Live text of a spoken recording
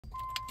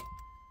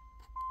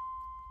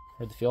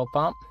Here's the fuel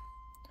pump.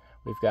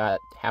 We've got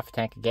half a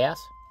tank of gas.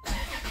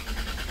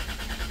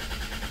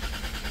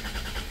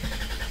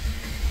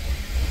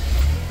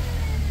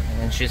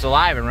 And she's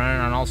alive and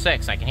running on all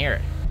 6. I can hear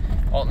it.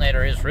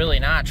 Alternator is really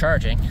not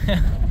charging.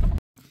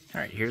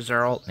 Alright, here's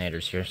our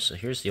alternators here. So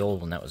here's the old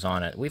one that was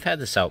on it. We've had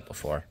this out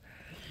before,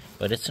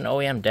 but it's an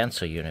OEM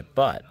Denso unit,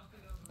 but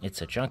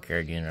it's a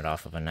junkyard unit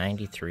off of a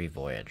 93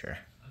 Voyager.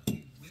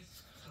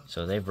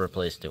 So they've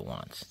replaced it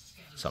once.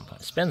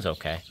 It spins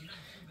okay,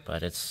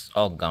 but it's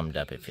all gummed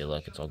up if you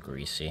look. It's all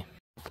greasy.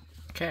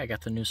 Okay, I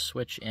got the new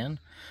switch in.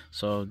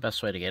 So the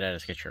best way to get it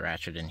is get your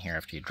ratchet in here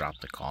after you drop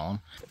the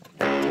column.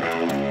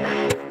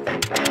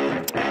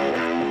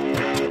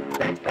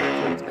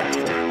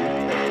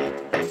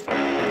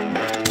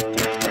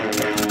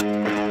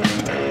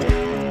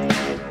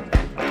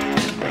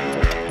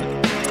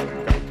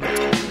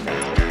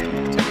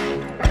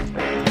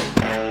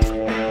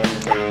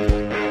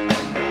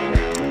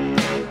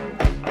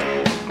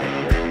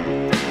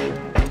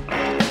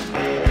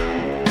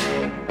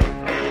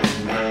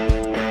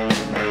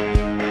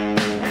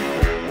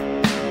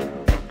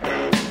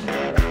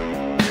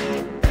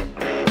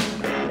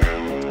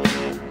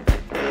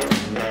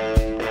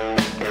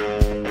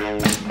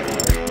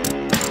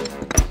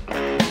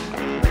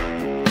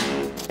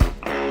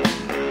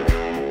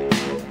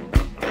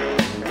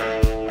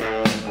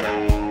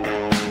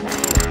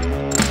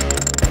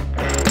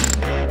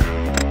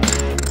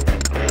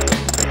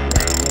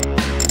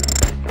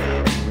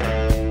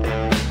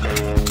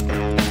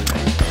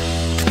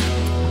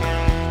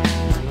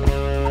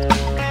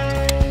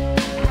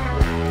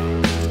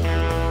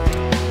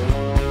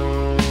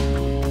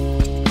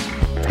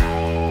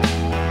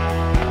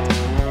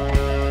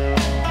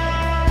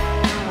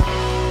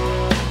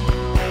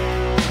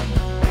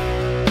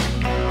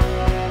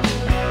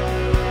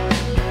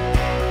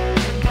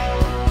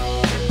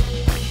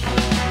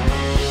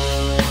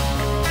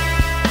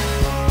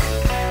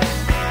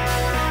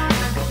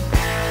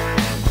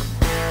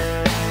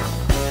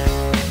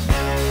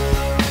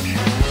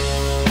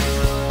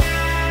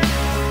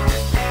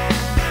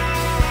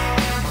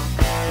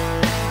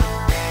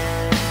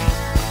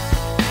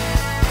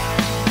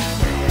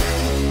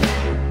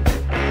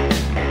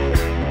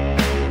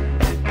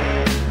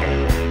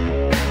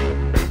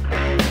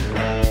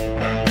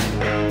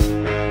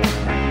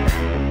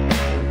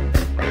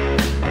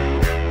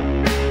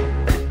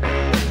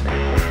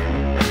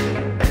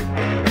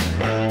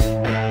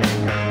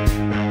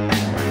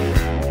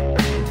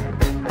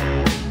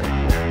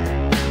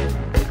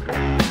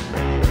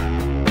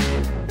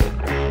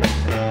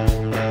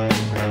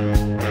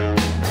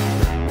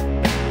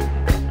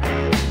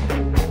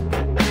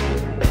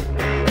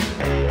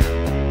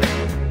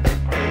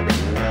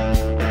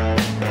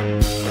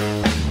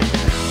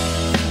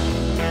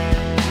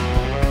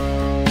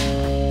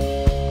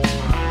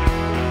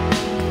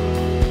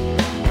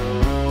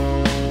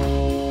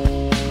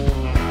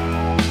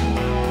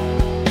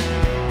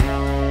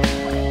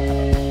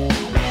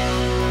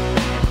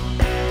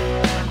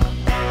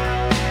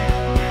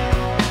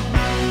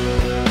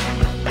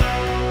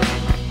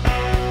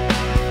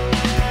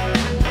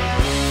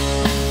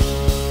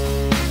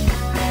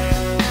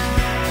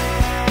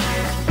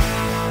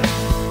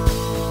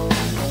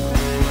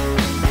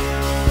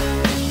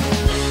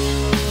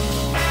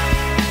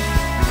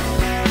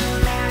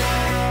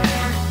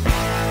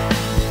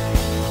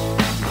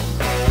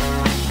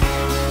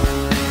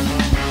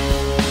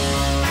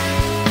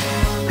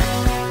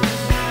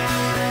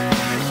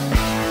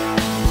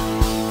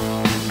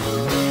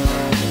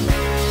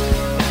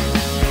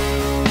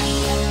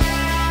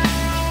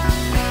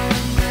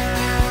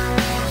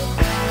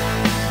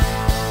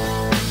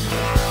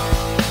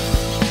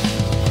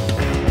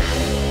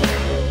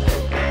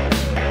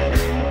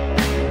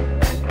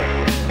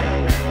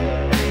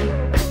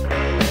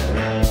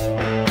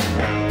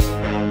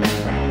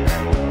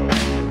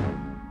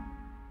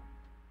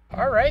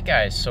 Alright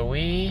guys, so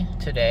we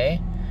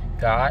today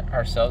got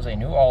ourselves a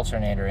new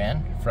alternator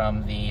in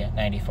from the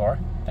 94.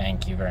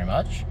 Thank you very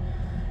much.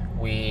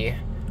 We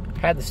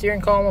had the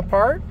steering column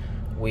apart.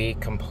 We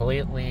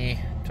completely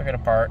took it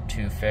apart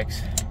to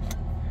fix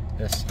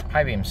this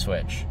high beam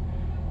switch.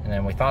 And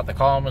then we thought the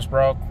column was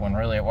broke when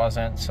really it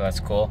wasn't, so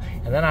that's cool.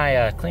 And then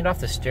I cleaned off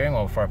the steering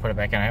wheel before I put it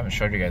back in. I haven't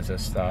showed you guys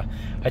this.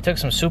 I took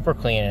some super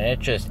clean and it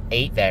just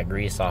ate that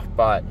grease off,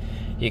 but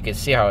you can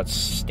see how it's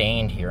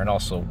stained here and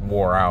also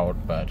wore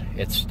out, but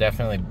it's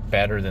definitely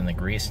better than the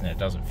grease and it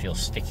doesn't feel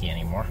sticky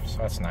anymore, so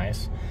that's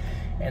nice.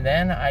 And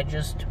then I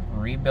just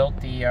rebuilt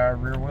the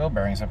rear wheel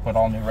bearings. I put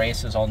all new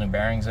races, all new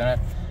bearings in it.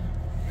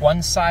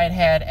 One side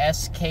had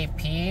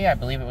SKP, I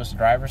believe it was the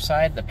driver's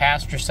side. The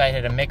passenger side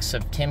had a mix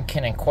of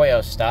Timken and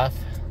Koyo stuff.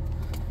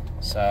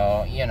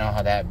 So, you know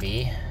how that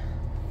be.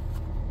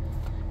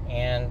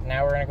 And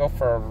now we're gonna go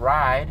for a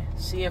ride,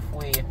 see if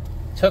we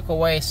took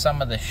away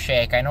some of the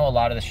shake. I know a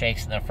lot of the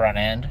shake's in the front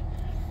end,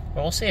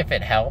 but we'll see if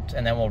it helped,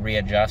 and then we'll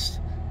readjust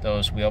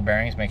those wheel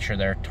bearings, make sure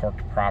they're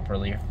torqued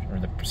properly,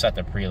 or set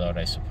the preload,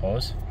 I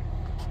suppose.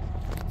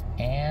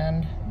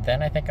 And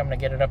then I think I'm gonna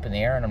get it up in the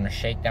air and I'm gonna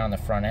shake down the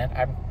front end.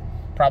 I'm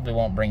Probably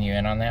won't bring you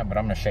in on that, but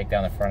I'm going to shake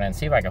down the front end,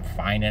 see if I can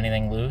find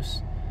anything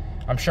loose.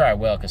 I'm sure I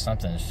will, because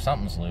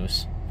something's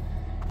loose.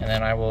 And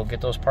then I will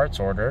get those parts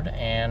ordered,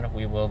 and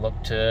we will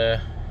look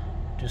to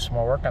do some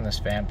more work on this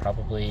van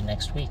probably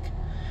next week.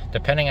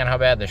 Depending on how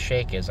bad the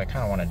shake is, I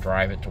kind of want to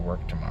drive it to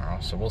work tomorrow,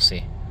 so we'll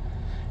see.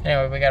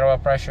 Anyway, we got oil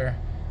pressure,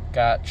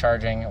 got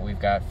charging, we've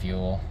got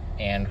fuel,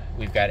 and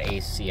we've got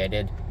AC. I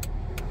did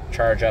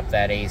charge up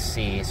that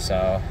AC,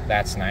 so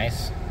that's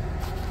nice.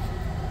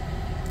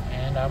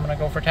 And I'm gonna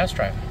go for a test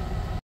drive.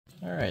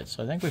 All right,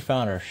 so I think we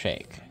found our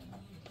shake.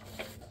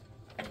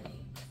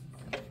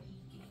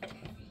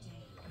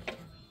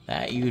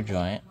 That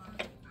U-joint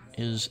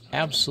is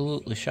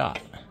absolutely shot.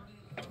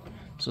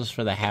 This is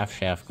for the half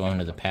shaft going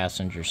to the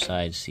passenger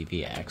side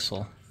CV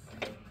axle.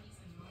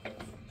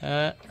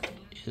 That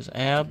is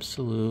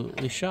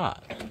absolutely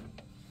shot.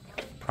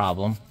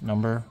 Problem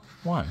number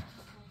 1.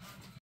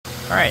 All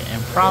right,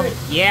 and problem,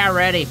 yeah,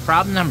 ready.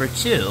 Problem number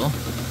 2.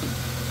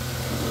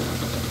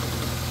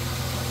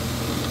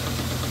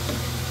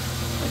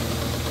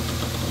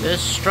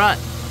 This strut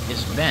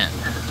is bent.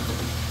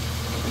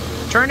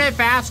 Turn it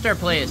faster,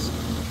 please.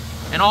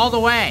 And all the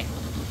way.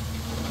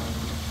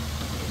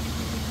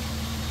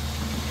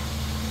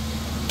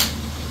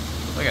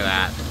 Look at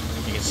that.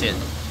 You can see it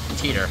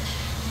teeter.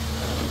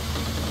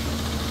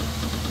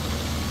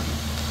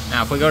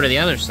 Now, if we go to the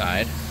other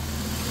side.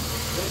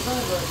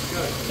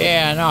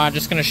 Yeah, no, I'm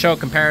just going to show a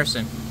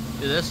comparison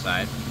to this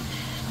side.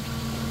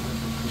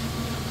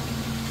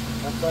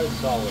 That side's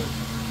solid,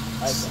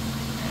 I think.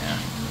 Yeah.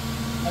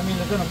 I mean,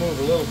 they're going to move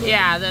a little bit.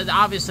 Yeah,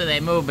 obviously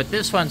they move, but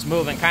this one's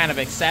moving kind of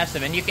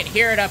excessive, and you can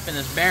hear it up in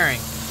this bearing.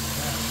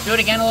 Do it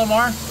again a little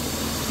more.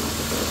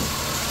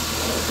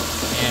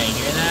 Yeah, you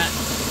hear that?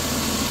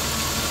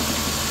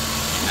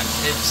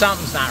 Yeah,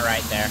 something's not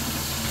right there.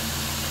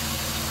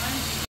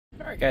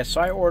 Alright guys, so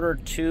I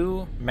ordered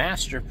 2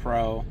 Master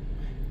Pro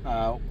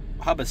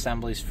hub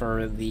assemblies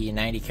for the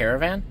 90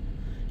 Caravan,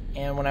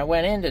 and when I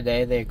went in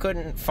today, they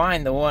couldn't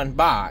find the one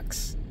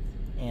box.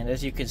 And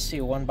as you can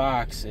see, one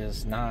box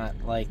is not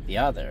like the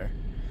other.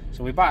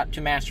 So we bought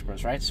 2 Master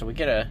Pros, right? So we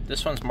get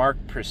this one's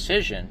marked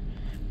Precision,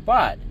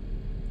 but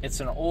it's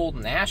an old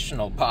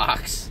National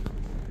box.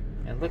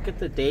 And look at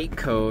the date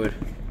code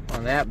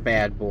on that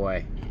bad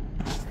boy.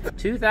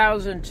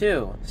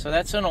 2002. So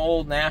that's an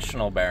old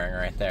National bearing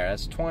right there.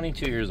 That's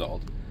 22 years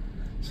old.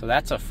 So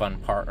that's a fun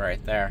part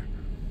right there.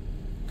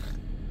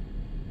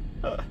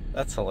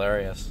 That's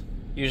hilarious.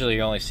 Usually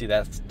you only see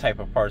that type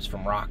of parts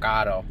from Rock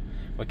Auto.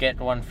 But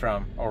getting one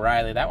from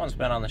O'Reilly, that one's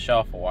been on the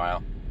shelf a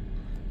while.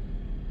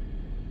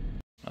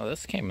 Oh,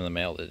 this came in the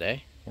mail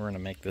today. We're going to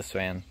make this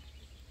van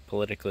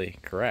politically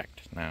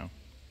correct now.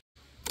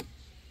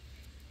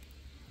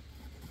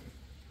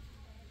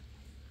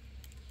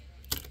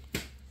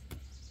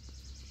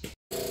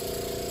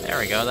 There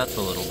we go, that's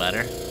a little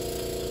better.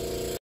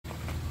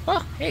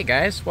 Well, hey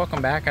guys,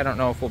 welcome back. I don't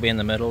know if we'll be in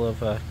the middle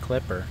of a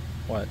clip or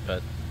what,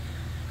 but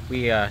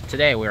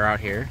today we're out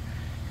here.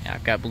 Yeah,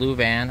 I've got blue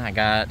van, I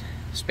got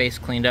space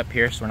cleaned up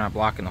here so we're not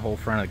blocking the whole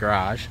front of the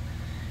garage.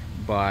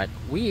 But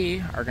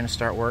we are going to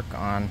start work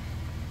on,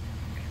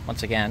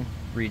 once again,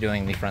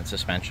 redoing the front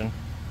suspension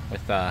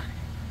with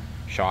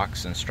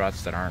shocks and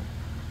struts that aren't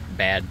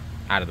bad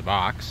out of the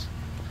box,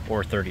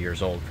 or 30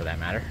 years old for that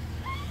matter.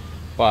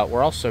 But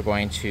we're also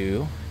going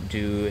to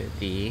do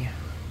the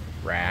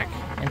rack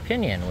and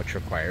pinion, which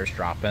requires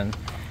dropping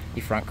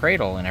the front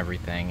cradle and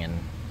everything, and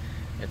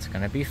it's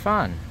going to be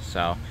fun. So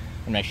I'm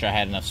going to make sure I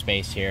had enough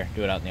space here,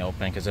 do it out in the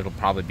open, because it'll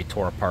probably be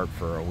tore apart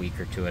for a week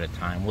or 2 at a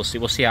time. We'll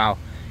see how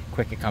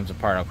quick it comes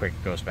apart, how quick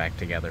it goes back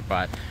together.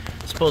 But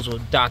I suppose we'll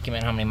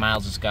document how many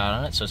miles it's got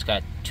on it. So it's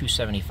got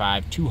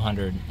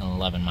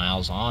 211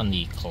 miles on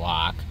the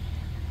clock,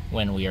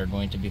 when we are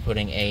going to be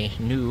putting a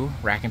new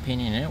rack and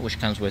pinion in it, which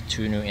comes with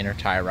 2 new inner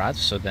tie rods.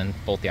 So then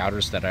both the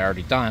outers that I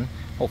already done,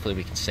 hopefully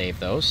we can save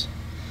those.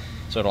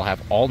 So it'll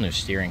have all new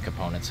steering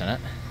components in it.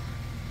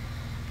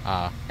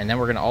 And then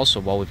we're going to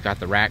also, while we've got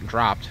the rack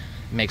dropped,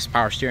 it makes the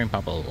power steering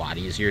pump a lot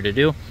easier to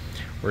do.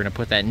 We're going to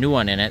put that new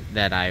one in it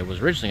that I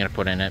was originally going to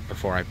put in it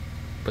before I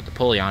put the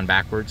pulley on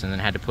backwards, and then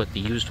had to put the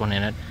used one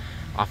in it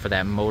off of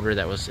that motor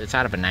that was, it's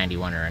out of a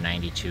 91 or a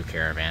 92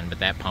 Caravan, but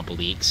that pump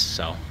leaks,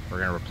 so we're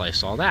going to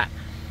replace all that.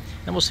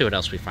 And we'll see what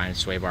else we find,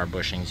 sway bar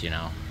bushings, you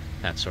know,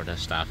 that sort of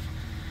stuff.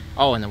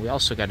 Oh, and then we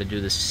also got to do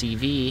the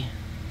CV,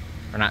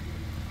 or not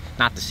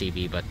the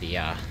CV, but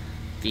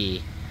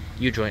the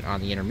U-joint on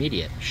the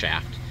intermediate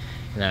shaft.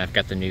 And then I've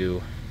got the new,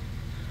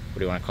 what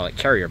do you want to call it,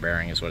 carrier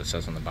bearing is what it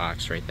says on the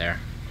box right there.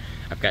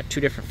 I've got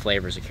 2 different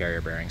flavors of carrier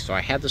bearings. So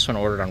I had this one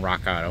ordered on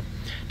Rock Auto.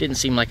 Didn't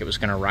seem like it was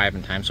going to arrive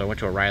in time, so I went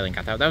to O'Reilly and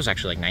got that. That was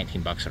actually like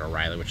 19 bucks at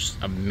O'Reilly, which is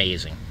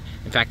amazing.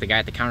 In fact, the guy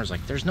at the counter was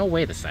like, there's no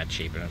way that's that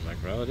cheap. And I was like,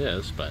 well, it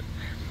is, but...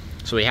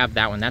 So we have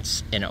that one.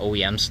 That's an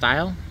OEM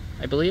style,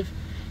 I believe.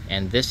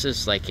 And this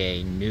is like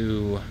a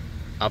new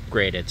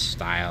upgraded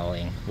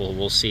styling.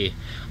 We'll see.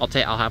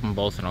 I'll have them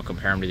both and I'll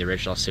compare them to the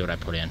original. I'll see what I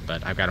put in,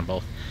 but I've got them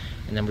both.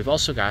 And then we've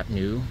also got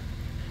new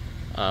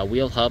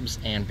wheel hubs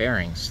and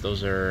bearings.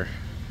 Those are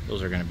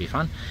those are going to be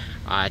fun.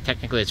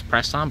 Technically it's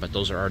pressed on, but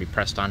those are already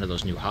pressed onto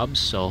those new hubs,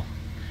 so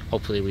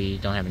hopefully we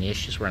don't have any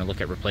issues. We're going to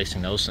look at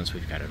replacing those since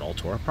we've got it all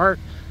tore apart.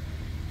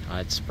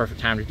 It's the perfect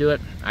time to do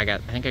it. I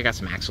think I got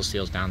some axle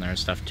seals down there and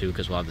stuff too,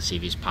 because we'll have the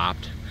CVs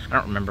popped. I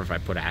don't remember if I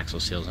put axle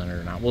seals in it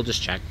or not. We'll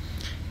just check.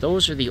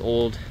 Those are the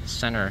old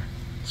center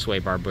sway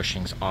bar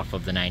bushings off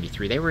of the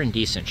 93. They were in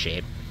decent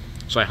shape,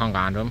 so I hung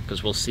on to them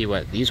because we'll see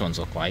what these ones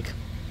look like.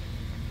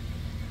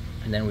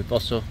 And then we've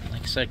also,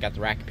 like I said, got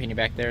the rack and pinion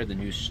back there, the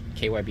new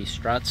KYB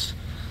struts.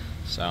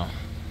 So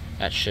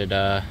that should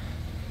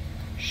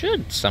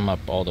sum up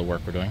all the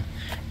work we're doing.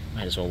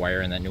 Might as well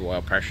wire in that new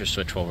oil pressure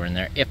switch while we're in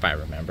there, if I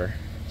remember.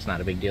 It's not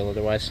a big deal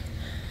otherwise.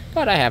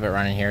 But I have it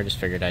running here. Just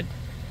figured I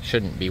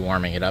shouldn't be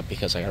warming it up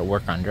because I got to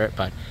work under it.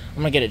 But I'm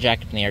going to get it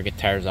jacked up in the air, get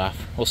the tires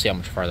off. We'll see how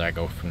much farther I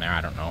go from there.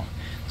 I don't know.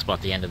 It's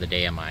about the end of the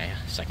day of my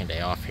second day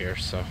off here,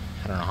 so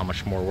I don't know how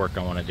much more work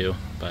I want to do.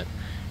 But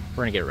we're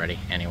going to get it ready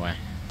anyway.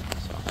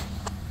 So.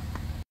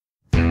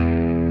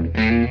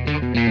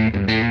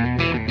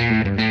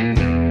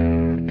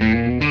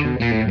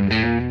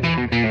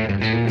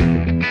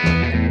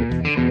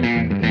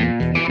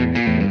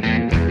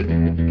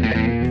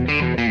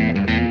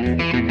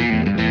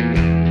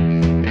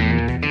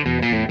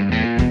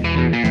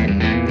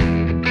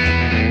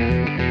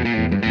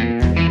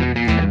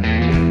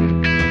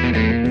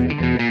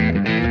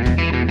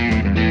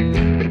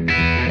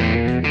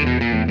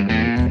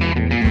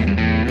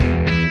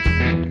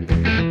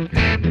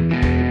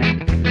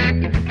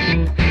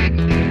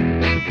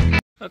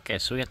 Okay,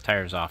 so we got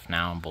tires off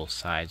now on both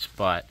sides,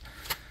 but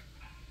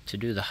to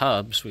do the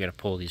hubs, we got to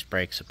pull these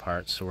brakes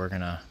apart. So we're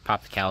going to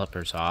pop the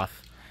calipers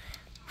off,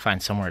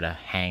 find somewhere to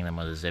hang them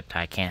with a zip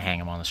tie. Can't hang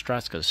them on the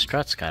struts because the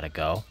struts got to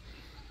go.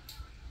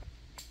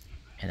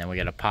 And then we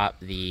got to pop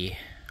the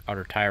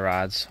outer tie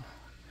rods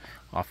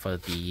off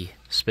of the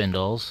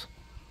spindles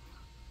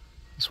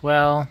as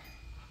well.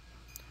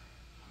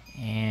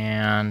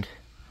 And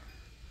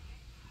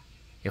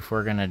if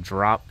we're going to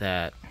drop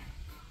that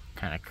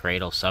kind of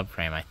cradle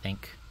subframe, I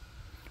think,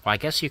 well, I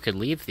guess you could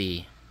leave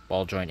the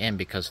ball joint in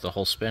because the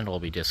whole spindle will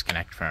be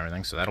disconnected from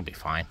everything, so that'll be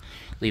fine.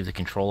 Leave the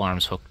control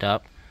arms hooked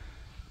up.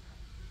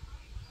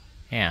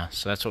 Yeah,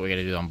 so that's what we got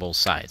to do on both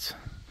sides.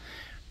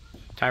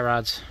 Tie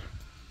rods,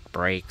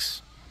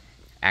 brakes,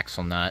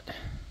 axle nut.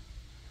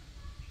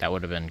 That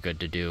would have been good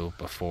to do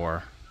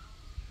before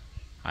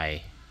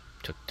I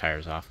took the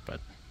tires off,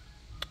 but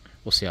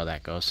we'll see how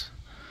that goes.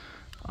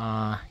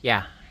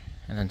 Yeah,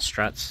 and then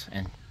struts,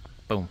 and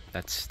boom,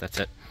 that's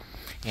it.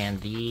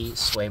 And the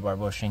sway bar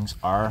bushings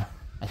are,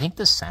 I think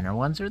the center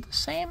ones are the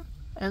same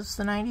as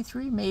the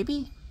 93,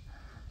 maybe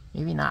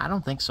not. I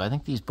don't think so. I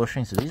think these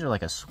bushings, these are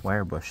like a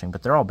square bushing,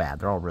 but they're all bad.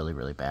 They're all really,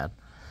 really bad.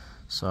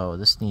 So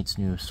this needs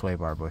new sway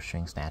bar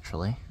bushings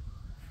naturally.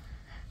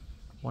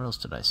 What else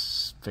did I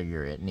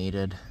figure it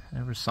needed?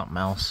 There was something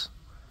else.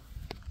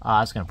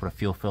 I was gonna put a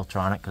fuel filter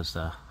on it because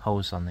the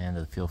hose on the end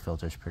of the fuel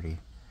filter is pretty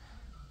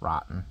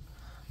rotten.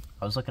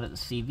 I was looking at the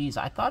CVs.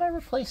 I thought I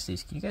replaced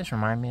these. Can you guys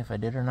remind me if I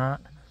did or not?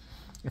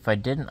 If I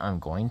didn't, I'm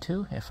going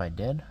to. If I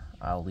did,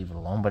 I'll leave it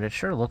alone. But it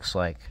sure looks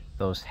like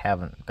those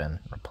haven't been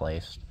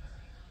replaced.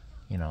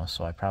 You know,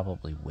 so I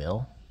probably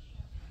will.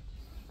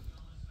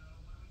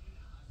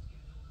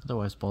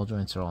 Otherwise, ball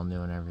joints are all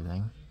new and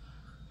everything.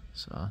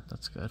 So,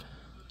 that's good.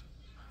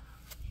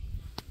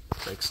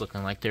 Brakes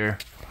looking like they're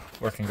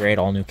working great.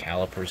 All new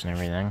calipers and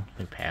everything.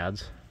 New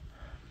pads.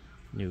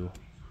 New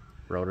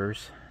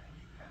rotors.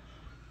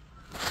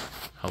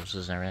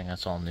 Hoses and everything,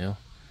 that's all new.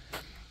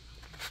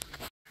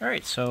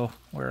 Alright, so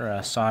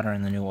we're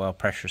soldering the new oil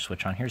pressure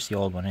switch on. Here's the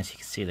old one. As you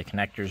can see, the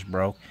connectors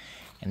broke,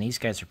 and these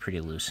guys are pretty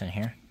loose in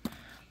here.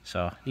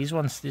 So these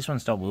ones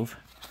don't move.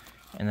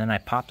 And then I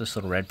popped this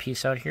little red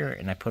piece out here,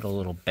 and I put a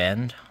little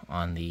bend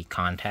on the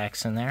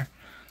contacts in there.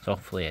 So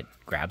hopefully it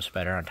grabs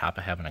better on top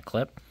of having a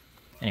clip.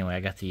 Anyway,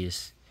 I got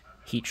these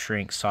heat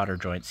shrink solder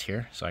joints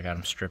here. So I got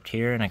them stripped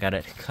here, and I got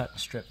it cut and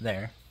stripped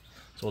there.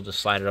 So we'll just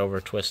slide it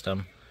over, twist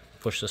them,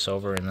 push this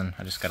over, and then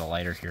I just got a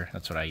lighter here.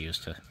 That's what I use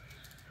to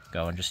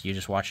go, and you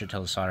just watch it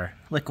till the solder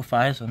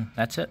liquefies, and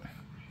that's it.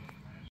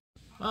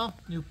 Well,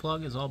 new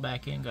plug is all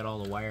back in. Got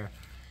all the wire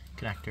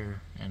connector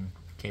and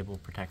cable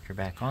protector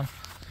back on.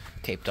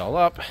 Taped all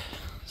up.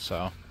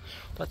 So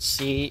let's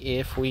see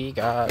if we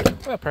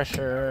got oil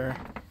pressure.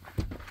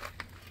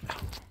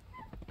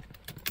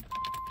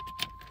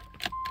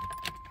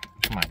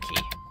 Come on,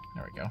 key.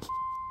 There we go.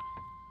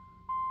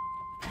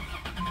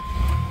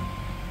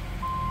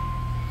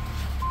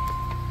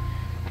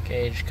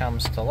 Gauge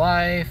comes to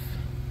life.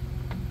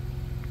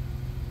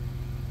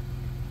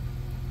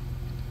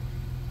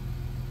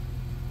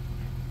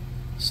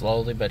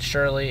 Slowly but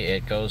surely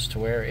it goes to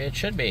where it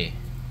should be.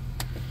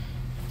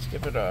 Let's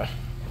give it a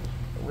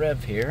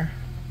rev here.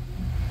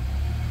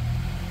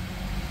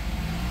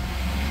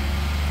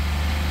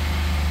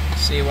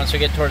 See, once we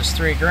get towards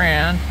 3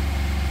 grand,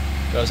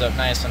 goes up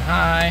nice and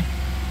high.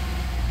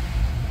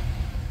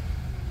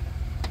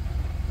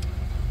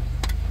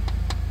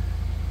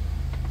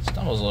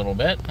 Stumbles a little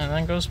bit and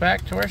then goes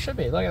back to where it should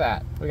be. Look at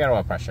that. We got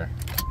oil pressure.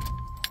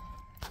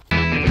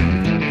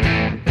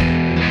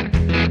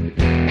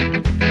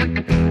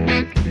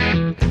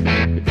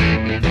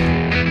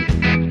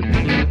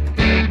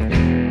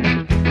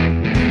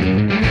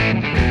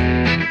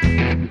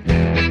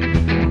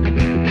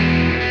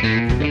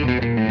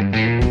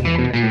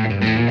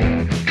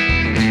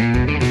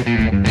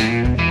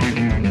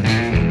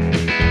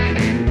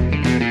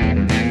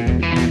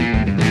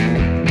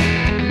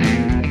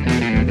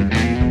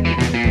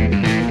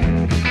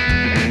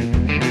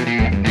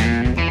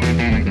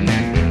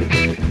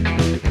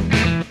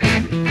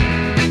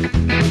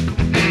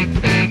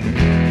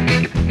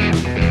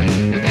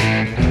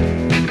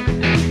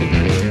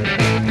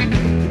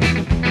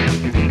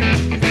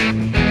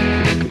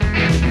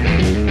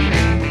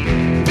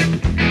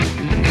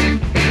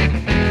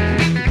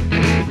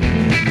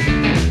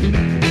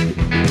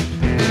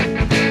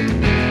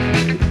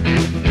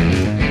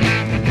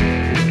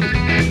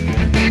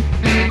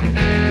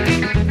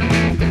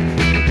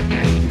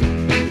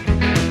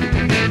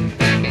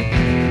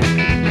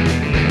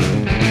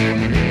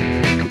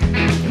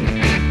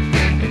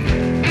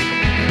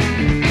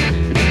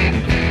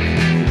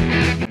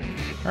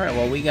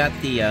 well, we got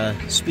the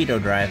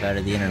speedo drive out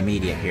of the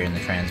intermediate here in the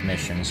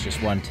transmission. It's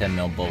just one 10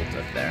 mil bolt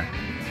up there.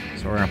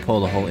 So we're gonna pull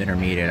the whole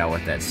intermediate out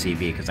with that CB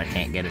because I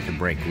can't get it to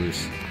break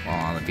loose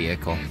while on the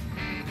vehicle.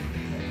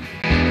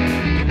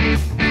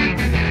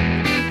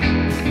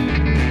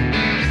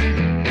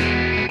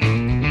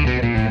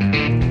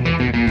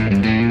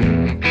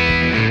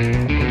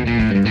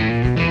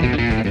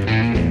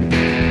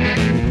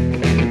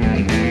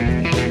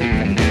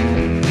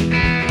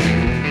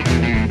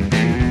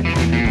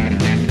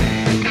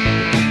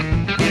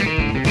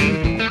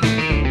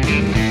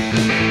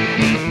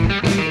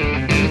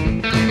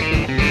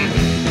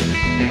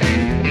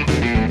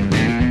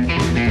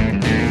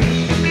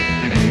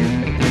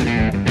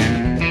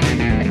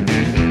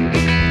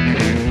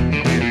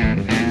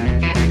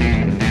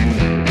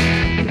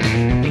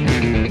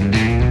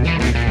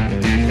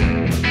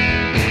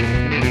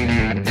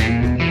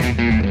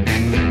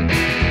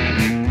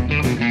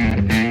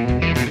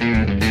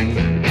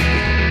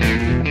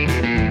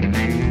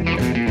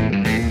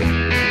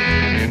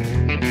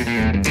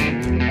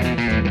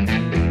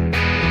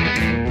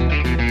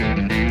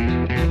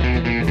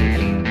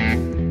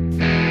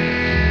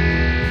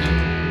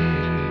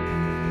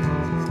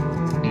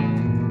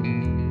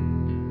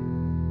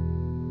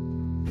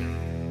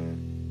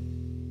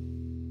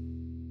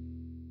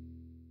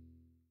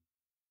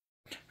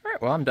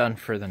 Well, I'm done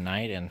for the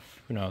night, and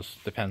who knows,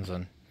 depends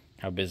on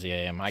how busy I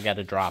am. I got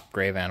to drop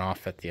Gray Van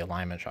off at the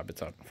alignment shop.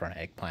 It's out in front of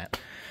Eggplant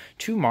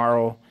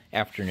tomorrow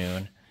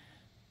afternoon,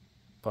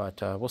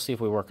 but we'll see if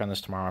we work on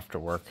this tomorrow after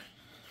work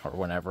or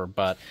whenever.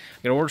 But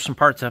I'm going to order some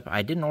parts up.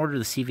 I didn't order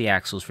the CV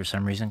axles for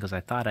some reason because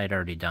I thought I'd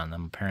already done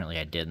them. Apparently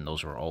I didn't.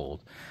 Those were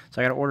old.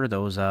 So I got to order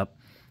those up.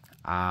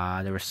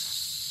 There were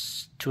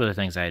two other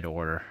things I had to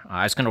order.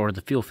 I was going to order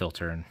the fuel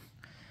filter and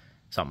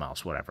something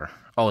else, whatever.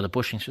 Oh, the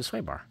bushings for the sway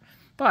bar.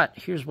 But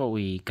here's what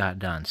we got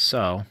done.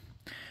 So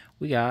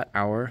we got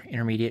our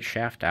intermediate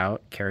shaft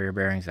out, carrier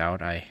bearings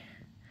out. I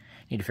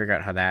need to figure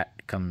out how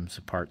that comes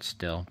apart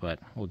still, but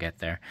we'll get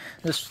there.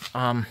 This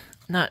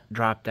nut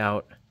dropped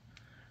out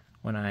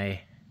when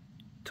I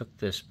took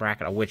this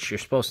bracket out, which you're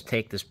supposed to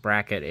take this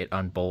bracket, it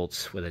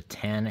unbolts with a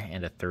 10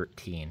 and a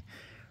 13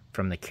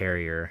 from the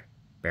carrier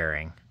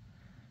bearing,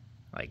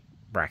 like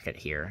bracket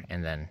here,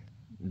 and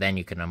then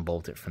you can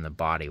unbolt it from the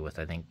body with,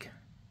 I think,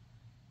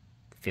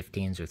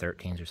 15s or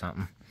 13s or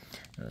something.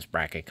 And this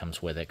bracket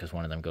comes with it because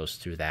one of them goes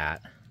through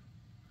that.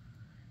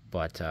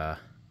 But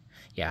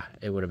yeah,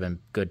 it would have been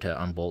good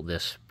to unbolt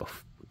this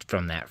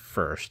from that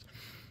first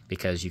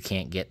because you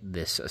can't get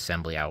this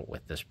assembly out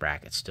with this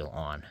bracket still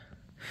on.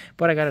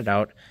 But I got it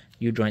out.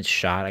 U-joint's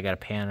shot. I got a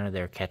pan under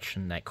there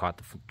catching that caught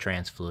the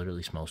trans fluid, at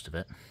least most of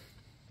it.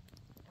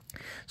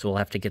 So we'll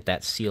have to get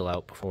that seal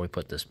out before we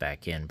put this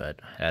back in, but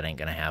that ain't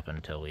gonna happen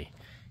until we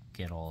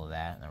get all of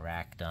that and the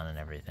rack done and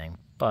everything.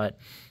 But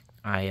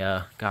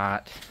I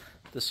got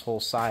this whole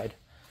side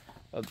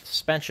of the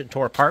suspension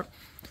tore apart.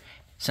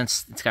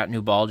 Since it's got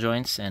new ball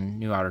joints and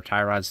new outer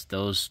tie rods,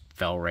 those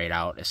fell right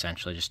out,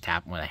 essentially. Just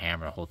tapping with a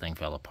hammer, the whole thing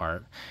fell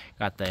apart.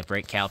 Got the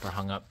brake caliper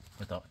hung up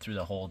through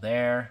the hole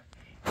there,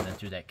 and then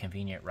through that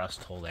convenient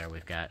rust hole there.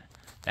 We've got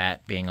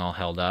that being all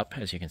held up,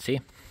 as you can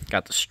see.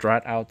 Got the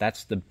strut out.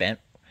 That's the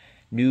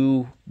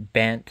new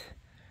bent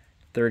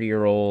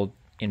 30-year-old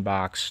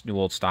in-box, new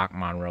old stock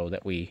Monroe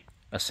that we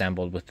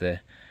assembled with the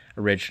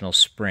original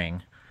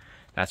spring.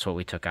 That's what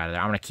we took out of there.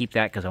 I'm going to keep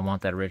that because I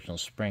want that original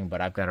spring, but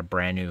I've got a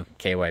brand new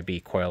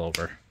KYB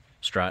coilover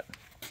strut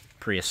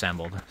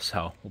pre-assembled,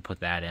 so we'll put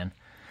that in.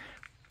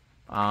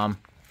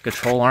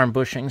 Control arm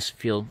bushings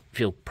feel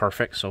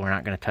perfect, so we're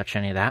not going to touch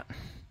any of that.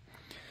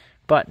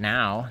 But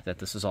now that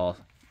this is all,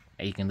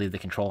 you can leave the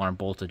control arm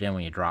bolted in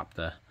when you drop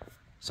the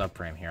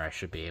subframe here. I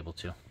should be able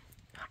to.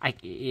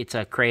 It's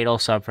a cradle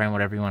subframe,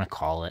 whatever you want to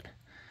call it.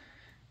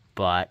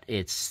 But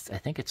I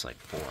think it's like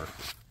 4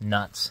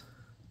 nuts.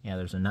 Yeah,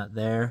 there's a nut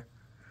there.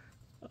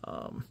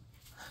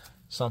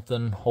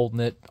 Something holding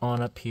it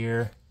on up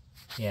here.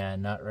 Yeah, a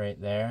nut right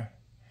there.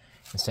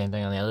 The same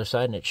thing on the other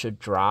side, and it should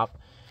drop.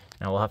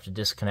 Now we'll have to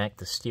disconnect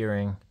the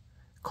steering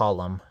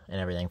column and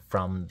everything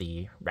from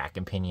the rack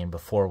and pinion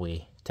before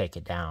we take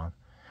it down.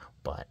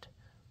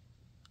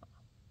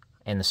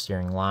 And the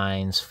steering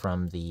lines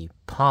from the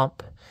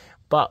pump.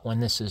 But when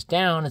this is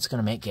down, it's going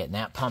to make getting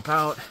that pump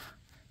out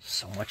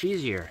so much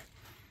easier.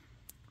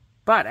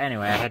 But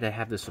anyway, I had to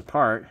have this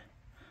apart,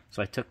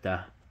 so I took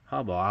the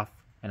hub off,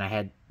 and I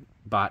had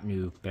bought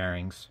new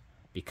bearings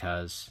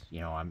because, you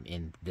know, I'm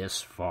in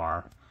this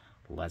far.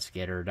 Let's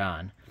get her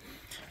done.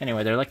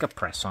 Anyway, they're like a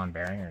press-on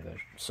bearing, or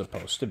they're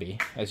supposed to be.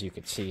 As you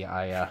can see,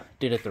 I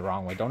did it the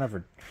wrong way. Don't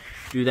ever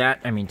do that.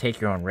 I mean, take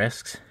your own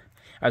risks.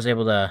 I was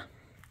able to,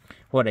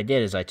 what I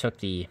did is I took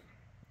the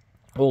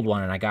old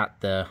one, and I got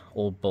the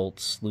old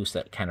bolts loose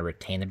that kind of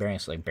retain the bearing.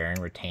 It's like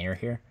bearing retainer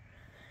here.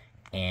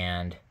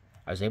 And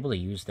I was able to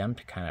use them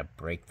to kind of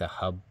break the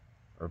hub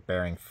or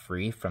bearing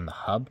free from the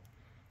hub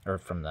or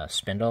from the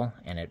spindle,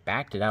 and it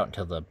backed it out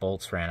until the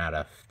bolts ran out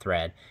of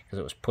thread because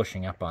it was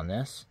pushing up on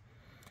this.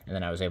 And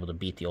then I was able to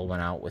beat the old one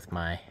out with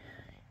my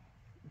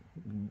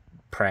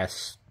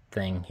press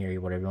thing here,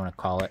 whatever you want to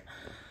call it.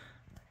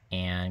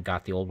 and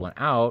got the old one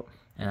out,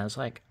 and I was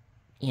like,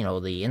 you know,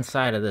 the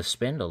inside of the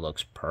spindle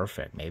looks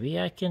perfect. Maybe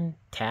I can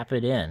tap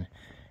it in.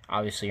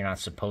 Obviously, you're not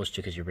supposed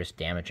to because you risk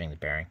damaging the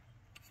bearing.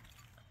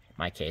 In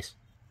my case,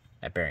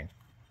 that bearing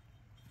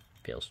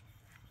feels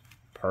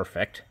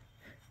perfect.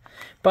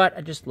 But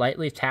I just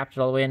lightly tapped it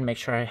all the way in, make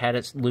sure I had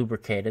it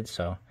lubricated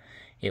so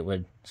it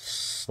would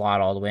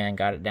slot all the way in.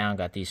 Got it down,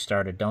 got these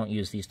started. Don't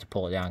use these to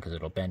pull it down because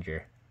it'll bend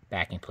your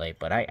backing plate,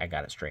 but I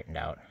got it straightened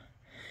out.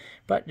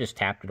 But just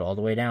tapped it all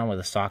the way down with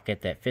a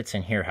socket that fits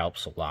in here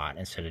helps a lot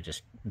instead of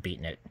just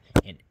beating it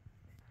in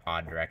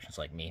odd directions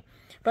like me.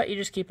 But you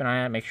just keep an eye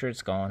on it, make sure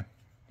it's going.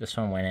 This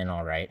one went in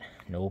all right,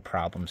 no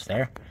problems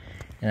there.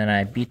 And then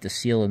I beat the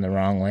seal in the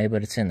wrong way,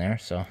 but it's in there,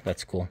 so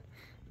that's cool.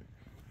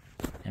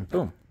 And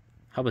boom,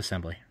 hub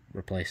assembly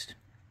replaced.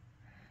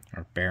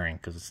 Or bearing,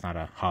 because it's not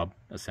a hub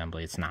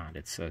assembly, it's not,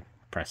 it's a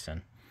press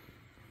in.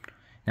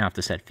 Now if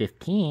this had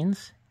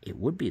 15s, it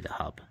would be the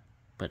hub,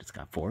 but it's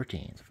got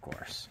 14s, of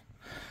course.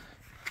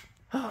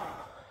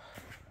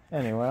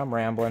 Anyway, I'm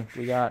rambling.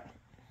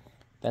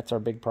 That's our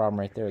big problem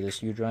right there,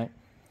 this U-joint.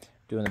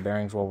 Doing the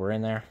bearings while we're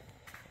in there.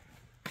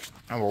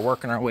 And we're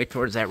working our way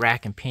towards that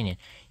rack and pinion.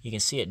 You can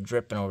see it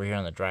dripping over here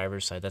on the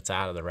driver's side. That's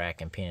out of the rack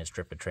and pinion. It's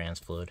dripping trans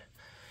fluid,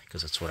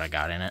 because that's what I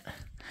got in it. I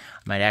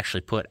might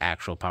actually put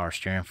actual power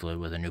steering fluid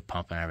with a new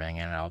pump and everything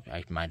in it.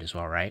 I might as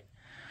well, right?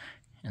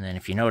 And then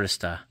if you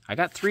noticed, I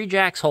got 3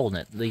 jacks holding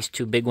it. These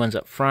 2 big ones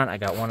up front. I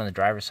got one on the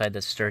driver's side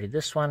that's sturdy.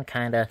 This one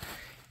kind of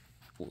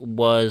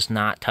was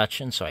not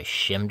touching, so I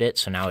shimmed it.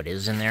 So now it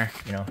is in there,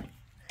 you know,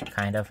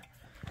 kind of.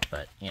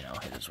 But, you know,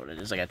 it is what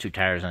it is. I got 2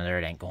 tires in there.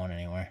 It ain't going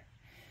anywhere.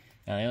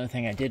 Now, the only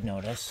thing I did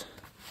notice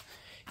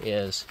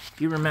is, if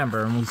you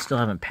remember, and we still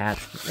haven't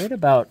patched, right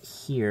about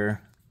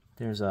here,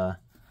 there's a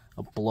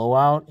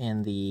blowout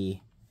in the,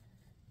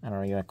 I don't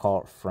know, you want to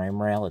call it frame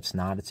rail. It's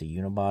not, it's a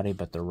unibody,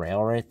 but the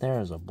rail right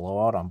there is a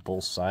blowout on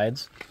both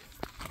sides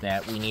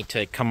that we need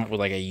to come up with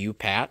like a U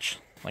patch,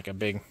 like a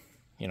big,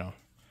 you know,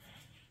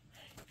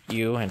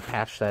 U, and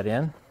patch that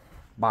in,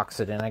 box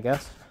it in, I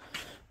guess.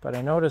 But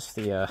I noticed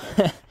the,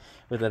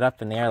 with it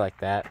up in the air like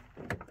that,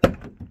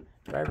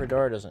 driver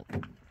door doesn't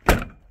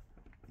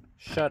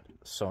shut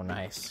so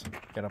nice.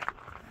 Gotta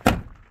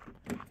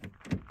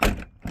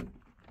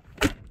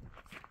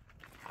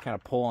kind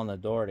of pull on the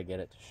door to get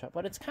it to shut,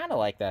 but it's kind of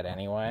like that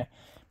anyway,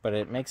 but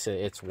it makes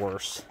it's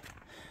worse.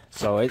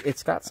 So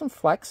it's got some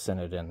flex in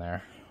it in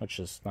there, which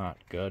is not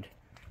good.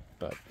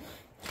 But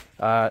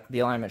the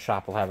alignment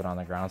shop will have it on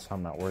the ground, so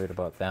I'm not worried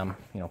about them,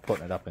 you know,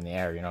 putting it up in the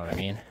air, you know what I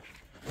mean?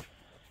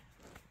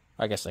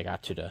 I guess I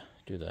got to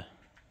do the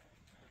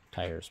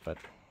tires, but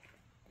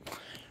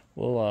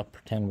we'll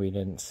pretend we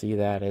didn't see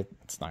that.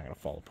 It's not gonna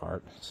fall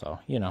apart, so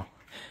you know,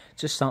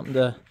 just something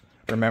to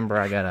remember.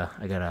 I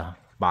gotta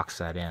box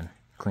that in,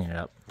 clean it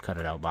up, cut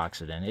it out,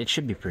 box it in. It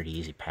should be pretty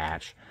easy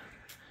patch.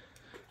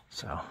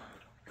 So,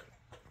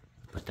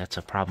 but that's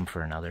a problem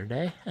for another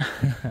day.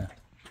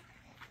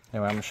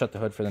 Anyway, I'm gonna shut the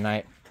hood for the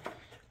night.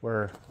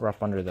 We're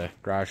up under the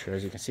garage here,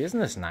 as you can see. Isn't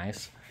this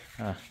nice?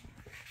 Got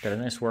a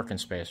nice working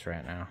space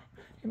right now.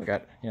 And we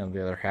got, you know,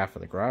 the other half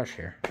of the garage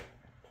here.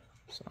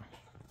 So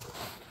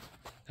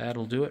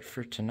that'll do it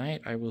for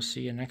tonight. I will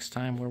see you next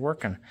time we're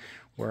working,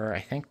 where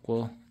I think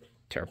we'll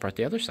tear apart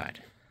the other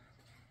side.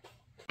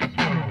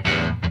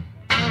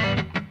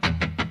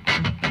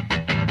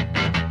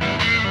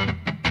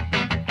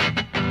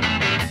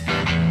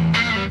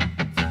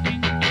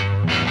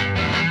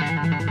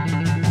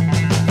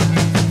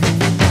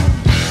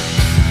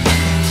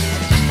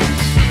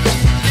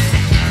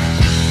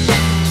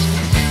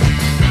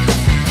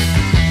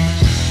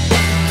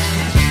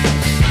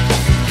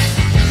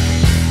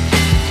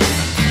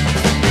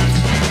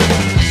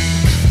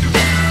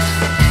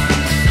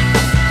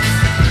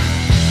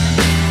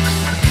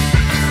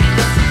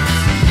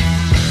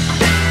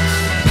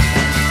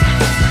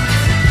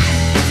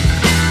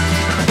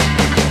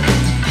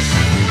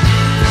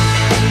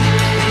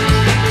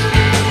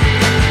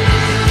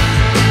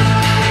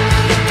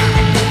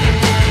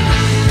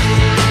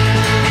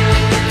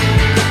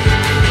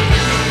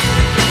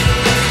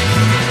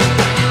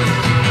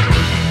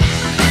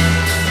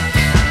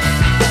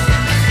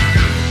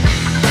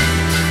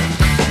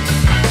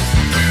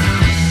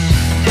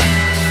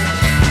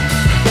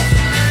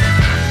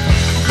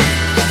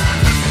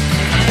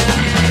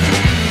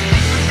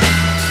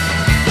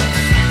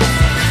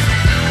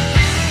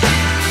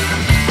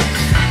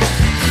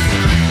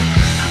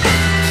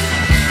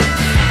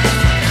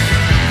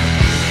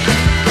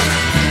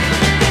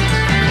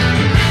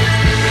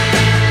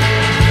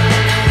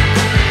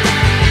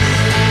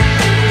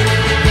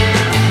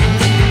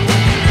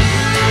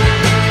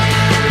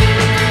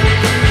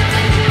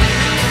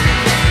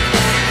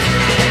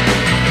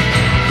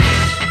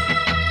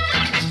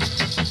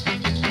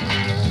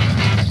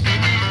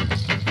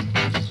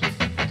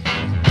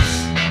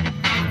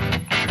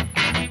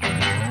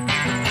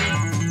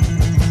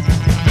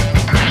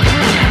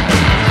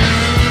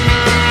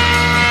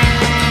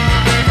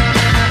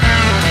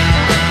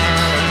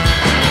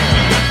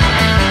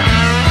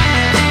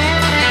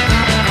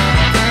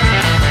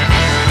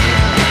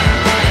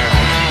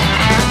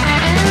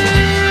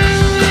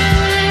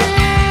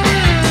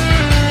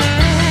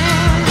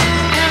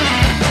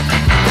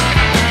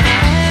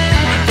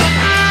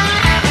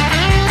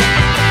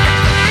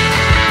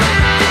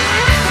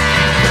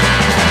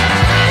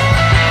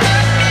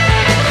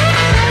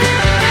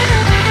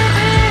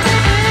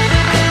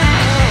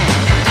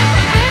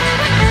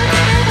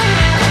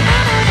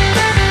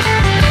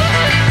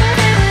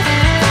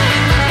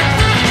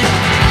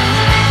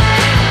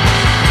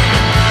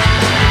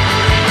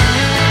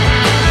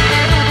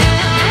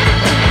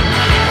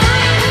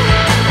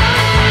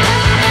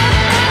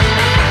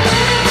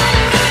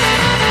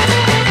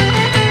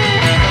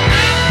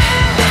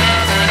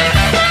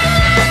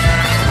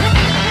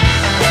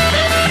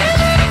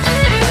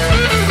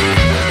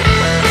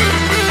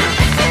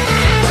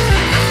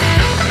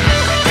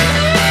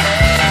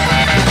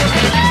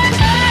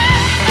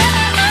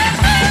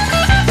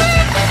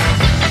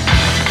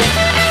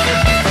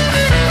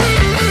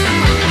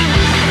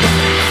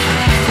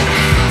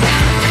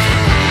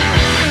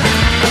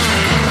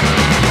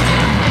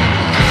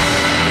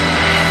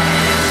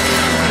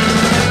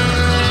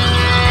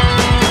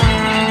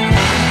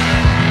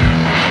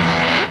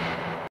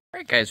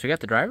 guys, we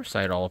got the driver's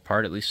side all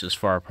apart, at least as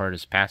far apart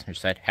as the passenger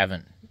side.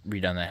 Haven't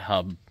redone that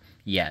hub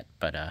yet,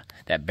 but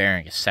that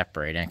bearing is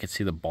separated. I can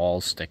see the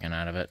balls sticking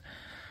out of it,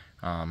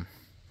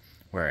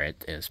 where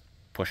it is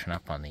pushing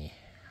up on the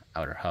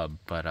outer hub.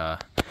 But I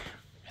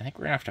think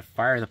we're gonna have to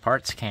fire the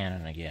parts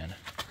cannon again.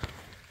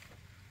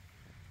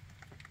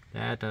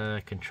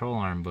 That control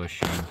arm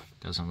bushing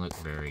doesn't look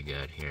very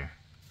good here.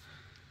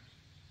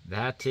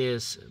 That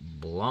is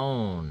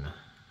blown.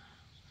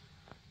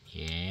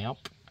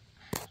 Yep.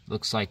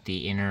 Looks like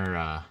the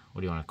inner,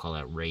 what do you want to call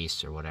that,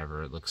 race or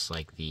whatever. It looks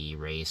like the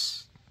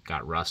race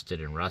got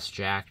rusted and rust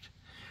jacked.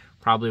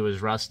 Probably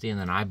was rusty, and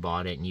then I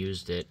bought it and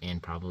used it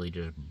and probably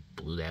just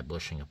blew that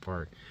bushing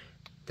apart.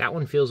 That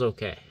one feels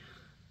okay.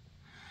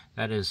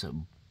 That is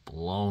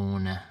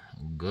blown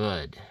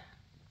good.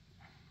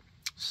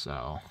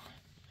 So,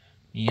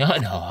 you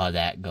know how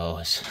that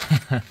goes.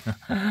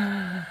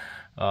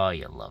 Oh,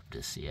 you love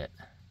to see it.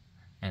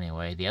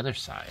 Anyway, the other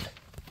side.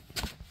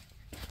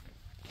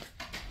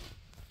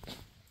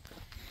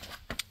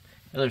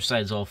 The other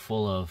side's all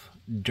full of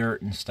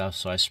dirt and stuff,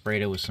 so I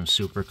sprayed it with some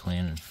super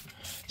clean and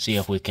see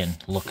if we can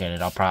look at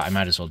it. I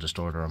might as well just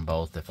order them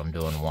both if I'm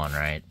doing one,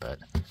 right? But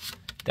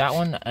that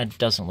one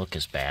doesn't look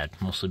as bad,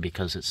 mostly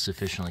because it's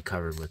sufficiently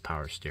covered with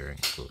power steering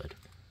fluid.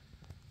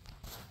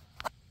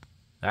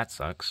 That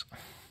sucks.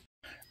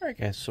 Alright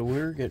guys, so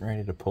we're getting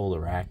ready to pull the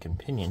rack and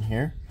pinion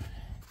here,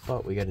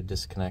 but we got to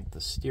disconnect the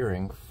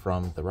steering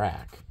from the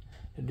rack.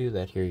 To do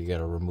that here, you got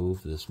to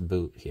remove this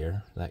boot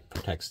here that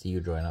protects the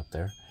U-joint up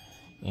there.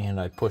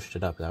 And I pushed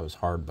it up. That was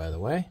hard, by the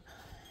way.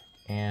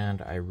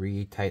 And I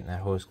re-tightened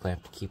that hose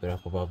clamp to keep it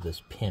up above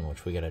this pin,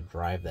 which we got to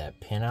drive that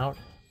pin out,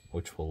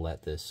 which will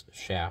let this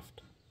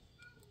shaft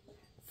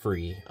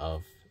free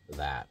of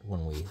that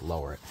when we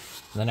lower it.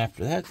 And then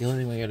after that, the only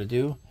thing we got to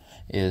do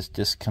is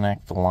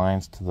disconnect the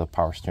lines to the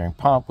power steering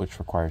pump, which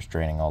requires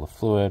draining all the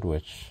fluid,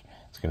 which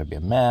is going to be a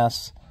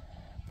mess.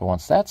 But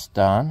once that's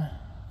done,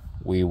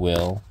 we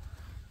will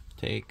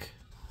take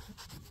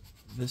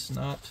this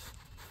nut,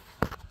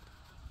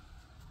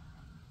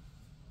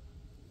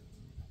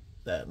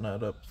 that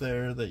nut up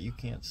there that you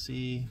can't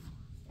see,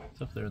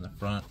 it's up there in the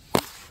front,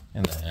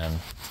 and then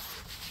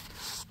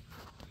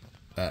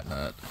that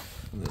nut,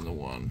 and then the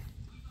one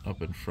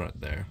up in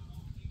front there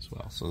as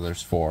well. So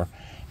there's 4,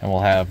 and we'll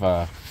have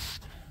a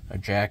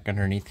jack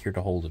underneath here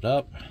to hold it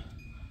up,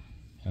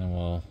 and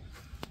we'll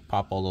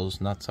pop all those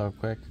nuts out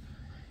quick,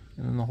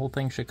 and then the whole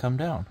thing should come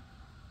down.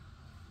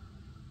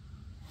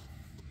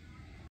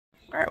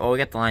 Alright, well, we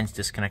got the lines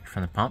disconnected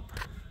from the pump.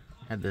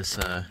 Had this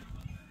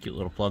cute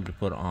little plug to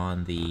put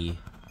on the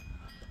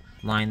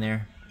line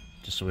there,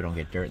 just so we don't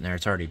get dirt in there.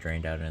 It's already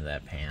drained out into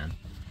that pan.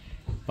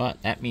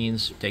 But that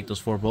means take those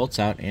 4 bolts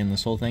out and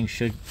this whole thing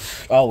should...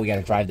 Oh, we got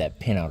to drive that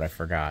pin out. I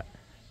forgot.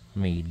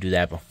 Let me do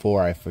that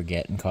before I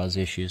forget and cause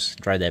issues.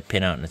 Drive that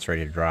pin out and it's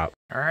ready to drop.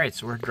 Alright,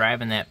 so we're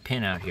driving that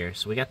pin out here.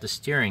 So we got the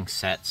steering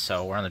set,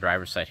 so we're on the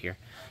driver's side here.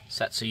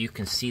 Set so you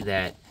can see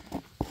that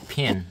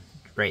pin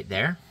right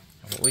there.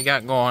 What we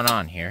got going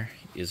on here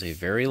is a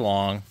very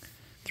long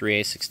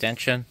 3/8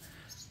 extension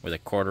with a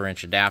 1/4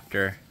 inch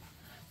adapter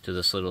to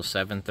this little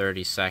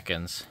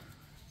 7/32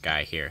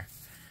 guy here.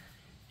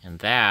 And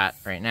that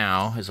right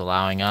now is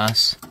allowing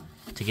us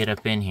to get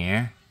up in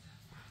here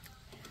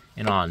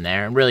and on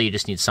there. And really you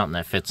just need something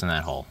that fits in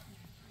that hole,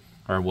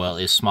 or well,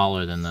 is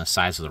smaller than the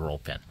size of the roll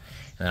pin.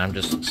 And then I'm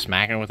just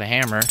smacking with a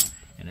hammer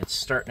and it's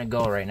starting to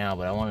go right now,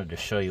 but I wanted to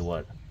show you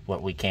what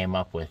we came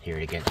up with here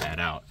to get that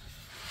out,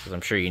 because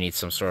I'm sure you need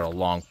some sort of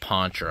long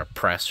punch or a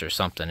press or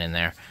something in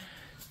there.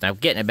 Now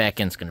getting it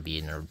back in is going to be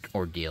an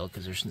ordeal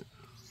because there's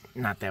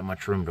not that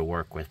much room to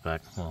work with,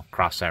 but we'll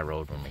cross that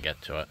road when we get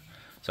to it.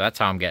 So that's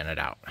how I'm getting it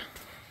out.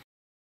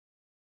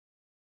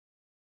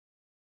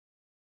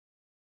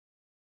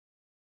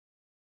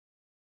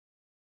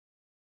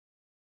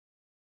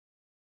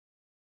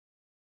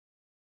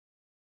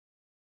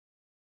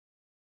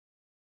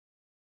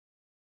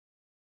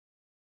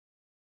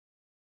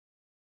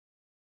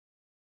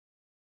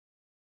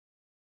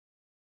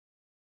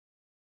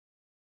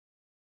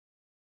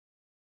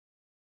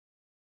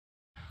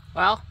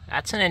 Well,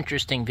 that's an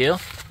interesting view.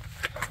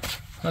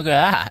 Look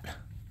at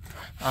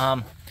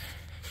that.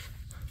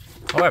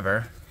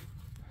 However,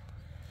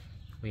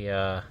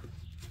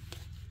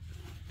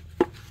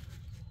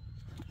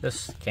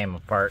 this came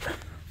apart.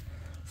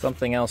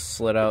 Something else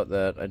slid out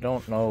that I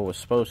don't know was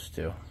supposed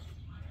to.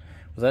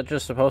 Was that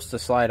just supposed to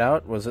slide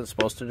out? Was it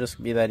supposed to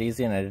just be that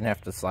easy and I didn't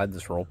have to slide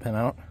this roll pin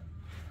out?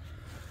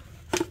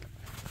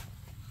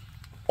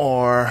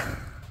 Or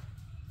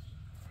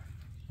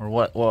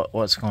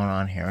what's going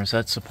on here? Is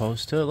that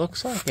supposed to? It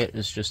looks like it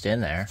is just in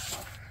there.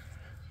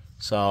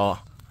 So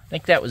I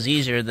think that was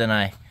easier than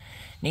I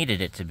needed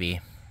it to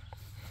be.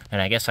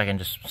 And I guess I can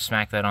just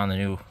smack that on the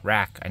new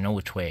rack. I know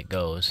which way it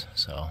goes,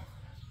 so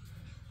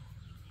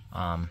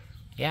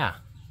yeah.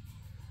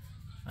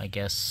 I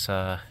guess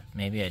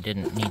maybe I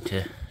didn't need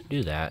to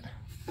do that.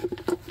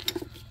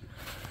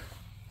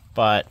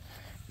 But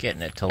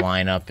getting it to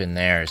line up in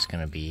there is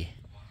going to be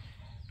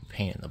a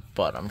pain in the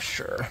butt, I'm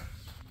sure.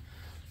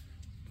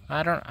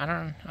 I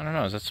don't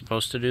know. Is that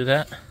supposed to do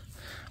that?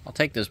 I'll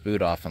take this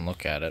boot off and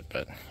look at it,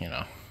 but you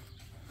know.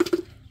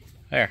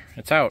 There,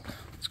 it's out.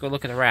 Let's go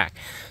look at the rack.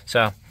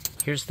 So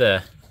here's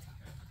the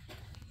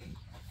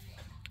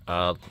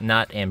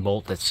nut and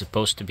bolt that's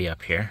supposed to be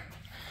up here.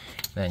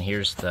 Then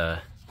here's the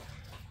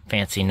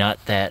fancy nut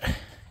that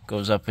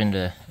goes up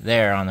into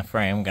there on the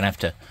frame. I'm gonna have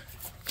to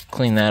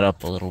clean that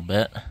up a little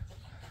bit.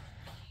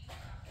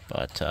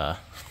 But the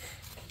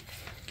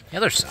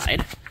other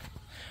side,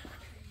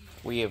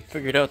 we have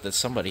figured out that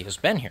somebody has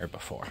been here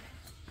before.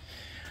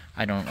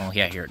 I don't know.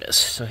 Yeah, here it is.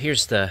 So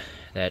here's that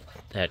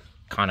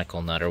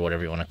conical nut or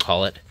whatever you want to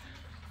call it.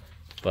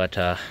 But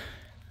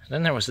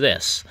then there was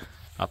this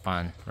up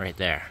on right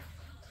there.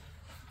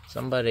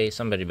 Somebody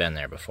been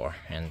there before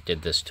and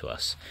did this to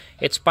us.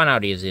 It spun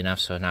out easy enough,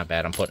 so not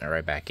bad. I'm putting it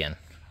right back in.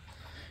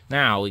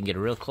 Now we can get a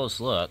real close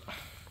look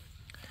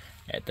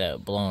at the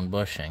blown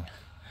bushing.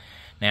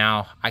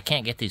 Now I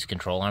can't get these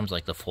control arms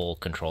like the full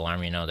control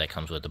arm, you know, that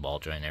comes with the ball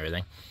joint and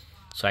everything.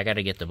 So I got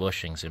to get the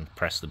bushings and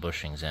press the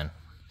bushings in.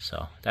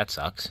 So that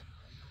sucks.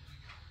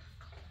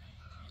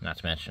 Not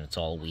to mention it's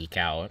all week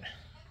out.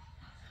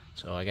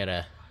 So I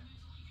gotta,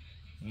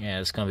 yeah,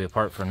 it's gonna be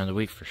apart for another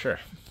week for sure.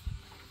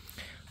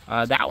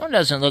 That one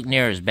doesn't look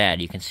near as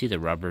bad. You can see the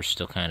rubber's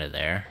still kind of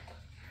there.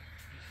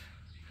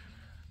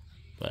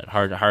 But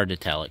hard to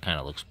tell. It kind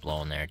of looks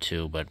blown there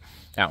too, but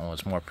that one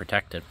was more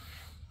protected.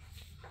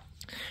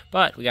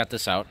 But we got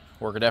this out.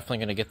 We're definitely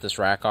going to get this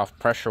rack off,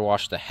 pressure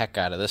wash the heck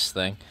out of this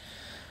thing.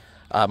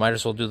 Might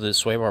as well do the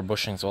sway bar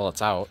bushings while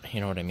it's out,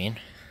 you know what I mean?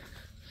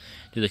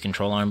 Do the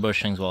control arm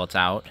bushings while it's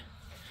out.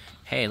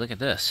 Hey, look at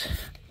this.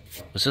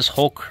 Was this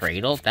whole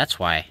cradle? That's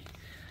why.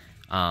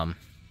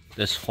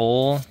 This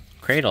whole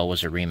cradle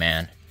was a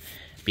reman,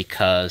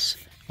 because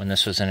when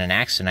this was in an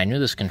accident, I knew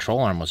this control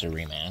arm was a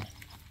reman.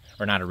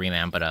 Or not a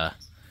reman, but a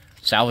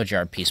salvage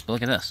yard piece. But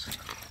look at this.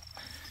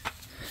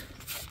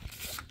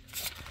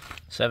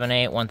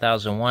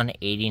 78-1001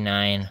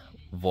 89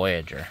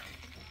 Voyager.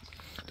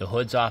 The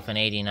hood's off in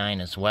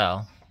 89 as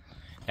well.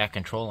 That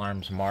control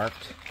arm's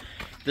marked.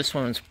 This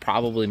one's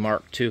probably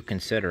marked too,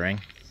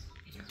 considering.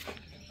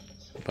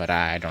 But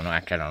I don't know.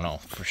 Actually, I don't know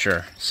for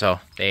sure. So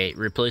they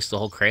replaced the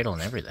whole cradle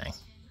and everything.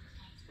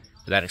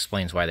 But that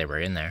explains why they were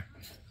in there.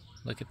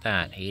 Look at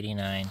that,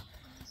 89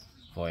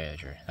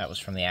 Voyager. That was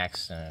from the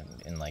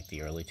accident in like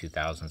the early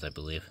 2000s, I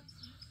believe.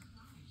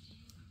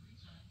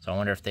 So I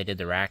wonder if they did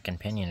the rack and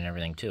pinion and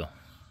everything too.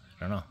 I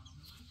don't know.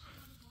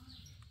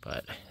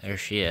 But there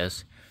she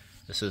is.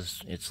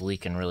 It's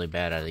leaking really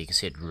bad. You can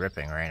see it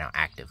dripping right now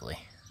actively.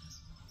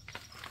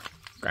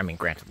 I mean,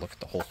 granted, look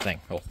at the whole thing.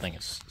 The whole thing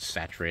is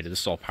saturated.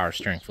 This is all power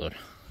steering fluid.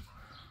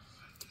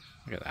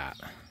 Look at that.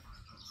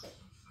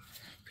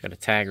 It's got a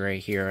tag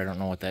right here. I don't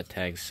know what that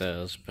tag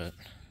says, but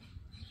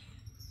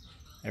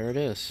there it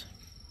is.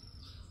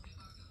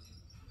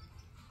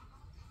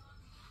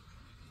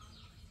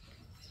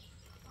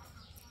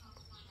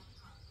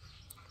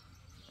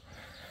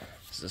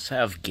 Does this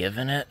have give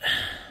in it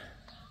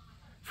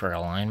for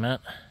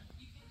alignment?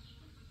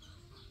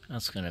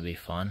 That's going to be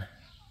fun.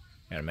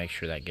 Gotta make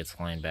sure that gets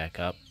lined back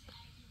up.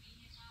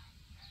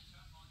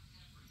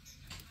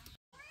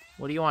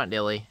 What do you want,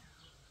 Dilly?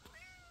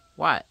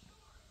 What?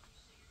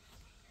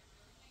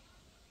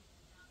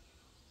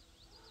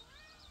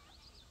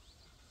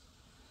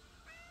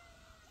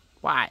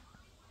 What?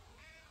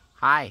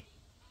 Hi.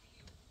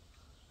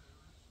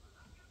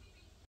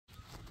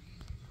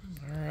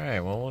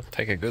 Alright, well, we'll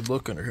take a good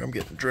look under here. I'm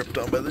getting dripped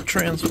on by the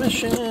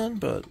transmission,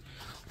 but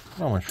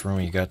how much room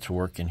you got to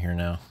work in here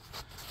now?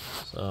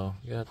 So,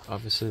 you got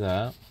obviously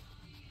that.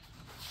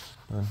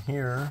 And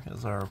here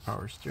is our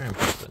power steering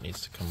pump that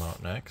needs to come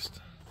out next.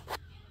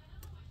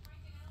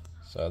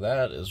 So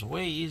that is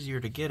way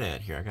easier to get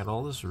at here. I got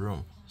all this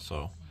room.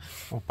 So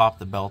we'll pop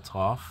the belt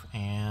off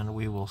and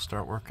we will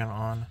start working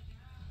on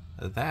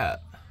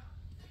that.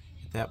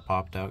 Get that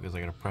popped out because I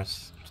got to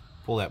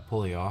pull that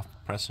pulley off,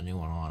 press a new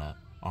one on it,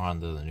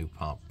 onto the new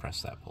pump,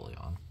 press that pulley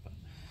on. But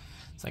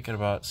thinking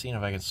about seeing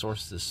if I can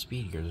source this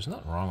speed gear. There's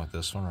nothing wrong with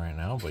this one right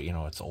now, but you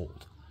know, it's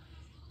old.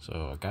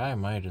 So a guy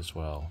might as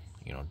well,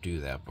 you know,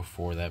 do that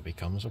before that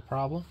becomes a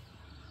problem.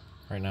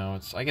 Right now,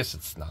 I guess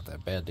it's not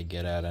that bad to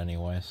get at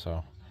anyway.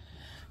 So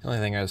the only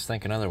thing I was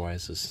thinking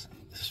otherwise is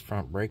this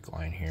front brake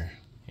line here.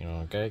 You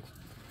know, a guy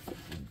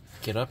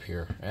get up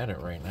here at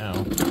it right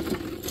now.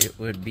 It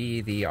would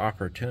be the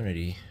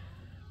opportunity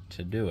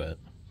to do it.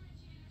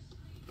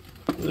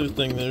 The other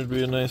thing that would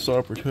be a nice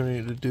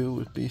opportunity to do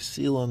would be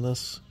resealing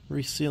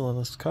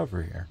this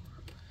cover here.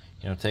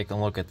 You know, take a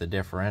look at the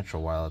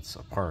differential while it's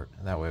apart.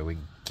 That way we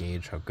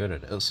gauge how good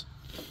it is.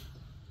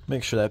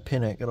 Make sure that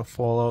pin ain't gonna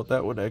fall out.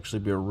 That would actually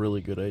be a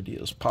really good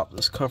idea, is pop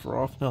this cover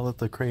off now that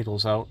the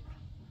cradle's out.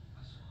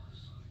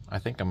 I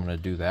think I'm gonna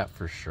do that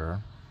for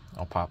sure.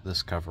 I'll pop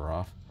this cover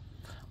off.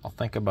 I'll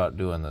think about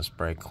doing this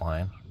brake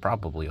line.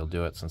 Probably I'll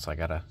do it since not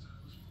gonna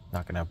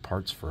have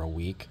parts for a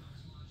week.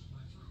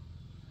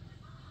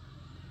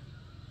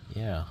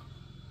 Yeah.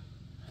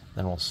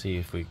 Then we'll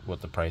see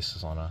what the price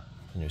is on a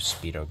new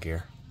Speedo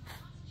gear.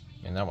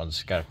 And that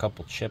one's got a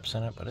couple chips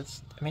in it, but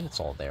it's, I mean, it's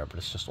all there, but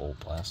it's just old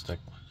plastic.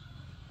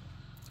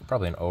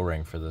 Probably an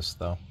O-ring for this,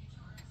 though.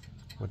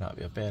 Would not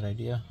be a bad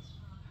idea.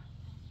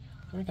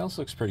 Everything else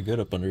looks pretty good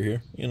up under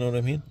here, you know what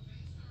I mean?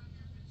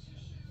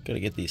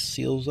 Gotta get these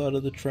seals out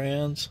of the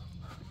trans.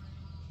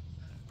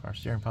 Power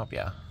steering pump,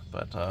 yeah.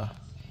 But, look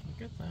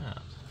at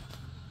that.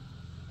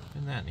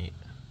 Isn't that neat?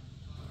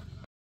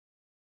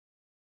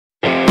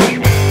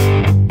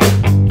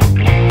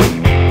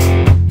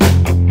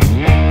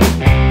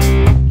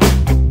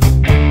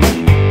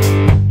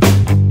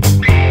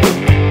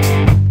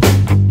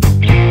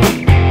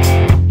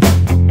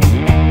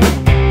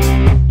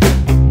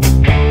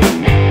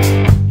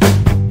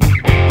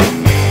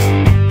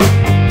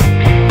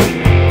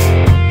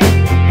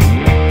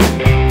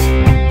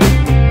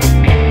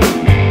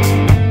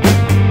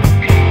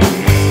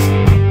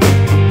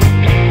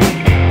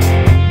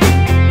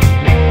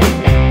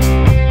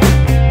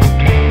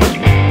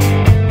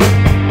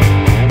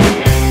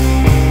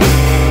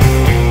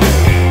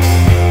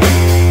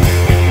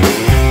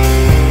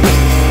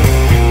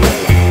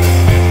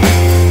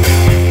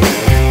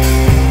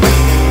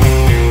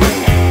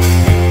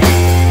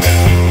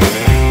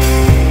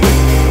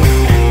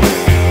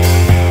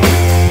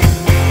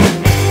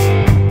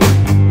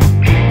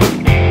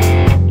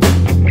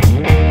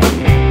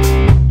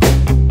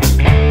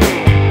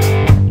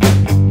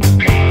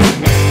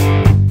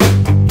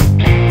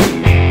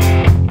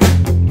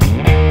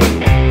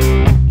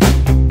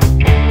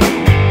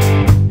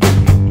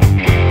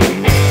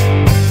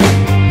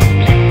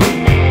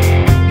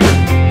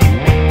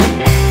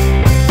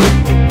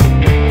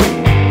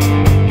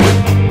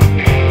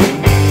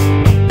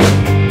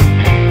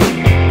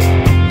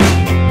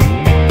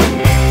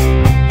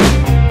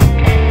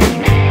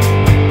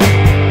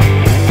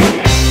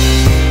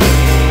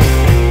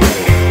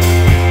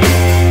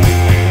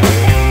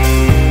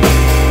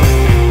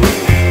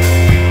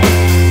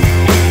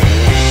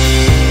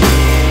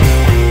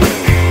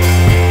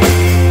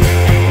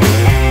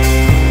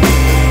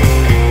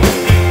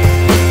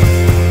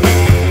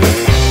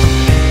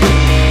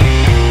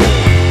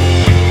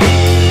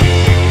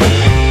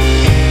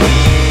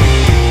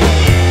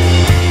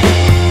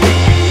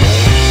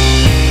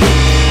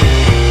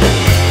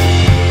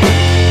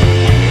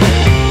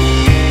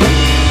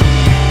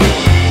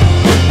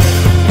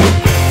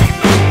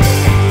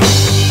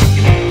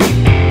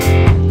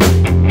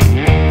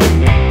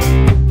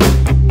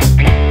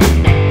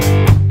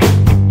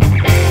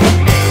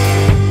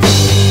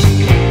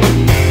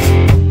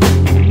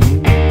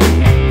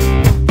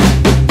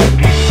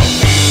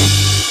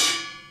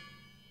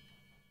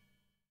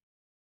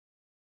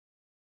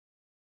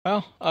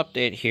 Well,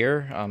 update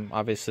here.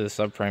 Obviously the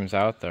subframe's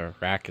out, the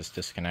rack is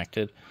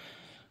disconnected.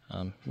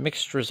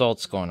 Mixed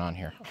results going on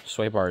here.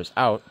 Sway bar is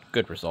out,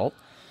 good result.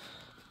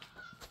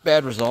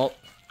 Bad result,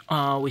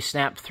 we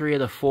snapped 3 of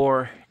the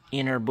 4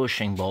 inner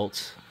bushing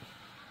bolts.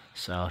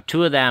 So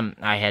 2 of them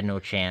I had no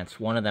chance.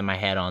 1 of them I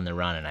had on the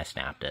run and I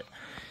snapped it.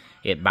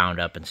 It bound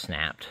up and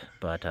snapped.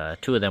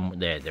 But 2 of them,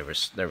 there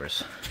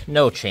was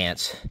no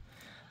chance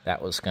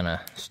that was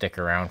gonna stick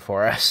around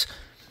for us.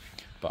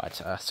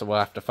 But, so we'll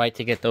have to fight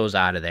to get those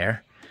out of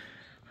there.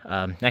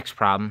 Next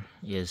problem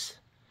is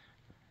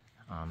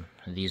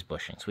these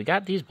bushings. We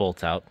got these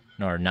bolts out,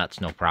 or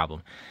nuts, no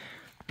problem.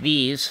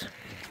 These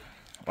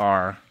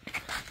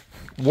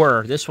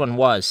this one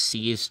was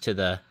seized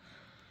to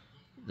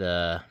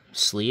the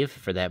sleeve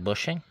for that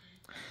bushing.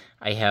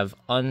 I have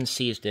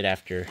unseized it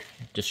after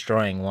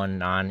destroying one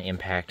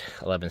non-impact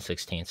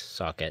 11/16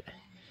 socket,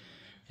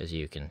 as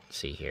you can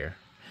see here.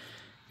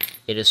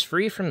 It is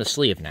free from the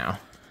sleeve now,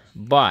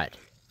 but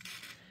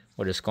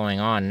what is going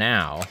on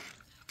now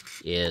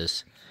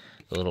is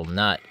the little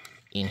nut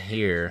in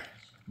here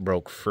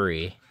broke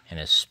free and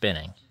is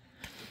spinning.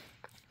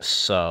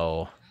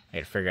 So I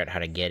had to figure out how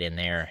to get in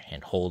there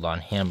and hold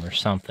on him or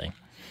something.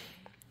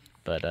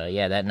 But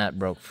yeah, that nut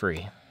broke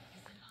free.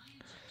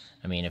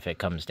 I mean, if it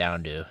comes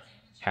down to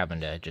having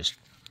to just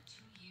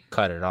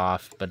cut it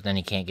off, but then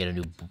you can't get a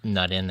new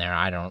nut in there,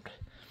 I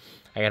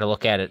gotta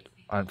look at it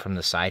from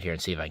the side here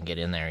and see if I can get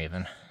in there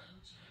even.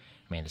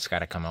 I mean, it's got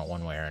to come out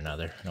one way or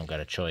another. I don't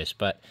got a choice,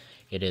 but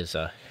it is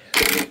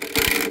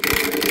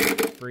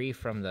free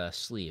from the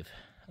sleeve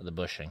of the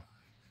bushing.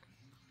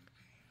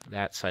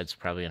 That side's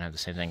probably gonna have the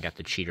same thing. Got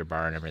the cheater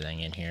bar and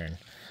everything in here, and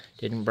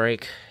didn't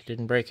break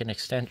an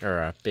extent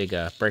or a big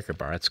breaker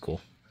bar. That's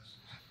cool.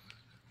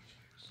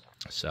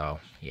 So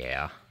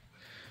yeah,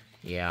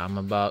 I'm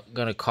about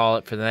gonna call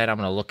it for that. I'm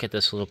gonna look at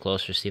this a little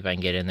closer, see if I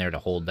can get in there to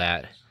hold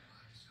that,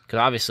 because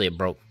obviously it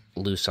broke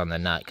loose on the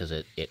nut because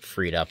it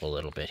freed up a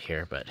little bit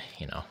here, but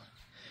you know,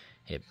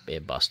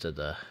 it busted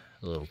the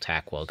little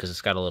tack weld because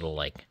it's got a little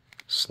like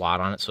slot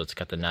on it, so it's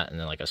got the nut and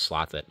then like a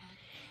slot that,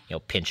 you know,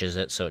 pinches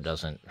it so it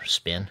doesn't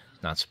spin.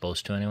 It's not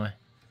supposed to anyway.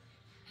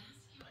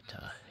 But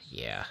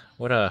yeah,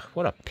 what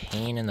a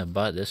pain in the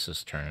butt this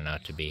is turning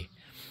out to be.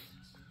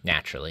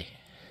 Naturally,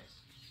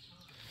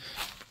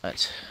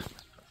 let's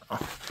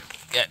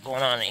got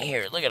going on in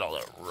here. Look at all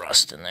the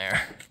rust in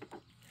there.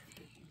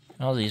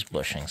 All these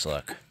bushings,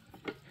 look.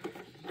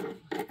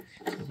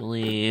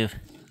 believe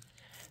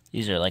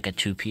these are like a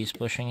 2-piece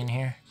bushing in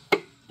here.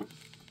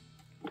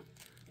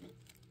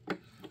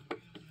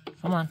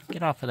 Come on,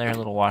 get off of there,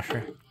 little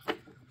washer.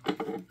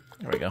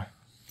 There we go.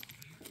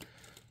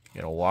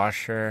 Get a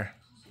washer.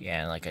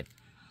 Yeah, like a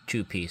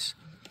 2-piece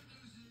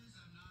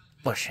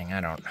bushing.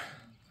 I'm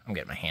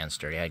getting my hands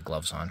dirty. I had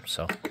gloves on,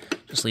 so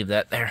just leave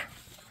that there.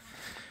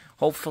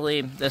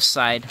 Hopefully this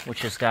side,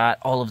 which has got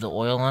all of the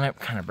oil on it,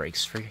 kind of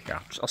breaks free. Here,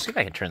 I'll see if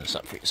I can turn this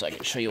up for you so I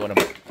can show you what I'm...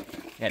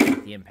 Gotta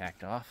take the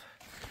impact off.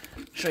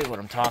 Show you what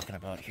I'm talking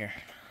about here.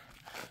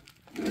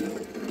 There,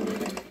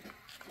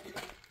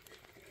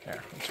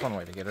 that's one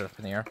way to get it up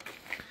in the air.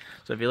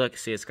 So if you look,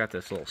 see it's got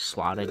this little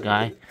slotted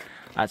guy.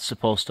 That's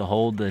supposed to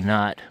hold the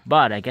nut.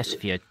 But I guess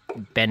if you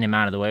bend him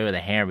out of the way with a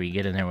hammer, you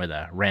get in there with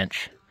a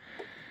wrench.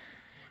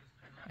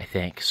 I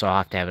think. So I'll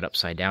have to have it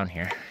upside down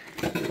here.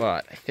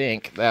 But I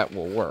think that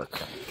will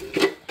work.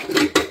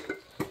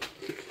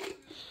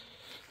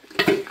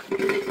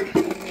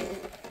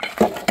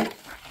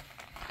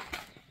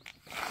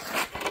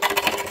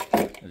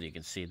 As you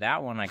can see,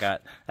 that one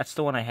that's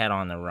the one I had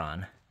on the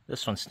run.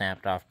 This one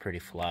snapped off pretty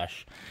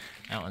flush.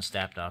 That one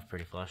snapped off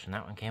pretty flush, and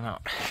that one came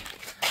out.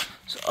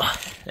 So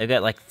they've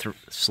got like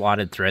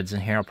slotted threads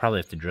in here. I'll probably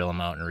have to drill them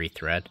out and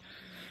rethread.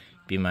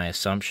 Be my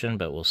assumption,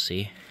 but we'll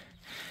see.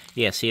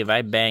 Yeah, see if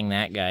I bang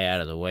that guy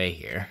out of the way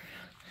here,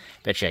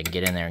 bet you I can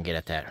get in there and get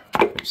at that.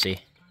 See?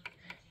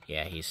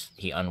 Yeah,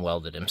 he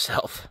unwelded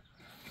himself.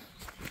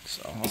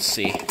 So let's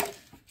see.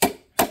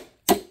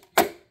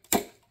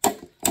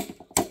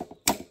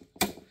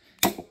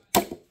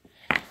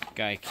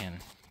 Guy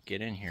can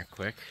get in here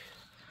quick.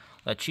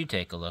 Let you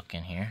take a look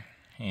in here.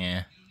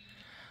 Yeah.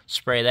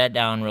 Spray that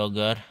down real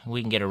good.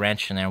 We can get a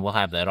wrench in there. We'll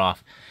have that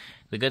off.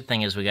 The good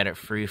thing is we got it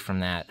free from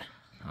that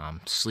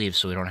sleeve,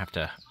 so we don't have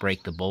to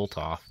break the bolt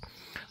off.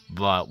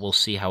 But we'll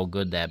see how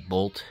good that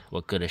bolt,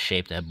 what good a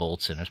shape that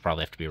bolt's in. It's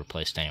probably have to be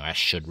replaced anyway. I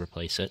should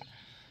replace it.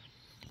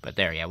 But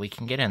there, yeah, we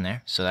can get in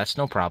there, so that's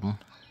no problem.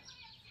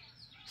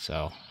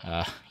 So,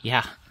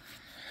 yeah.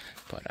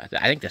 But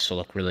I think this will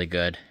look really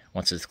good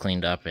once it's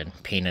cleaned up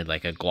and painted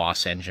like a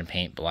gloss engine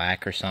paint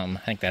black or something.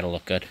 I think that'll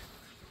look good.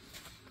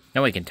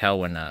 Now we can tell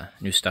when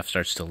new stuff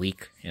starts to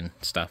leak and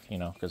stuff, you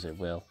know, because it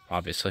will,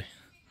 obviously.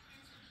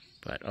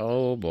 But,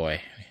 oh boy.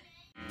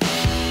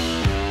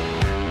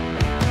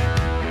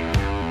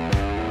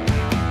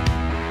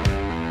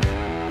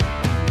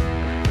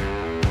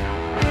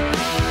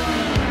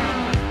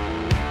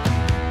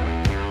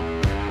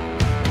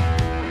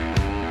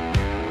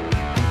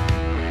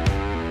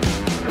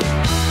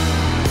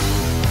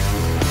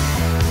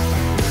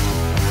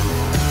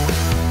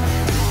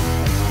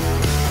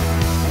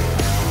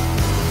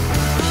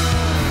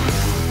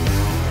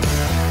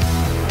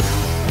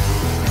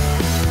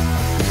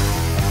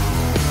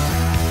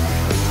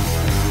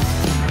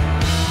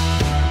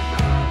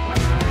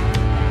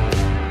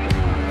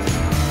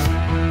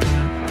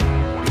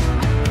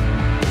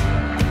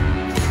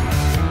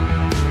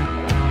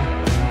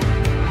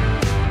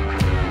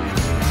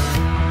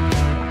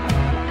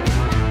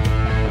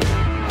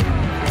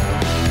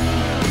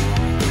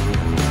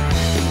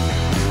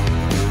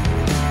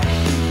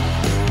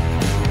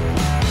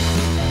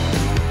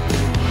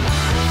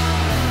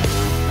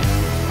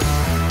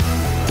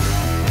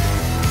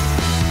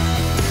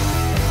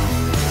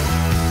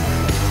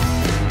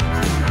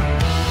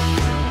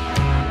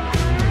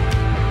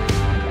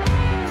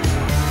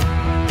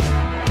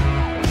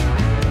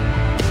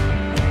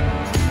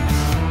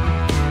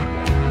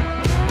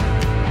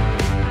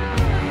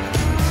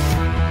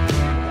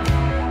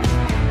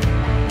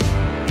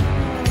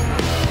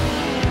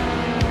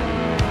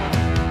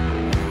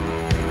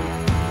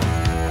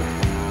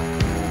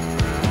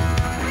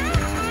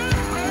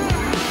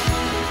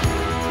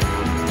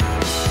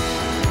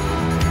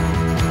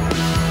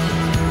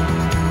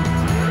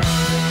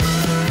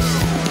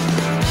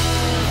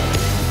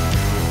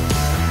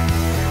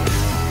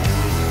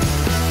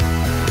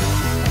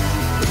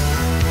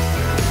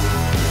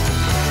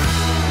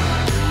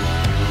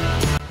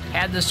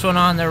 Had this one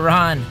on the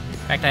run. In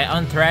fact, I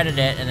unthreaded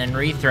it and then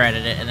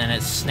rethreaded it, and then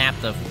it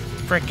snapped the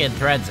frickin'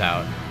 threads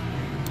out.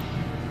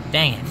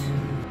 Dang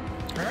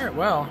it. Alright,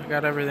 well, I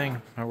got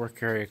everything, my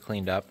work area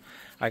cleaned up.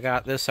 I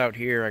got this out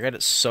here, I got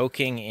it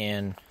soaking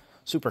in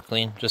super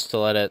clean, just to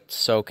let it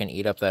soak and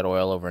eat up that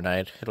oil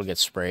overnight. It'll get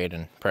sprayed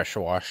and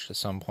pressure washed at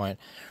some point.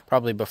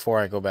 Probably before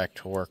I go back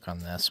to work on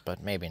this,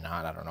 but maybe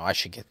not, I don't know. I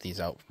should get these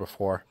out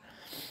before.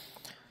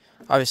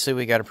 Obviously,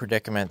 we got a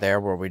predicament there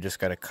where we just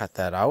got to cut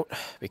that out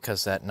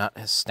because that nut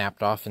has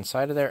snapped off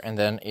inside of there, and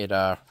then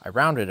I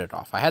rounded it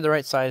off. I had the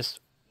right size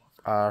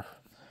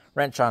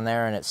wrench on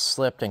there, and it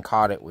slipped and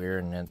caught it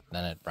weird, and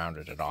then it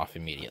rounded it off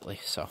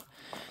immediately. So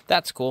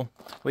that's cool.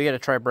 We got to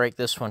try break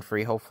this one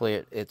free.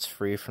 Hopefully, it's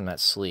free from that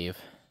sleeve.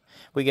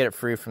 If we get it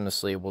free from the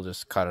sleeve, we'll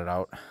just cut it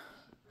out.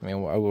 I mean,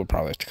 I will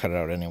probably have to cut it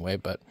out anyway,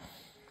 but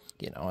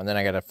you know. And then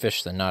I got to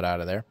fish the nut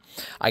out of there.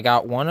 I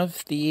got one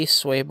of the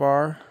sway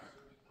bar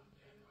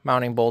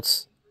mounting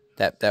bolts,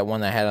 that one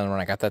that I had on the run,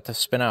 I got that to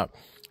spin out.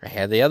 I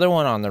had the other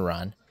one on the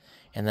run,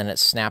 and then it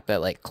snapped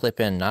that like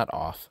clip-in nut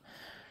off.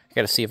 I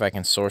got to see if I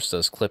can source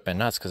those clip-in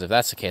nuts, because if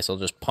that's the case, I'll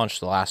just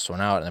punch the last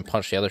one out and then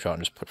punch the other two out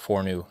and just put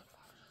 4 new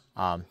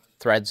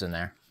threads in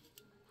there.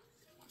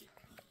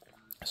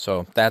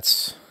 So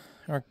that's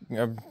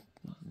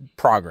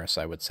progress,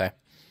 I would say.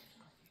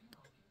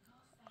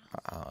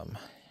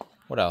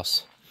 What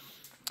else?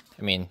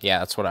 I mean, yeah,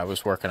 that's what I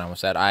was working on,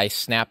 was that I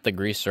snapped the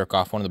grease zerk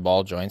off one of the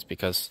ball joints,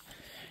 because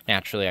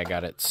naturally I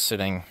got it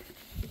sitting,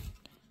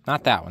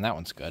 not that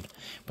one's good,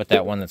 but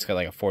that one that's got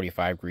like a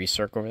 45 grease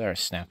zerk over there, I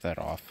snapped that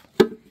off.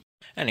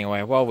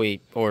 Anyway, while we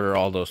order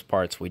all those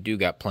parts, we do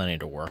got plenty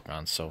to work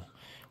on, so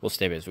we'll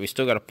stay busy. We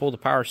still got to pull the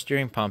power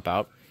steering pump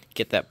out,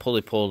 get that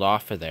pulley pulled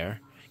off of there,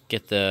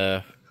 get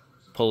the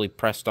pulley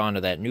pressed onto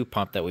that new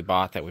pump that we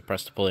bought, that we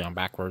pressed the pulley on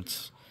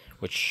backwards,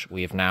 which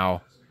we have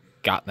now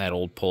gotten that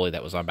old pulley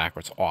that was on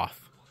backwards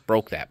off.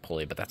 Broke that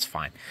pulley, but that's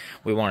fine.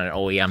 We want an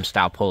OEM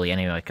style pulley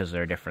anyway, because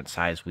they're a different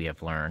size, we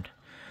have learned.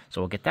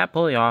 So we'll get that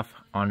pulley off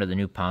onto the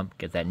new pump,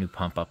 get that new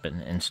pump up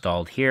and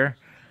installed here.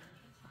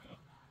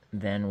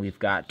 Then we've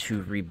got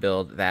to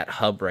rebuild that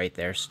hub right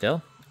there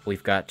still.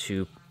 We've got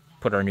to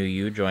put our new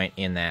U-joint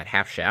in that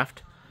half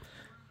shaft.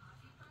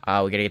 We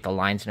got to get the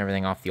lines and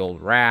everything off the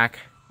old rack,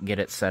 get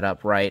it set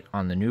up right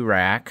on the new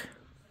rack.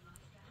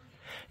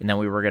 And then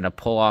we were going to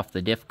pull off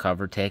the diff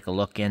cover, take a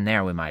look in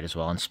there. We might as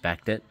well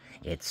inspect it.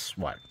 It's,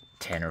 what,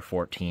 10 or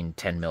 14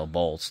 10-mil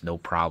bolts, no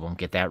problem.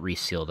 Get that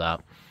resealed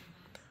up.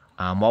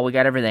 While we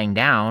got everything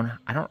down,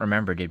 I don't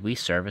remember, did we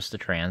service the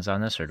trans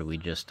on this, or did we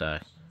just,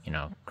 you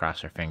know,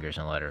 cross our fingers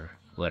and let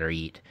her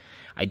eat?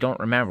 I don't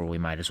remember. We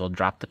might as well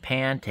drop the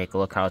pan, take a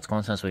look how it's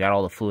going, since we got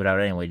all the fluid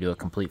out anyway, do a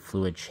complete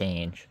fluid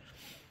change.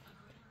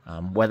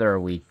 Whether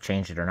we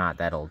change it or not,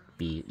 that'll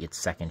be its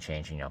second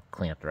change, you know,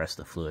 clean up the rest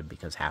of the fluid,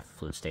 because half the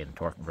fluid stayed in the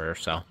torque converter,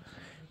 so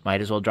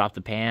might as well drop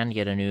the pan,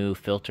 get a new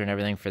filter and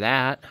everything for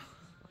that.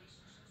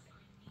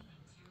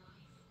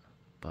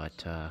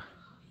 But,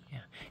 yeah.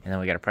 And then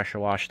we got to pressure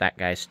wash that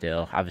guy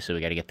still. Obviously,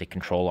 we got to get the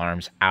control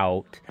arms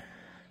out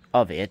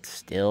of it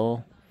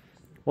still.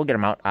 We'll get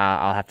them out.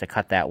 I'll have to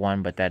cut that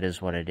one, but that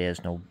is what it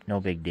is. No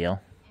big deal.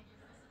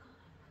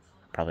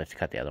 Probably have to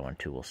cut the other one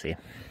too. We'll see.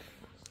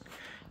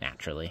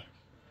 Naturally.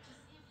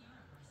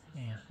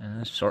 Yeah, and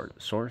then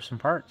sort some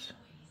parts.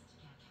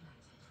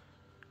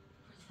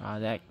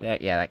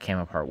 That came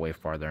apart way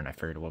farther than I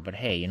figured it would. But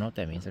hey, you know what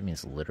that means? That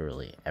means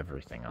literally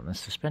everything on this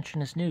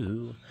suspension is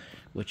new,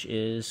 which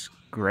is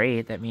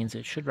great. That means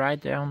it should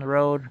ride down the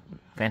road.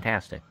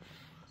 Fantastic.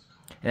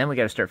 And then we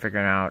got to start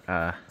figuring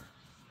out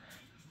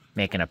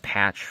making a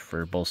patch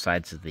for both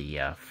sides of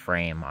the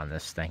frame on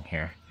this thing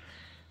here.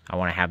 I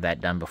want to have that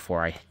done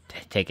before I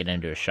take it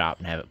into a shop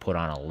and have it put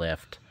on a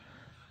lift.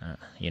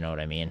 You know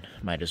what I mean?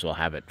 Might as well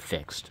have it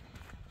fixed.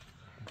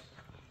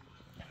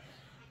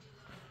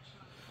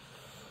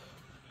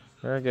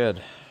 Very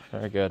good.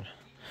 Very good.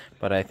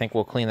 But I think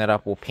we'll clean that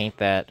up. We'll paint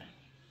that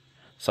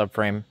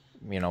subframe,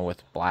 you know,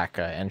 with black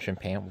engine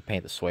paint. We'll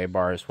paint the sway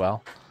bar as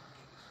well.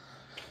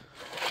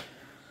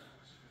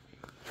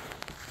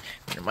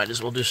 We might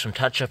as well do some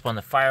touch-up on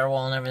the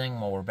firewall and everything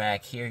while we're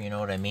back here. You know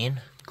what I mean?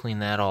 Clean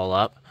that all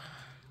up.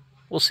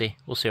 We'll see.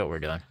 We'll see what we're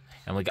doing.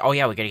 And oh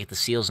yeah, we got to get the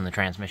seals in the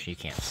transmission. You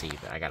can't see,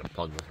 but I got it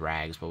plugged with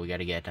rags. But we got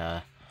to get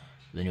the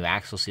new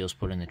axle seals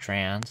put in the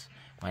trans.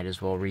 Might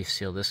as well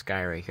reseal this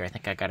guy right here. I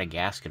think I got a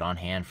gasket on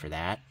hand for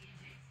that.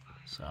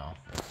 So,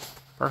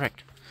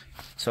 perfect.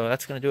 So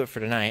that's going to do it for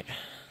tonight.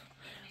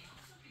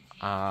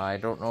 I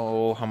don't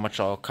know how much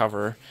I'll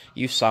cover.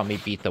 You saw me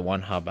beat the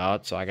one hub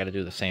out, so I got to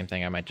do the same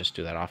thing. I might just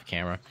do that off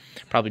camera.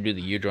 Probably do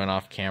the U-joint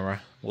off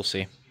camera. We'll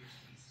see.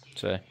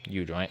 It's a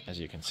U-joint, as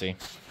you can see.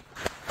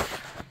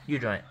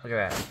 U-joint, look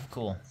at that.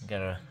 Cool.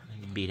 Gotta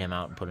beat him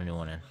out and put a new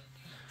one in.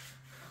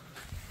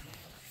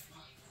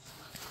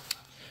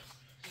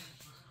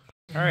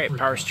 Alright,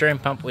 power steering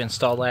pump we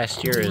installed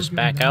last year is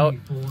back out.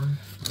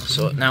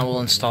 So now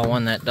we'll install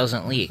one that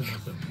doesn't leak.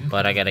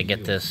 But I gotta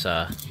get this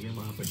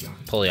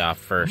pulley off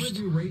first.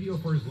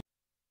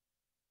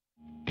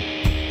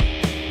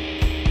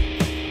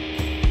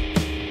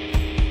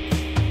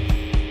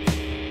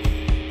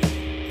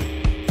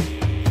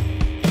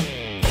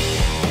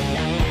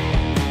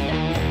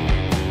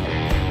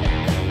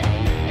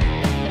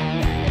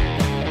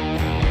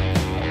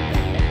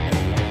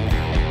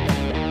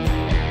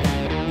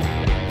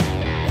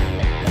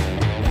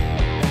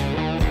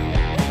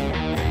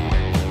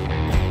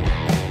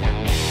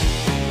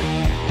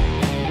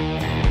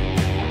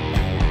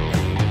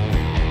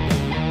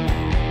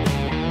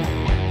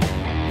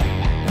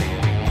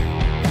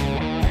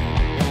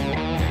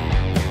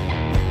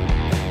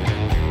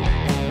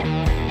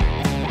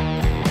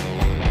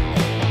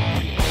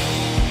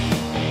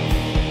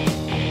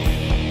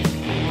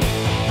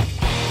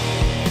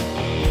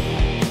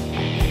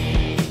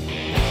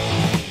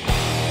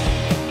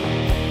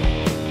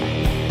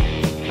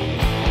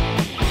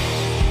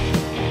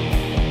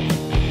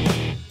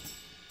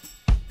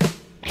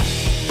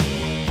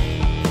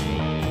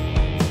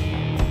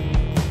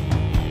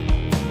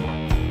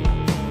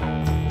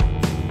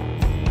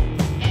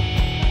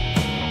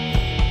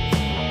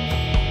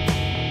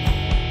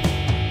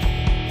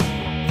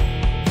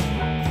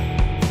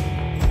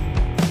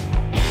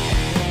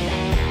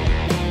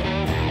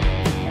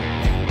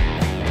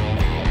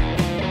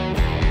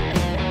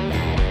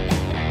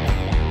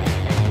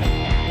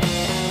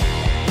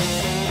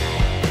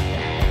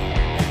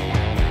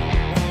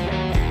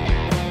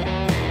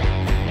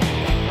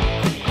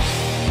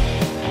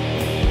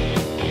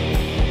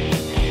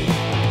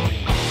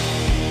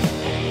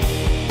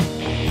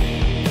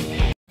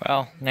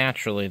 Well,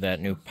 naturally that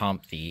new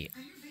pump, the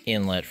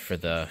inlet for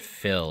the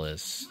fill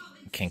is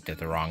kinked at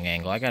the wrong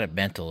angle. I got it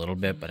bent a little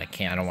bit, but I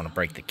don't want to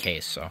break the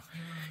case. So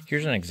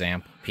here's an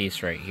example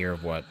piece right here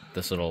of what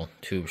this little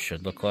tube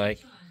should look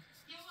like.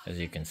 As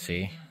you can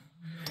see,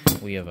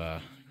 we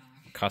have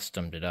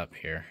customed it up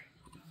here.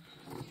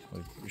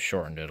 We've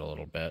shortened it a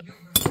little bit,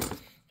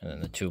 and then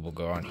the tube will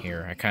go on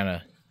here. I kind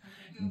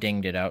of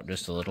dinged it out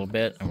just a little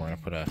bit, and we're going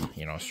to put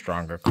a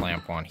stronger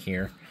clamp on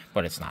here,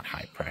 but it's not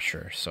high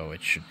pressure, so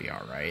it should be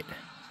all right.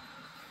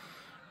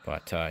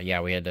 But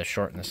yeah, we had to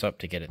shorten this up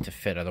to get it to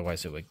fit,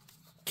 otherwise it would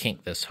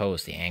kink this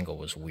hose. The angle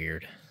was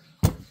weird.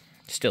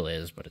 Still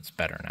is, but it's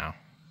better now,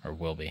 or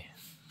will be.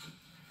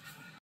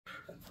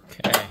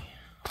 Okay,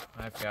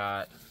 I've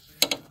got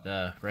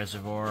the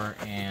reservoir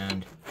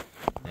and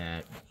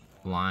that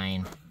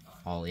line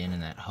all in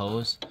that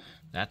hose.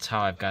 That's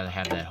how I've got to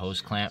have that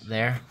hose clamp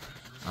there.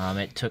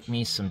 It took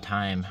me some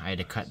time. I had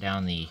to cut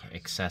down the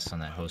excess on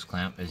that hose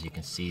clamp. As you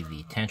can see,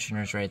 the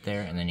tensioner's right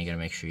there, and then you got to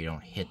make sure you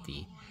don't hit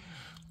the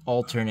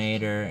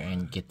alternator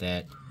and get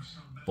that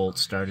bolt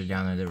started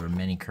down there. There were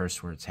many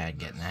curse words had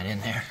getting that in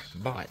there,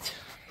 but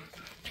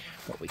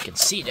what we can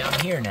see down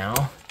here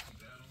now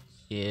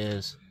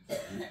is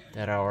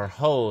that our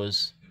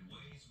hose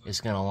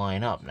is going to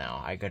line up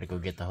now. I got to go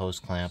get the hose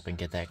clamp and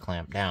get that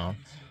clamp down,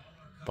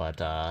 but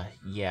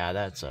yeah,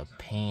 that's a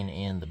pain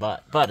in the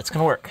butt, but it's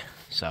going to work,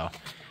 so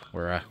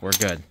we're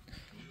good.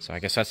 So I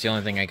guess that's the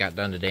only thing I got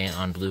done today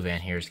on Blue Van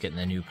here, is getting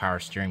the new power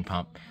steering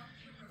pump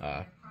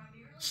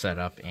set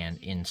up and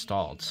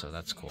installed, so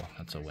that's cool.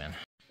 That's a win.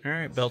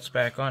 Alright, belt's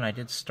back on. I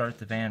did start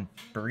the van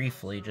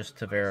briefly just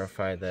to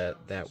verify that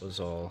that was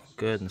all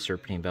good and the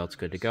serpentine belt's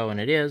good to go,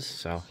 and it is,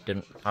 so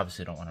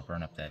obviously don't want to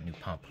burn up that new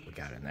pump we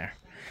got in there.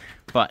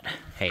 But,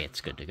 hey, it's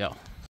good to go.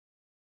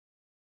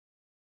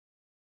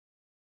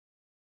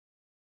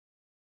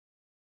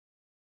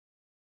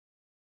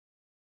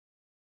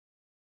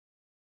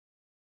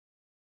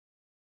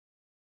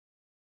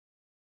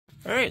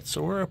 Alright,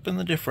 so we're up in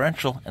the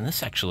differential, and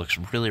this actually looks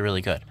really,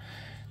 really good.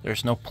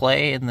 There's no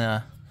play in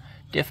the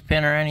diff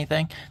pin or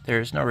anything.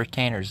 There's no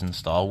retainers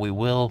installed. We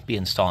will be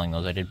installing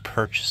those. I did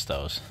purchase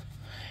those.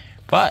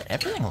 But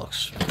everything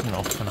looks,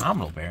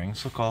 phenomenal.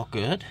 Bearings look all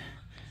good.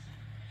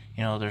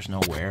 There's no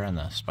wear on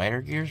the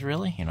spider gears,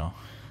 really. I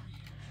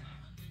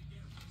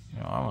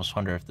almost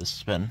wonder if this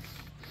has been,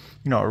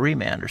 a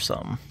remand or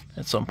something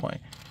at some point.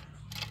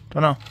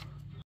 Don't know.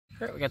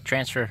 Alright, we got the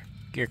transfer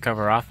gear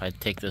cover off. I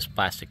take this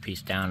plastic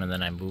piece down, and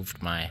then I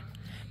moved my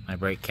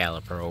brake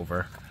caliper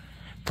over.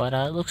 But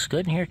it looks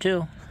good in here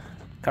too.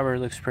 Cover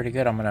looks pretty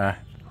good. I'm gonna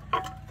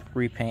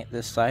repaint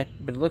this side,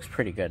 but it looks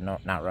pretty good. No,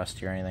 not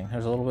rusty or anything.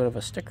 There's a little bit of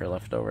a sticker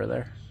left over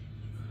there.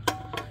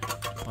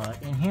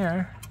 But in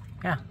here,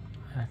 yeah,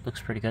 it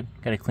looks pretty good.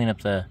 Got to clean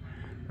up the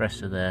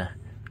rest of the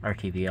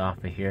RTV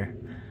off of here.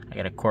 I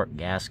got a cork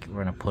gasket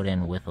we're gonna put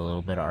in with a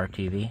little bit of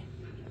RTV.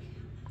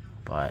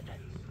 But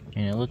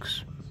it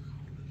looks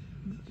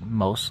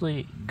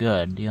mostly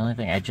good. The only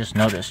thing I just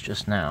noticed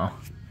just now,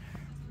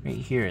 right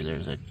here,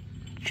 there's a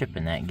chip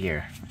in that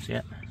gear. See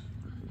it?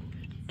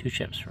 2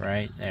 chips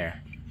right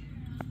there.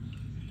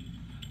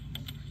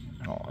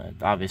 Well,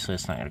 obviously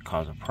it's not going to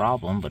cause a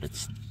problem, but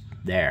it's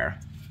there.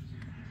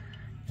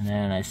 And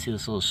then I see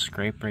this little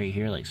scrape right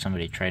here, like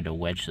somebody tried to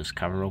wedge this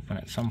cover open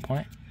at some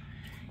point.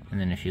 And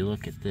then if you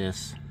look at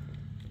this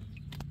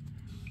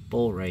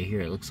bolt right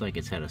here, it looks like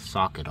it's had a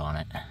socket on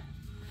it.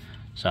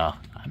 So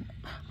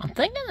I'm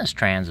thinking this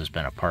trans has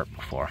been apart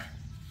before,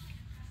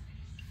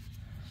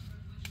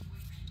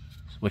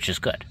 which is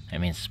good. It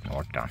means it's been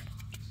worked on.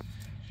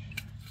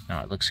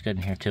 Now it looks good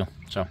in here too.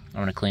 So I'm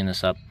going to clean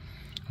this up.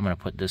 I'm going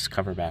to put this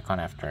cover back on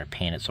after I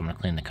paint it. So I'm going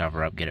to clean the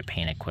cover up, get it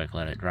painted quick,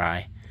 let it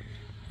dry,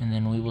 and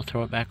then we will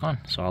throw it back on.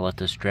 So I'll let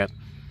this drip.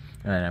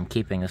 And then I'm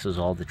keeping, this is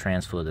all the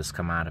trans fluid that's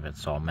come out of it,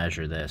 so I'll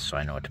measure this so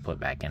I know what to put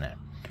back in it.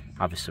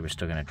 Obviously we're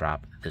still going to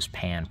drop this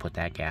pan, put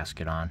that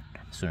gasket on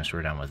as soon as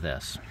we're done with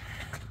this.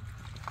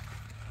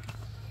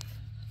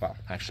 Well,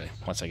 actually,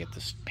 once I get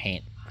this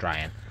paint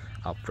drying,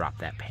 I'll drop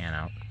that pan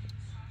out.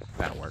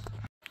 That'll work.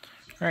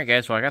 Alright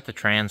guys, well I got the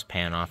trans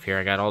pan off here.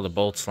 I got all the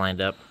bolts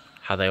lined up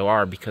how they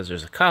are, because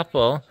there's a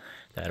couple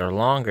that are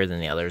longer than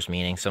the others,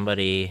 meaning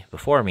somebody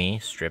before me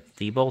stripped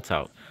the bolts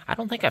out. I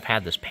don't think I've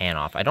had this pan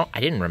off. I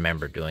didn't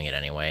remember doing it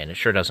anyway, and it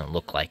sure doesn't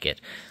look like it.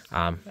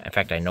 In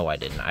fact, I know I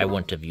didn't. I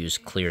wouldn't have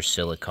used clear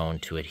silicone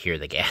to adhere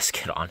the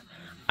gasket on.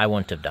 I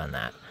wouldn't have done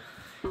that.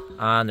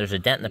 There's a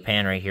dent in the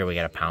pan right here we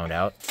got to pound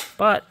out.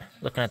 But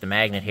looking at the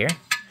magnet here,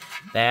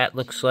 that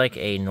looks like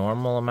a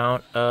normal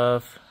amount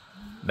of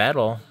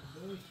metal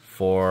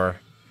for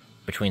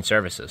between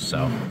services.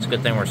 So it's a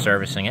good thing we're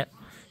servicing it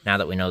now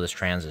that we know this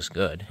trans is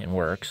good and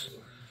works.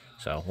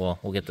 So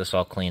we'll get this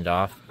all cleaned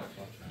off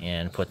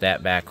and put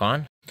that back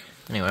on.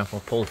 Anyway,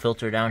 we'll pull the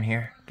filter down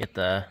here, get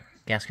the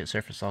gasket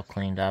surface all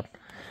cleaned up.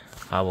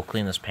 We'll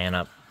clean this pan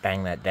up,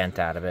 bang that dent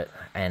out of it,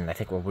 and I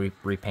think we'll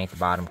repaint the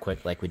bottom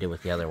quick like we did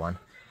with the other one.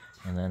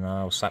 And then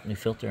we'll slap a new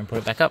filter and put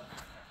it back up.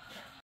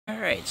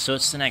 Alright, so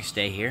it's the next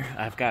day here.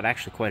 I've got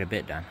actually quite a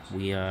bit done.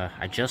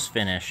 I just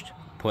finished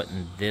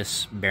putting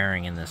this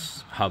bearing in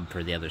this hub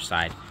for the other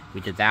side. We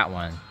did that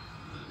one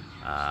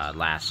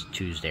last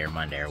Tuesday or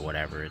Monday or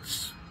whatever.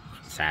 It's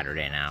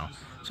Saturday now.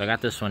 So I got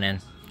this one in,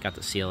 got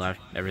the seal out,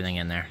 everything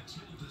in there.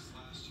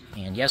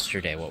 And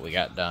yesterday what we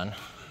got done,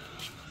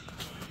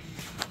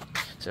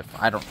 so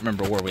I don't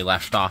remember where we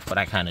left off, but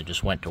I kind of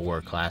just went to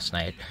work last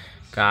night.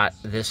 Got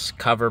this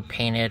cover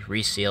painted,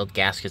 resealed,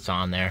 gaskets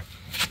on there.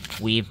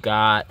 We've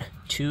got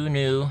 2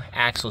 new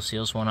axle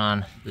seals, one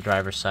on the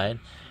driver's side,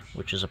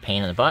 which is a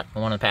pain in the butt,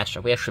 and one on the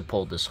passenger. We actually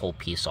pulled this whole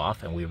piece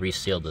off and we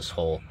resealed this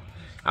whole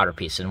outer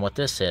piece. And what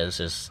this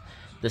is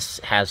this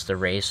has the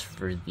race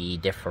for the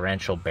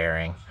differential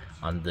bearing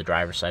on the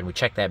driver's side. We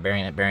checked that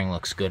bearing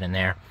looks good in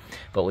there,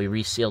 but we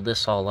resealed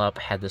this all up,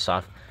 had this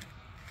off.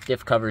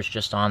 Diff cover's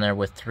just on there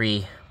with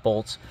 3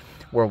 bolts.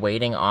 We're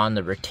waiting on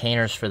the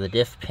retainers for the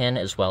diff pin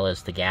as well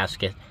as the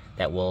gasket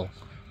that we'll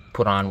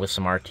put on with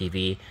some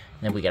RTV.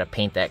 And then we got to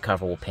paint that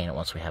cover. We'll paint it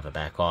once we have it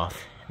back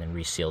off and then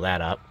reseal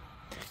that up.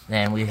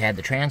 Then we had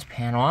the trans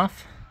pan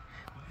off,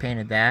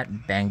 painted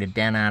that, banged a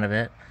dent out of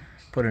it,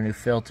 put a new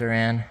filter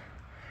in,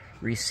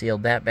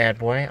 resealed that bad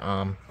boy.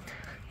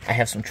 I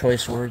have some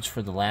choice words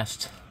for the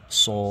last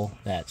sole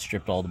that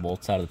stripped all the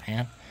bolts out of the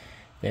pan.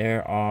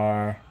 There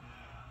are,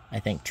 I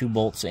think, 2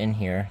 bolts in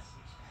here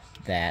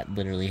that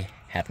literally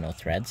have no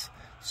threads,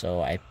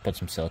 so I put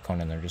some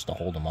silicone in there just to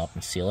hold them up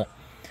and seal it.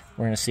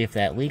 We're going to see if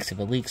that leaks. If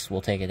it leaks,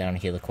 we'll take it down to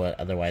helicoil.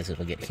 Otherwise,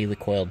 it'll get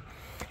helicoiled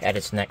at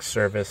its next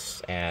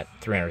service at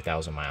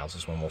 300,000 miles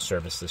is when we'll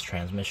service this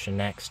transmission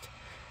next.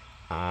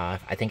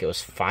 I think it was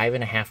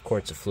 5.5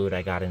 quarts of fluid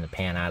I got in the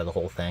pan out of the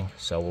whole thing,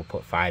 so we'll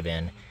put 5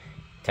 in,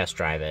 test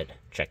drive it,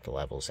 check the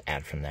levels,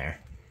 add from there.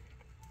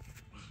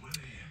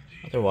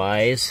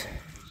 Otherwise,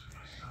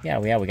 yeah,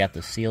 we got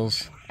the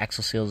seals,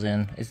 axle seals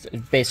in.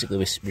 Basically,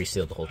 we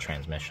resealed the whole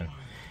transmission.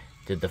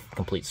 Did the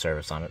complete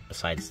service on it,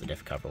 besides the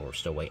diff cover we're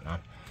still waiting on.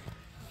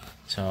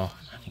 So,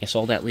 I guess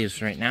all that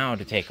leaves right now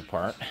to take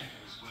apart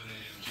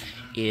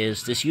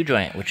is this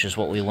U-joint, which is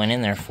what we went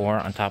in there for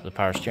on top of the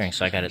power steering.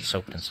 So I got it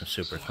soaked in some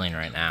super clean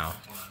right now.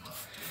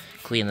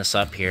 Clean this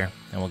up here,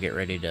 and we'll get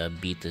ready to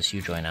beat this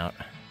U-joint out.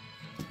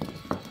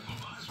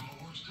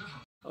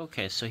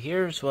 Okay, so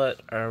here's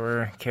what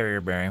our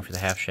carrier bearing for the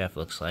half shaft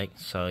looks like.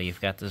 So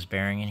you've got this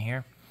bearing in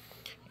here,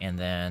 and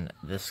then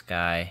this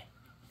guy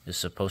is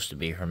supposed to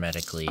be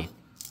hermetically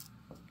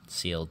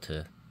sealed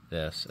to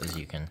this. As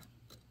you can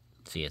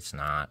see, it's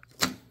not.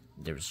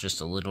 There was just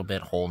a little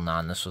bit holding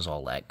on. This was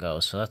all let go,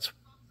 so that's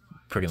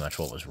pretty much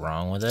what was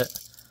wrong with it.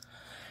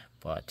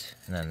 But,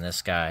 and then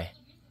this guy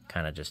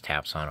kind of just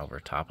taps on over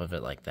top of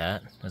it like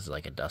that. This is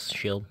like a dust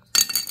shield.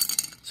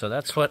 So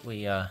that's what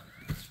we had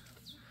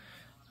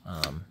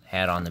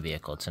on the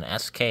vehicle. It's an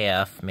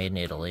SKF made in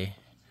Italy,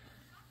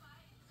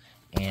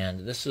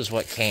 and this is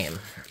what came.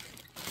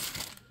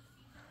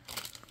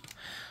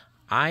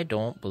 I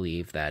don't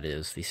believe that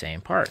is the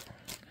same part.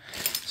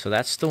 So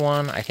that's the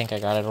one I think I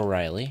got at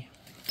O'Reilly,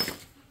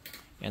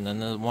 and then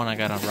the one I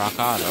got on Rock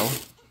Auto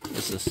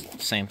is the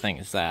same thing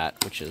as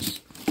that, which is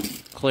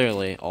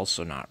clearly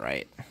also not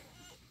right.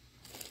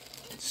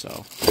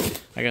 So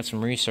I got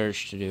some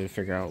research to do to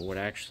figure out what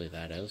actually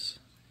that is.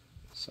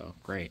 So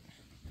great.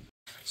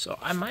 So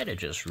I might have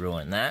just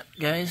ruined that,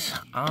 guys.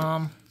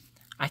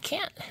 I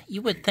can't.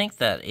 You would think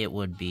that it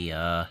would be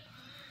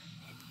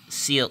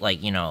sealed,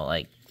 like, you know,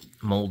 like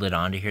molded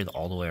onto here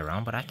all the way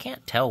around, but I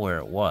can't tell where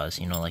it was.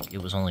 You know, like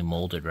it was only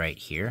molded right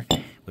here,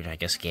 which I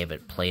guess gave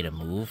it play to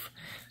move.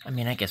 I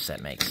mean, I guess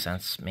that makes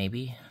sense,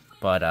 maybe.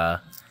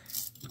 But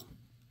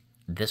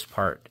this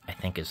part I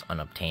think is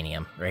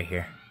unobtainium right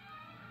here.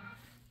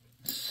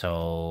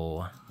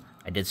 So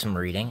I did some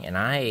reading, and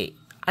I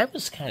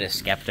was kind of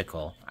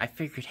skeptical. I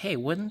figured, hey,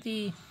 wouldn't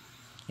the,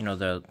 you know,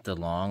 the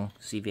long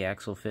CV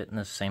axle fit in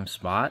the same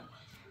spot?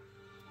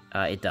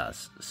 It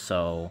does.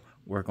 So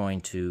we're going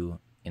to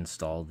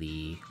install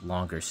the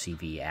longer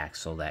CV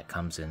axle that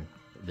comes in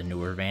the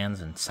newer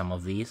vans and some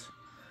of these.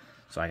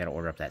 So I got to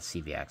order up that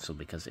CV axle,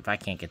 because if I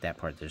can't get that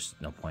part, there's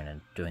no point in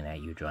doing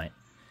that U-joint.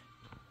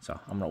 So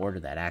I'm going to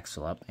order that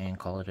axle up and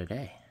call it a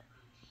day.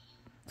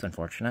 It's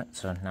unfortunate.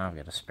 So now I've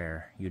got a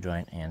spare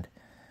U-joint and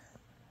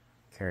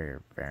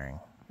carrier bearing.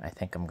 I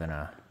think I'm going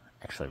to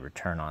actually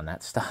return on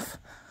that stuff.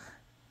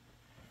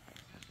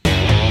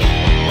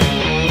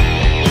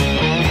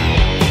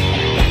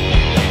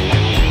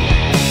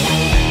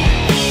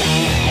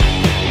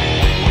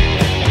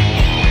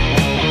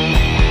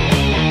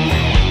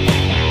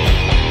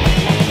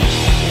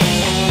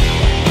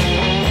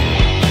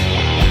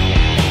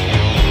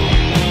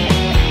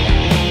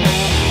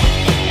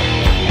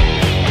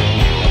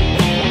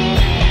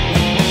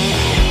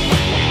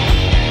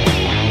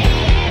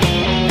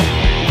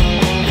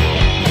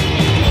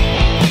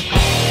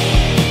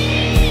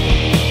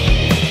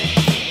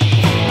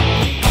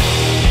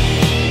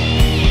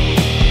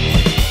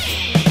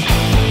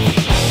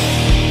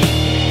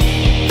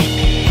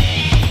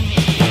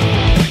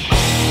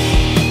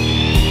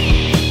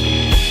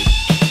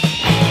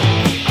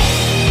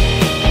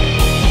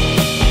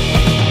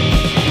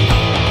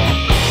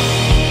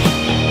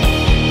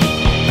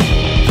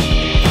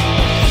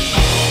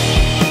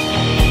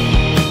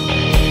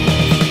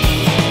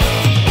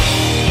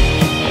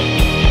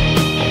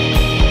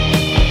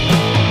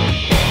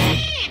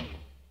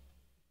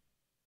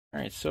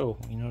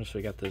 notice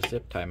we got the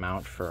zip tie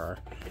mount for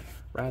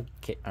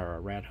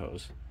our rad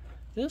hose.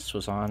 This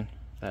was on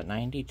that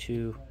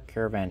 92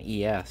 Caravan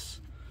ES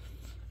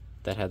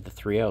that had the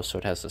 3.0, so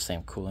it has the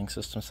same cooling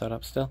system set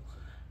up still.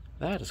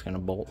 That is going to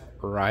bolt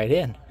right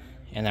in.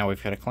 And now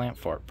we've got a clamp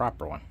for it,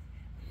 proper one.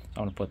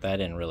 I'm going to put that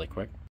in really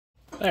quick.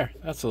 There,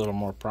 that's a little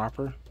more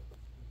proper.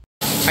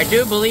 I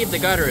do believe the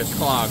gutter is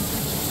clogged.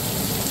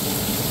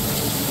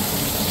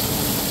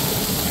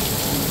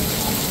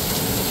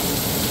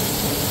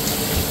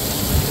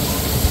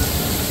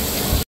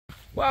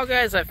 Well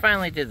guys, I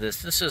finally did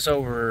this. This is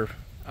over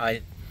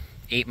 8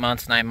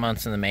 months, 9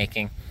 months in the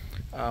making.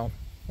 One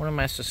of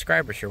my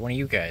subscribers here, one of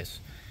you guys,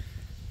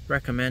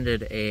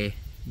 recommended a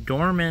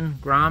Dorman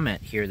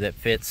grommet here that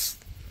fits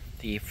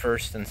the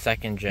 1st and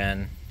 2nd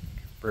gen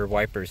rear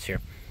wipers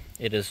here.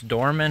 It is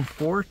Dorman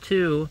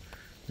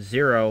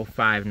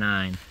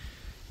 42059.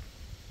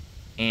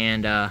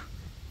 And I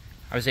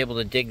was able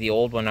to dig the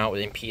old one out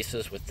in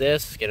pieces with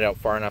this, get it out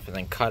far enough and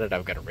then cut it.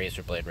 I've got a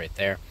razor blade right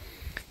there.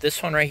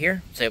 This one right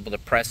here, I was able to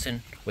press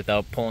in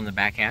without pulling the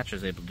back hatch. I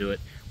was able to do it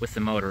with the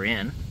motor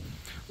in. A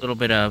little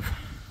bit of,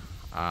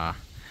 I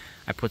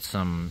put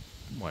some,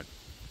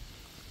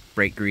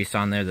 brake grease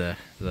on there, the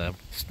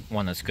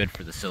one that's good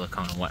for the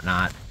silicone and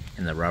whatnot,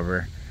 and the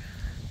rubber.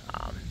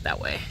 That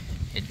way,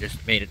 it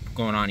just made it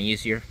going on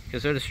easier,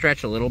 because it'll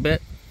stretch a little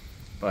bit,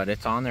 but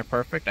it's on there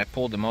perfect. I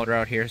pulled the motor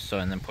out here,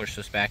 and then pushed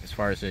this back as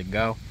far as it'd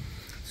go.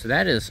 So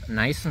that is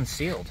nice and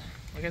sealed.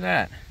 Look at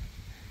that.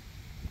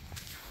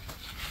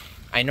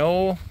 I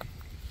know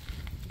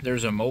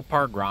there's a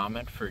Mopar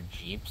grommet for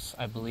Jeeps,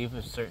 I believe,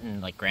 a certain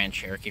like Grand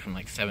Cherokee from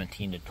like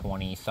 17 to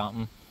 20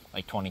 something,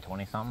 like 20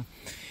 something,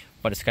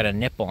 but it's got a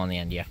nipple on the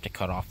end you have to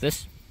cut off.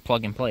 This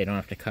plug and play, you don't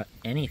have to cut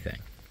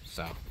anything,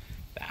 so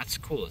that's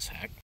cool as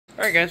heck.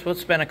 Alright guys, well,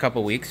 it's been a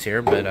couple weeks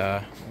here,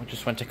 but we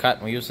just went to cut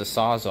and we used the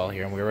Sawzall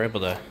here, and we were able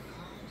to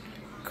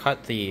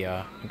cut the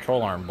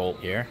control arm bolt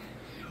here.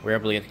 We were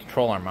able to get the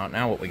control arm out.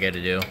 Now what we got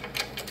to do,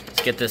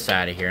 get this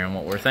out of here, and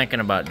what we're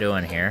thinking about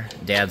doing here,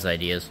 Dad's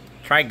idea is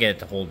try to get it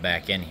to hold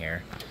back in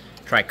here.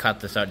 Try cut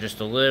this out just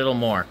a little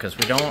more, because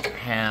we don't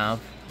have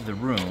the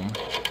room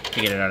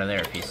to get it out of there,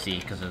 if you see,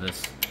 because of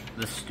this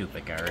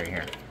stupid guy right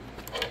here.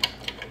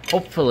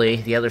 Hopefully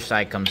the other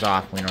side comes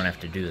off, we don't have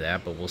to do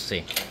that, but we'll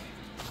see.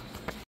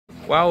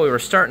 Well, we were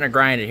starting to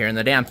grind it here, and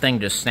the damn thing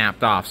just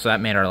snapped off, so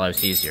that made our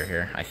lives easier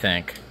here, I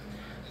think.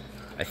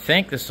 I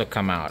think this will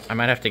come out. I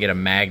might have to get a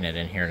magnet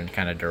in here and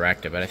kind of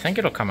direct it, but I think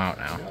it'll come out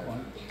now.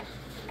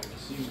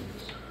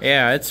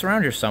 Yeah, it's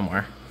around here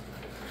somewhere.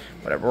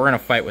 Whatever, we're going to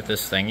fight with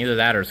this thing. Either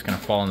that or it's going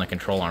to fall in the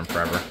control arm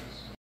forever.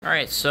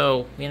 Alright,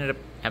 so we ended up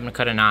having to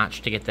cut a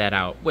notch to get that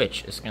out,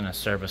 which is going to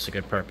serve us a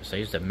good purpose. I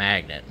used a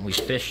magnet. We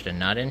fished a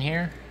nut in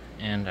here,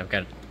 and I've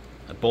got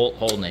a bolt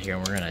holding it here,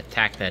 and we're going to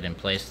tack that in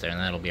place there, and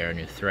that'll be our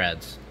new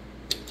threads.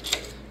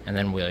 And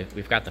then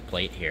we've got the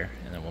plate here,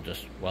 and then we'll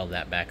just weld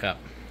that back up.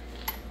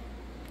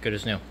 Good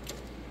as new.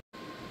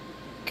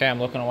 Okay, I'm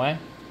looking away.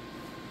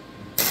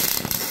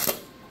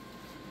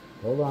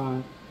 Hold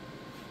on.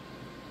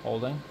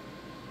 Holding.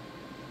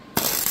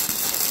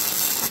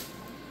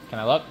 Can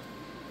I look?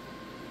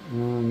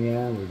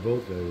 Yeah, we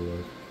both gotta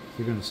look.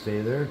 You're gonna stay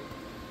there?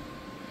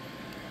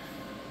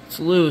 It's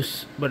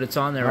loose, but it's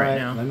on there right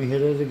now. Let me hit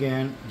it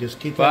again. Just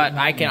keep But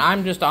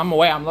I'm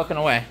away, I'm looking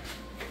away.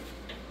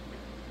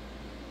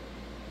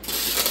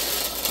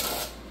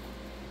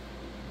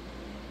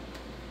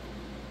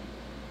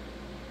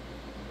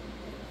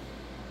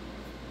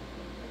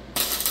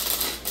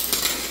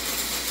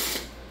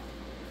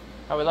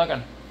 How we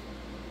looking?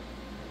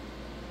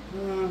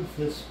 If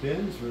this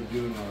spins, we're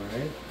doing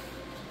alright.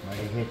 I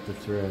hit the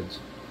threads.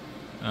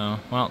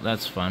 Oh, well,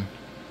 that's fun.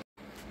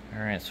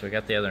 Alright, so we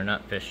got the other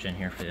nut fished in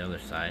here for the other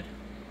side.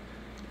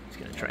 Just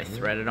gonna try to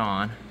thread it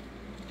on.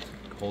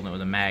 Holding it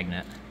with a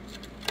magnet.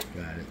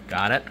 Got it.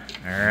 Got it?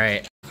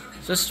 Alright.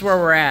 So this is where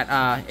we're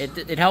at.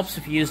 It helps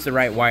if you use the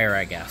right wire,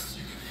 I guess.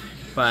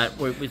 But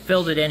we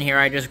filled it in here.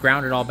 I just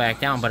ground it all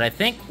back down. But I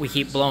think we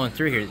keep blowing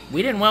through here.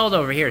 We didn't weld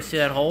over here. See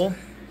that hole?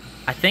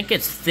 I think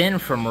it's thin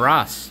from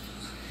rust.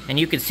 And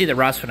you could see the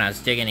rust when I was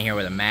digging in here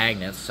with a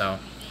magnet. So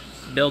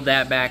build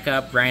that back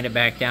up, grind it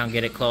back down,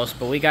 get it close.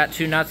 But we got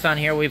 2 nuts on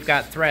here. We've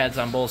got threads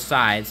on both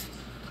sides.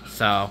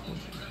 So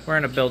we're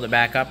going to build it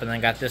back up, and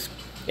then got this.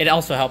 It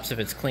also helps if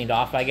it's cleaned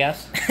off, I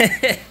guess.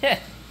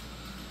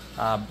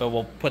 But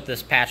we'll put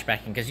this patch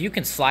back in, because you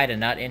can slide a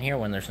nut in here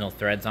when there's no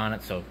threads on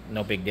it. So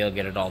no big deal,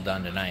 get it all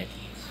done tonight.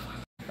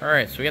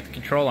 Alright, so we got the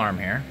control arm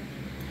here.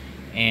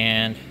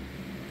 And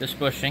this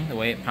bushing, the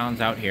way it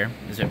pounds out here,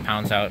 is it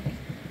pounds out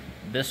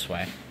this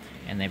way.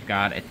 And they've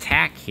got a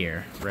tack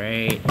here,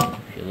 right?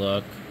 If you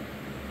look,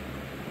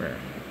 where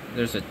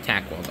there's a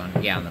tack weld on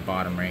the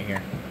bottom right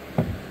here.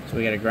 So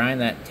we got to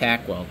grind that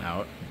tack weld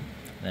out,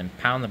 and then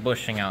pound the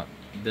bushing out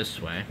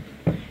this way,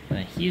 and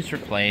then he's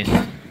replaced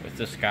with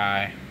this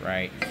guy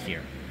right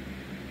here.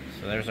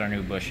 So there's our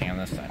new bushing on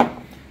this side.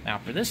 Now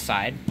for this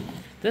side,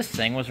 this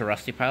thing was a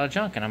rusty pile of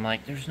junk, and I'm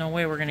like, there's no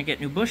way we're gonna get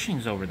new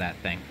bushings over that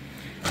thing.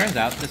 Turns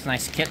out this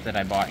nice kit that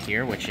I bought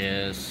here, which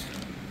is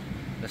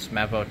this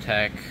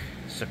Mevotech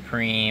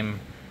Supreme,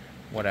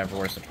 whatever.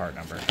 Where's the part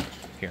number?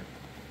 Here.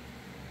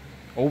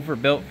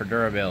 Overbuilt for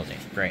durability.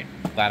 Great.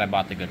 Glad I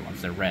bought the good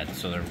ones. They're red,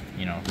 so they're,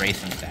 you know,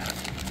 racing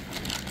status.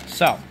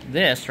 So,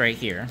 this right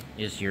here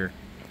is your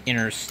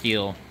inner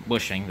steel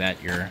bushing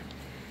that your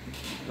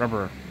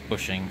rubber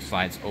bushing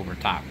slides over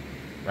top,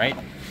 right?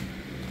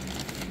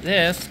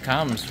 This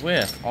comes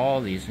with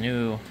all these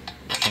new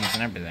bushings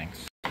and everything.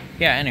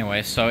 Yeah,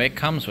 anyway, so it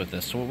comes with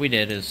this. So what we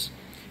did is,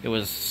 it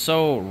was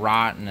so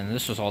rotten, and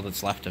this was all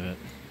that's left of it.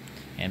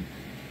 And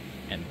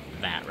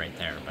that right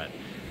there. But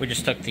we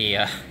just took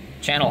the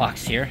channel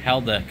locks here,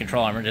 held the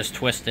control armor, just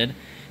twisted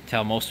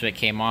until most of it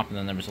came off, and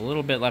then there was a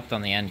little bit left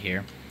on the end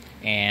here.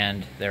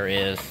 And there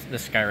is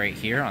this guy right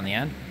here on the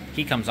end.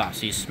 He comes off,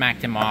 so you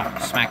smacked him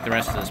off, smacked the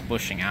rest of this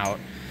bushing out.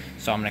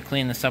 So I'm going to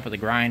clean this up with a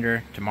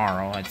grinder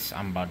tomorrow.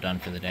 I'm about done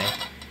for the day.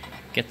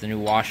 Get the new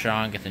wash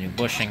on, get the new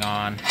bushing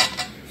on.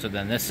 So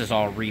then this is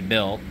all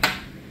rebuilt,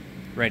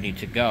 ready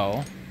to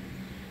go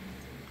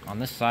on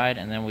this side.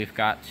 And then we've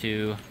got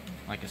to,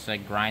 like I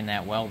said, grind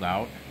that weld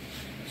out.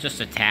 It's just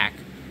a tack.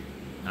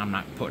 I'm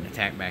not putting a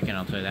tack back in,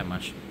 I'll tell you that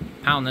much.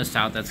 Pound this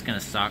out, that's going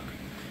to suck.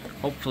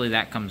 Hopefully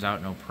that comes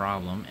out no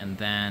problem. And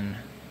then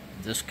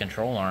this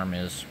control arm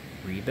is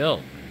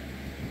rebuilt.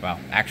 Well,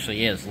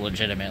 actually is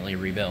legitimately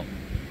rebuilt,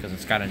 because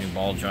it's got a new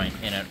ball joint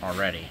in it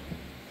already.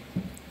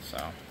 So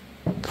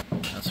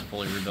that's a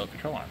fully rebuilt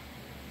control arm.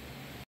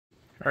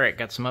 Alright,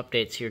 got some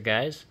updates here,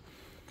 guys.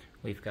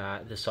 We've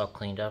got this all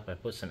cleaned up. I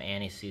put some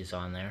anti-seize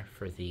on there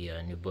for the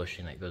new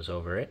bushing that goes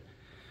over it,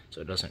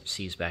 so it doesn't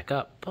seize back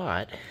up.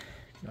 But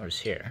notice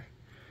here,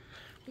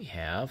 we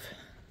have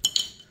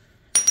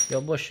the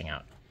old bushing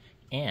out,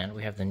 and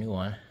we have the new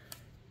one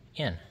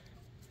in.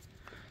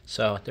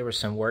 So there was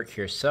some work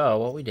here. So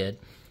what we did,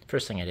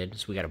 first thing I did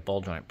is we got a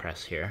ball joint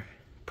press here.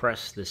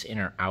 Press this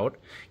inner out,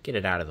 get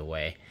it out of the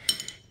way.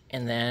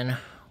 And then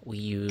we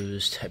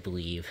used, I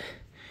believe,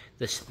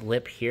 this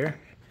lip here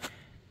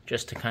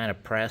just to kind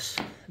of press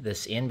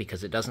this in,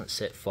 because it doesn't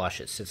sit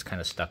flush, it sits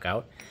kind of stuck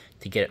out,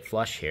 to get it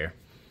flush here.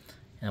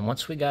 And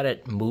once we got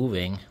it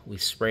moving, we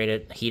sprayed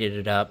it, heated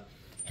it up,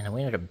 and then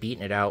we ended up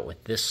beating it out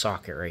with this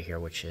socket right here,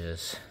 which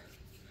is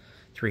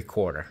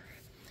 3/4.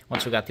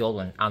 Once we got the old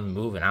one on the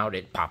move and out,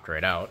 it popped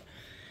right out.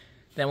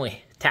 Then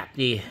we tapped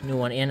the new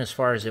one in as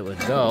far as it would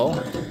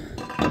go.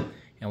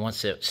 And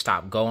once it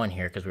stopped going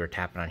here, because we were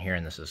tapping on here,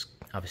 and this is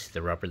obviously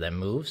the rubber that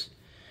moves,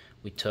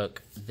 we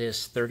took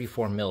this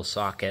 34 mil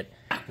socket,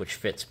 which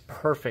fits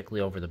perfectly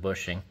over the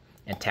bushing,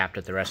 and tapped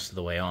it the rest of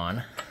the way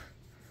on.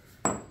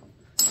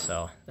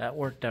 So that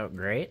worked out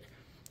great.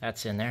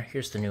 That's in there.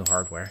 Here's the new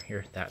hardware.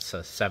 Here, that's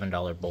a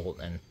 $7 bolt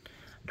and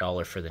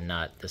 $1 for the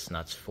nut. This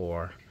nut's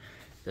for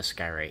this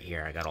guy right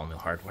here. I got all new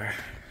hardware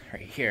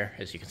right here,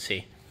 as you can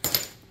see.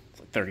 It's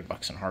like 30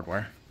 bucks in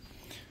hardware.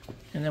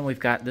 And then we've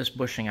got this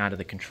bushing out of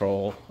the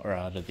control, or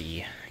out of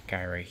the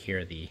guy right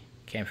here, the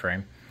cam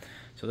frame.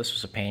 So this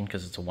was a pain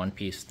because it's a one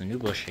piece. The new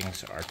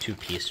bushings are two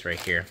piece right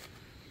here,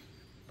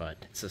 but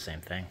it's the same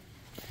thing.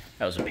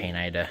 That was a pain.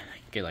 I had to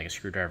get like a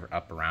screwdriver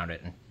up around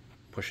it and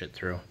push it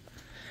through.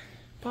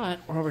 But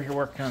we're over here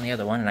working on the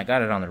other one, and I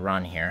got it on the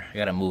run here. I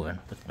got it moving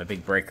with my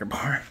big breaker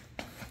bar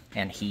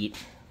and heat,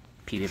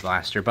 PV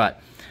blaster.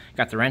 But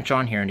got the wrench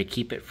on here, and to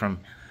keep it from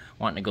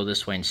wanting to go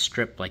this way and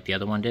strip like the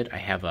other one did, I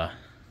have a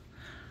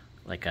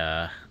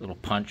little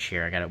punch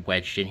here. I got it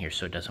wedged in here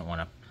so it doesn't want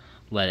to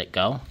let it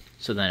go.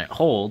 So then it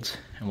holds,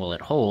 and while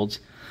it holds,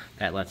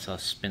 that lets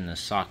us spin the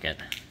socket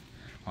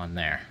on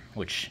there,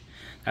 which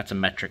that's a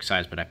metric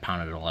size, but I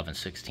pounded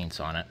 11/16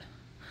 on it.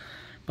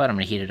 But I'm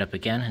going to heat it up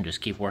again and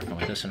just keep working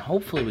with this, and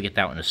hopefully we get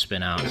that one to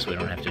spin out so we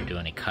don't have to do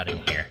any cutting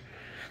here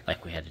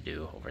like we had to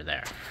do over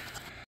there.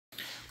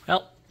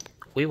 Well,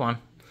 we won.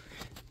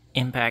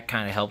 Impact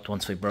kind of helped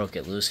once we broke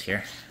it loose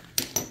here,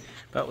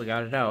 but we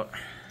got it out.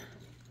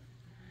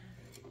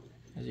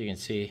 As you can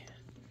see,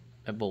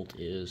 that bolt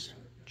is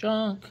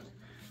junk.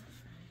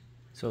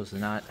 So is the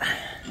nut.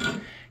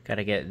 Got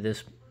to get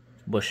this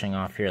bushing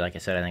off here. Like I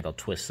said, I think I'll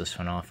twist this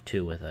one off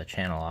too with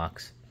channel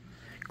locks.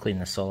 Clean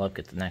this all up,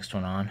 get the next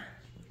one on.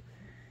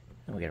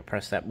 Then we got to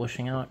press that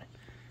bushing out,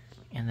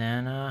 and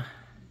then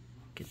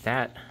get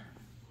that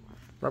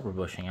rubber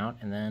bushing out,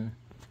 and then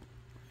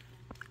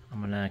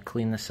I'm gonna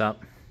clean this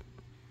up,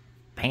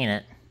 paint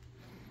it,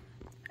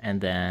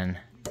 and then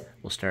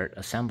we'll start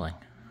assembling.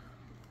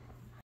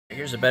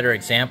 Here's a better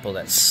example.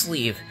 That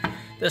sleeve,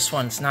 this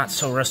one's not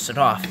so rusted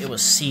off. It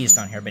was seized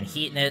on here. I've been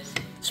heating it,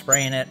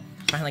 spraying it,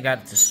 finally got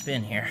it to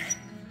spin here.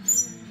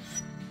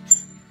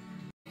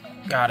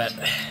 Got it.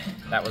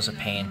 That was a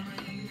pain.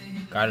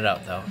 Got it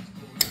out though.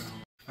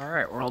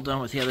 Alright, we're all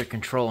done with the other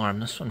control arm.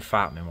 This one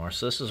fought me more.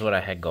 So this is what I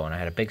had going. I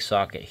had a big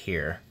socket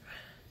here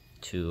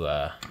to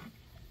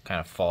kind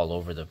of fall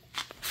over the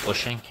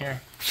bushing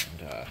here.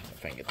 And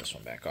if I can get this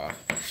one back off.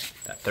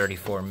 That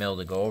 34 mil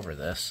to go over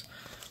this.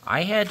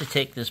 I had to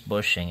take this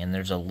bushing, and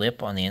there's a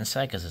lip on the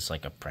inside because it's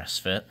like a press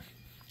fit.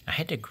 I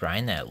had to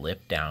grind that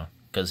lip down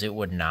because it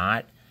would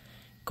not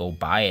go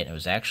by it. It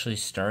was actually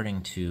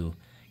starting to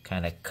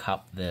kind of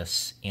cup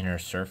this inner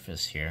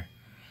surface here.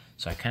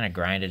 So I kind of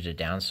grinded it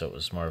down so it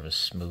was more of a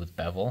smooth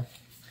bevel.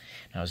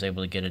 And I was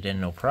able to get it in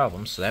no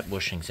problem, so that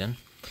bushing's in.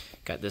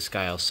 Got this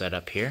guy all set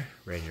up here,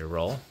 ready to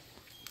roll.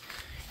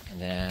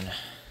 And then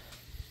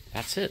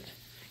that's it.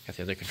 Got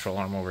the other control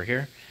arm over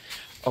here.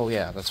 Oh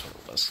yeah, that's what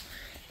it was.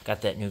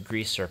 Got that new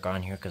grease circ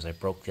on here because I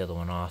broke the other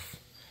one off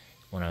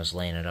when I was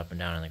laying it up and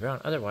down on the ground.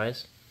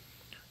 Otherwise,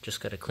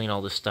 just got to clean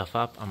all this stuff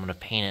up. I'm going to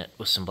paint it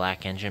with some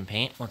black engine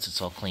paint once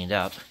it's all cleaned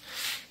up.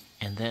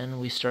 And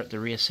then we start the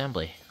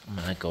reassembly. I'm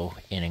going to go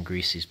in and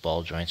grease these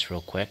ball joints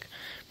real quick.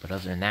 But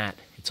other than that,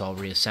 it's all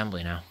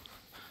reassembly now.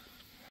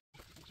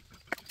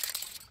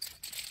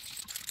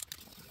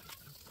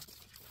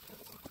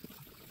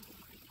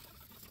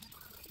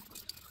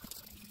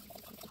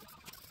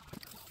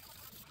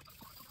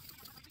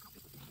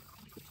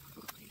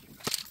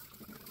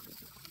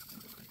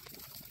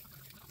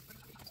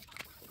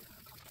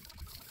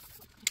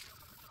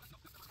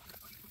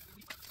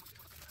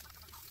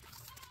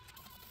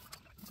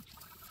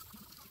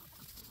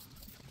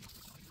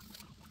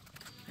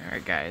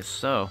 Alright guys,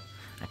 so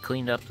I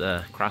cleaned up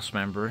the cross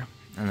member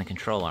and the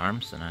control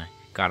arms and I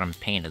got them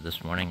painted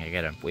this morning. I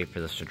gotta wait for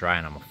this to dry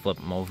and I'm gonna flip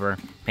them over,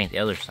 paint the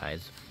other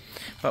sides.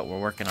 But we're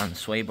working on the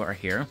sway bar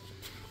here.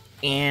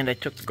 And I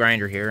took the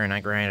grinder here and I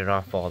grinded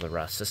off all the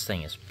rust. This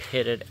thing is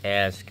pitted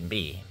as can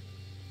be.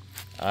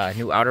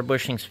 New outer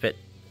bushings fit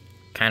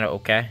kind of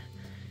okay.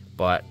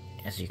 But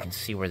as you can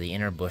see where the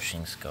inner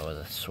bushings go,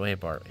 the sway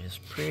bar is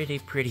pretty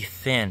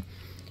thin.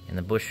 And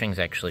the bushings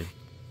actually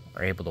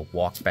are able to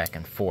walk back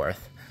and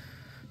forth.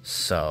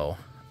 So,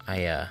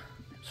 sorry,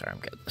 I'm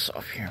getting this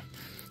off here.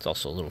 It's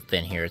also a little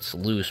thin here. It's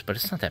loose, but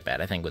it's not that bad.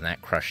 I think when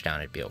that crushed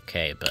down, it'd be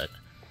okay, but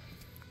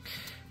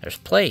there's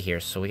play here,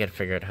 so we gotta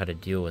figure out how to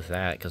deal with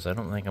that, because I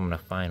don't think I'm gonna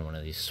find one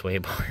of these sway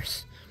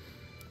bars.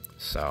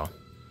 So,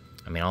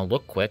 I mean, I'll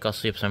look quick. I'll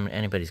see if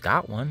anybody's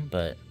got one,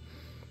 but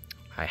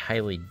I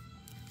highly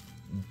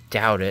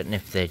doubt it, and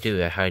if they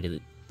do, I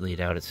highly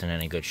doubt it's in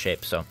any good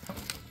shape. So,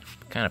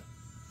 kind of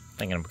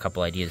thinking of a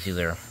couple ideas.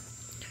 Either,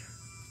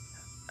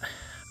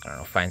 I don't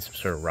know, find some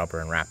sort of rubber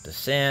and wrap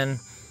this in,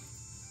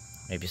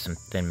 maybe some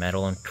thin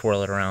metal and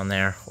twirl it around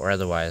there, or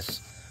otherwise,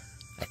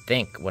 I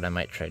think what I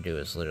might try to do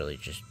is literally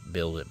just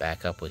build it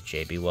back up with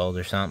JB Weld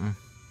or something.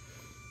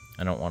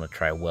 I don't want to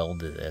try weld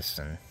to this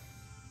and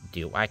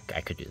do, I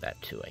could do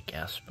that too, I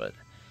guess, but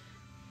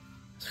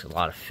it's a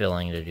lot of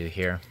filling to do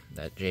here.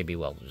 That JB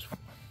Weld is,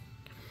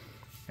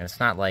 and it's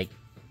not like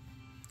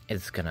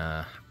it's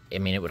gonna, I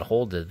mean, it would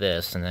hold to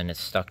this and then it's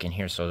stuck in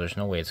here, so there's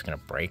no way it's gonna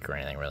break or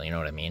anything really, you know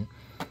what I mean?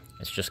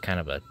 It's just kind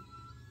of a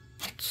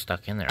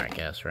stuck in there, I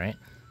guess, right?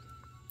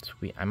 So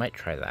I might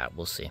try that,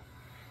 we'll see.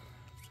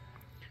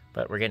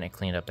 But we're getting it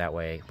cleaned up that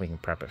way. We can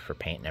prep it for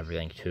paint and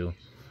everything too.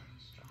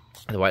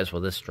 Otherwise,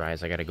 while this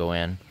dries, I gotta go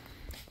in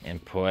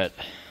and put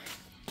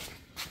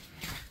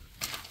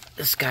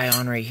this guy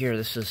on right here.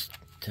 This is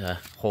to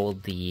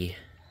hold the,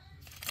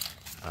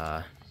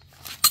 we're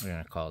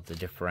gonna call it the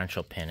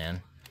differential pin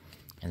in.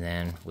 And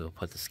then we'll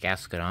put this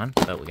gasket on,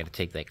 but we gotta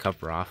take that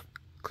cover off,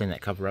 clean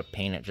that cover up,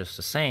 paint it just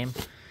the same.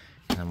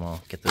 And then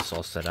we'll get this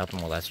all set up, and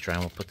while that's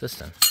drying, we'll put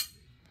this in.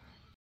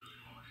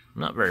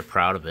 I'm not very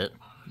proud of it,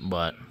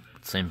 but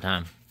at the same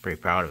time, pretty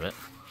proud of it.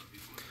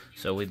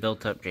 So we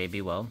built up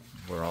JB Weld,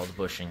 where all the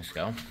bushings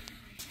go.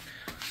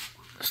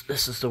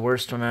 This is the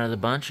worst one out of the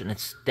bunch, and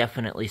it's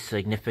definitely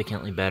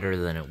significantly better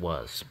than it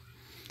was.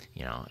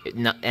 You know,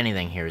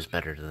 anything here is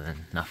better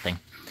than nothing.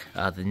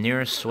 The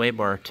nearest sway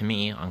bar to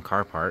me on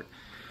Carpart,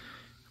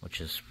 which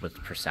is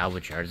for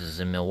salvage yards, is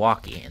in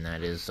Milwaukee, and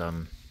that is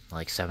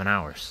like 7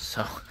 hours.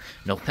 So,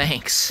 no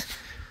thanks.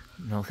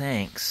 No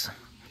thanks.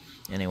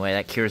 Anyway,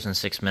 that cures in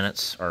 6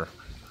 minutes, or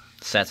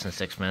sets in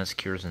 6 minutes,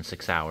 cures in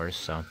 6 hours,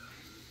 so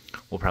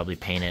we'll probably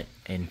paint it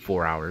in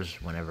 4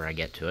 hours whenever I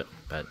get to it,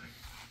 but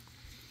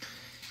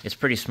it's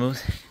pretty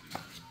smooth,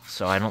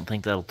 so I don't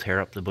think that'll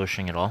tear up the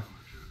bushing at all.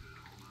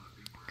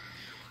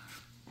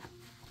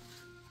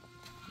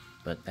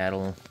 But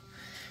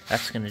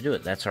that's going to do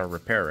it. That's our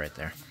repair right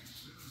there.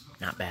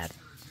 Not bad.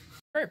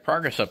 Alright,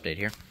 progress update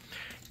here.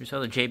 Here's how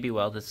the JB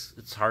Weld,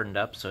 it's hardened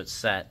up, so it's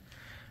set.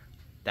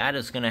 That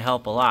is going to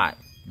help a lot.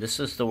 This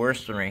is the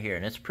worst one right here,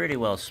 and it's pretty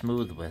well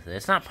smooth with it.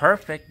 It's not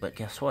perfect, but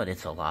guess what?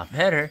 It's a lot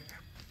better.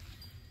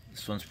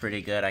 This one's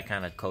pretty good. I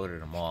kind of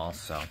coated them all,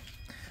 so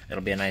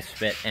it'll be a nice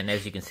fit. And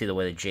as you can see, the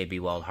way the JB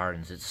Weld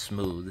hardens, it's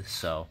smooth,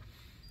 so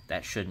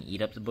that shouldn't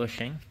eat up the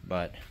bushing.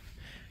 But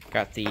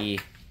got the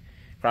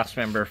cross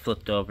member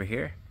flipped over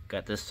here.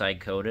 Got this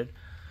side coated.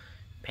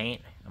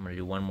 Paint. I'm going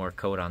to do one more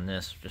coat on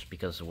this just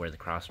because of where the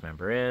cross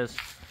member is.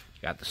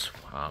 Got the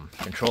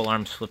control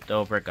arms flipped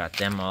over. Got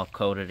them all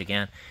coated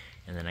again.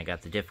 And then I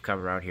got the diff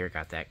cover out here.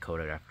 Got that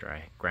coated after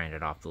I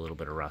grinded off the little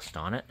bit of rust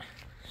on it.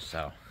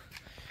 So,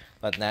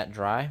 letting that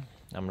dry.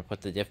 I'm going to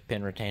put the diff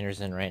pin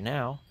retainers in right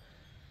now.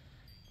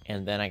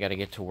 And then I got to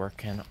get to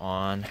working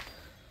on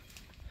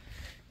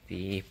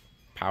the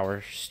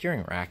power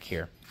steering rack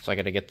here. So I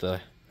got to get the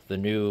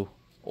new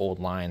old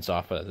lines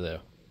off of the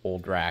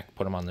old rack,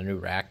 put them on the new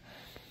rack.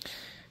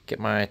 Get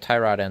my tie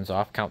rod ends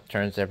off, count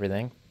turns,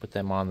 everything, put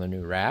them on the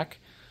new rack.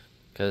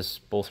 because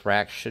both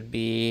racks should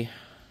be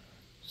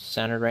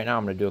centered right now.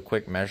 I'm going to do a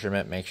quick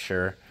measurement, make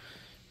sure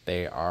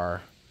they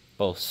are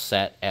both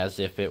set as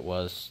if it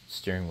was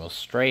steering wheel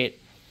straight,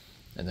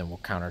 and then we'll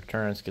count our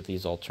turns, get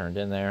these all turned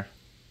in there.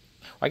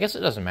 Well, I guess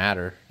it doesn't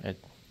matter.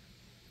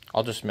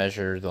 I'll just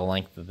measure the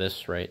length of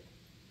this right.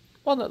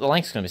 Well, the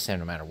length's going to be the same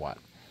no matter what.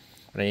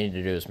 What I need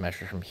to do is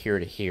measure from here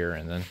to here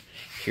and then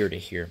here to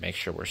here, make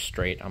sure we're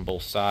straight on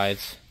both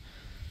sides,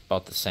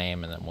 about the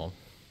same, and then we'll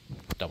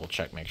double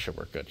check, make sure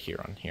we're good here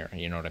on here,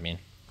 you know what I mean?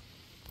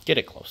 Get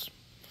it close.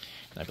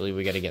 And I believe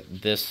we got to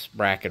get this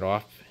bracket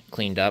off,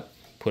 cleaned up,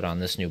 put on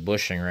this new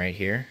bushing right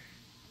here.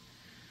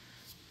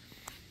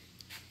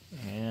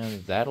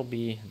 And that'll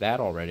be that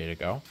all ready to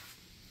go.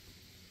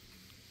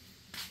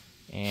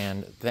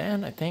 And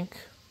then I think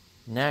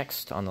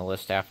next on the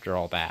list after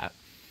all that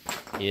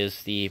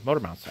is the motor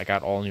mounts. I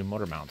got all new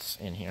motor mounts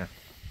in here.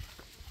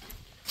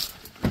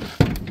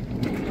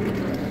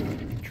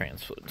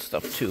 Trans fluid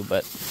stuff too,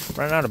 but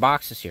running out of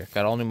boxes here.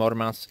 Got all new motor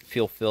mounts,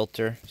 fuel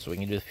filter, so we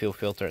can do the fuel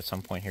filter at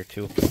some point here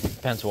too.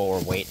 Depends what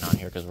we're waiting on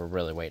here, because we're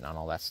really waiting on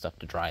all that stuff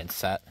to dry and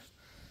set.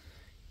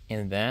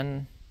 And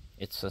then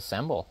it's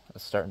assemble.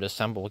 It's starting to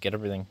assemble. We'll get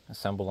everything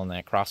assembled on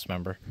that cross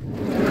member.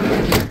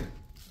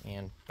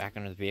 And back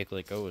under the vehicle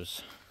it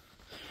goes.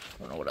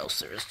 I don't know what else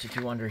there is to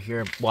do under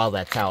here while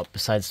that's out,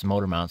 besides the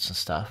motor mounts and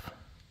stuff.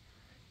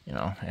 You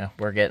know, yeah,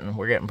 we're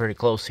getting pretty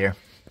close here.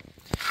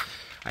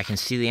 I can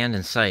see the end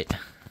in sight.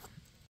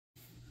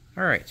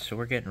 Alright, so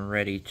we're getting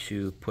ready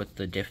to put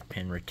the diff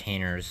pin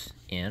retainers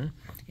in,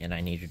 and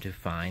I needed to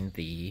find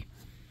the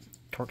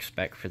torque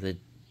spec for the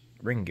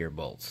ring gear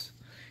bolts.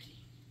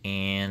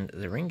 And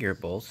the ring gear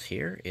bolts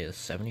here is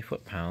 70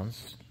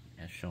 foot-pounds,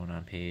 as shown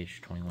on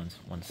page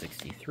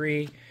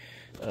 163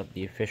 of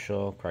the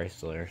official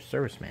Chrysler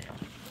service manual.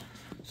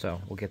 So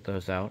we'll get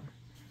those out,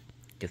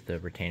 get the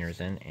retainers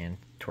in, and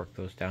torque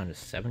those down to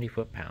 70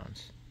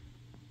 foot-pounds.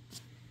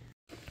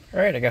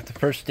 Alright, I got the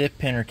first diff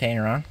pin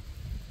retainer on.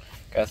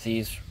 Got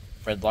these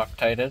red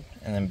Loctited,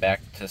 and then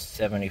back to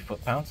 70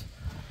 foot-pounds.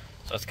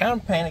 So it's kind of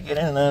a pain to get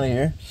in and out of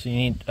here. So you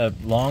need a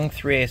long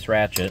 3/8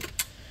 ratchet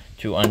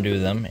to undo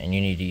them, and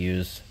you need to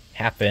use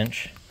 1/2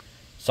 inch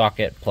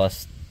socket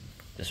plus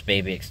this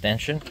baby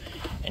extension,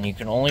 and you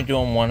can only do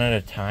them one at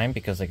a time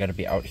because they got to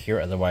be out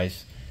here,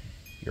 otherwise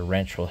your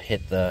wrench will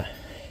hit the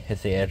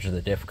edge of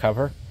the diff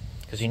cover,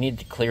 because you need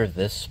to clear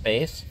this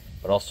space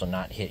but also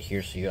not hit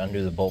here. So you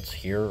undo the bolts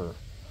here, or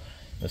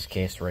in this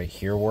case right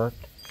here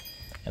worked,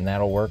 and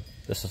that'll work.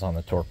 This is on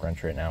the torque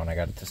wrench right now, and I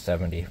got it to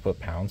 70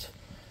 foot-pounds.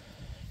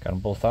 Got them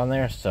both on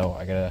there, so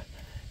I gotta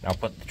now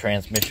put the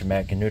transmission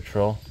back in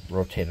neutral,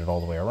 rotate it all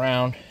the way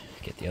around,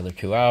 get the other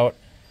two out,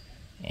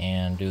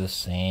 and do the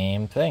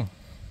same thing.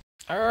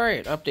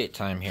 Alright, update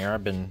time here.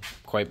 I've been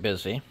quite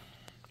busy.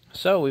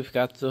 So we've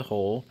got the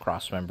whole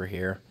cross member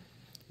here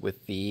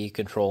with the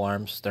control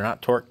arms. They're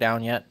not torqued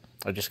down yet.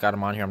 I just got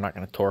them on here. I'm not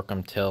going to torque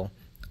them till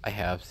I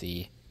have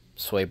the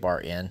sway bar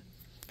in.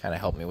 Kind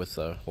of help me with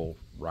the whole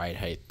ride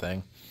height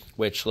thing.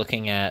 Which,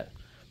 looking at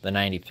the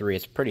 93,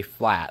 it's pretty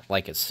flat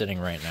like it's sitting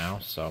right now.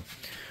 So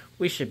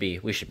we should be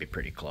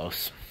pretty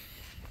close.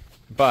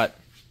 But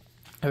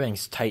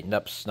everything's tightened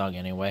up snug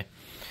anyway.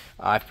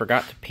 I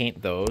forgot to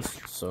paint those,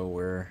 so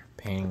we're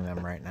painting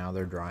them right now.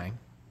 They're drying.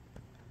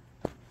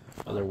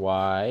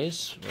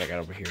 Otherwise, what I got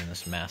over here in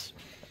this mess,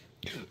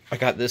 I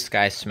got this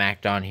guy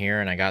smacked on here,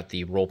 and I got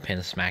the roll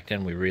pin smacked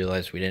in. We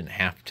realized we didn't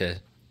have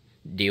to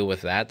deal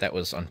with that. That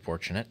was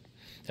unfortunate,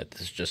 that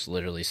this just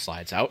literally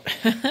slides out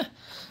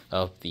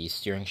of the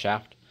steering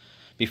shaft.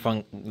 Be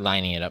fun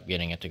lining it up,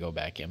 getting it to go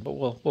back in, but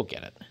we'll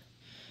get it.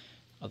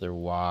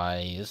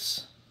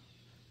 Otherwise,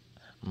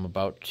 I'm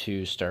about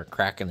to start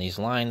cracking these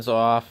lines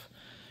off,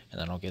 and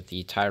then I'll get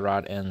the tie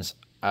rod ends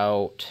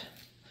out.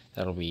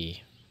 That'll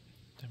be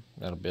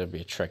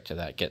a trick to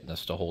that, getting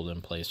this to hold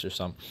in place or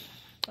something.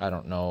 I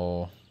don't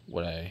know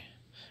what I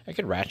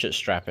could ratchet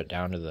strap it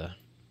down to the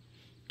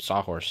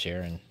sawhorse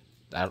here, and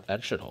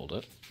that should hold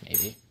it,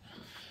 maybe.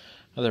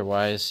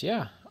 Otherwise,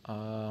 yeah.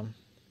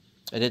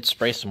 I did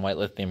spray some white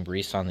lithium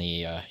grease on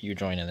the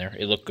U-joint in there.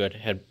 It looked good.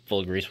 It had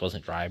full of grease,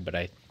 wasn't dry, but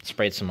I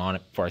sprayed some on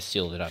it before I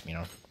sealed it up. You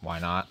know, why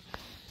not?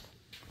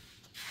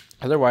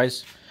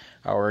 Otherwise,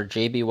 our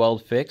JB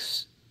weld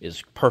fix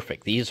is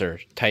perfect. These are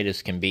tight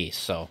as can be,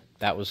 so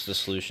that was the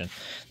solution.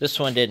 This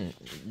one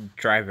didn't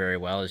dry very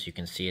well, as you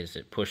can see, as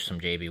it pushed some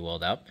JB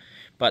weld up,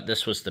 but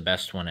this was the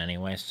best one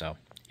anyway. So,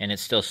 and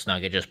it's still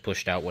snug. It just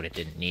pushed out what it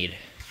didn't need.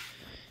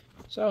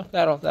 So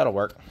that'll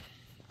work.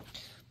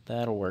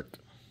 That'll work.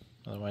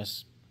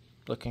 Otherwise,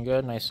 looking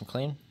good, nice and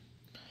clean,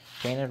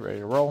 painted, ready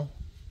to roll.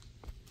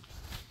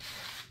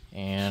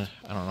 And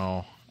I don't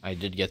know, I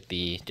did get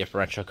the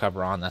differential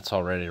cover on. That's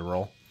all ready to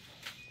roll.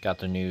 Got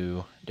the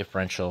new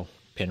differential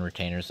pin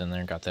retainers in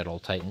there. Got that all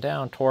tightened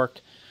down,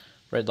 torqued,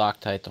 red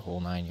Loctite, the whole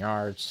 9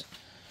 yards.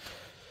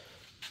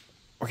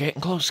 We're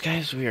getting close,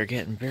 guys. We are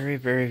getting very,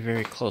 very,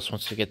 very close.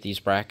 Once we get these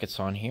brackets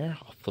on here,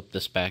 I'll flip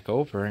this back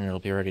over, and it'll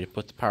be ready to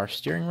put the power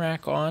steering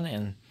rack on,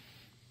 and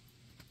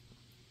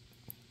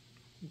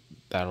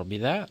that'll be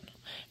that.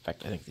 In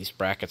fact, I think these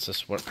brackets,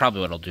 this is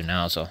probably what I'll do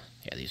now. So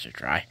yeah, these are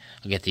dry.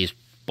 I'll get these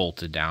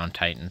bolted down,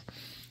 tightened,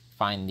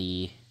 find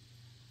the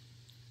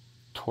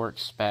torque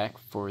spec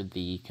for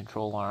the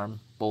control arm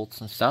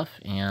bolts and stuff,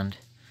 and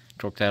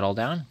torque that all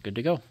down. Good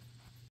to go.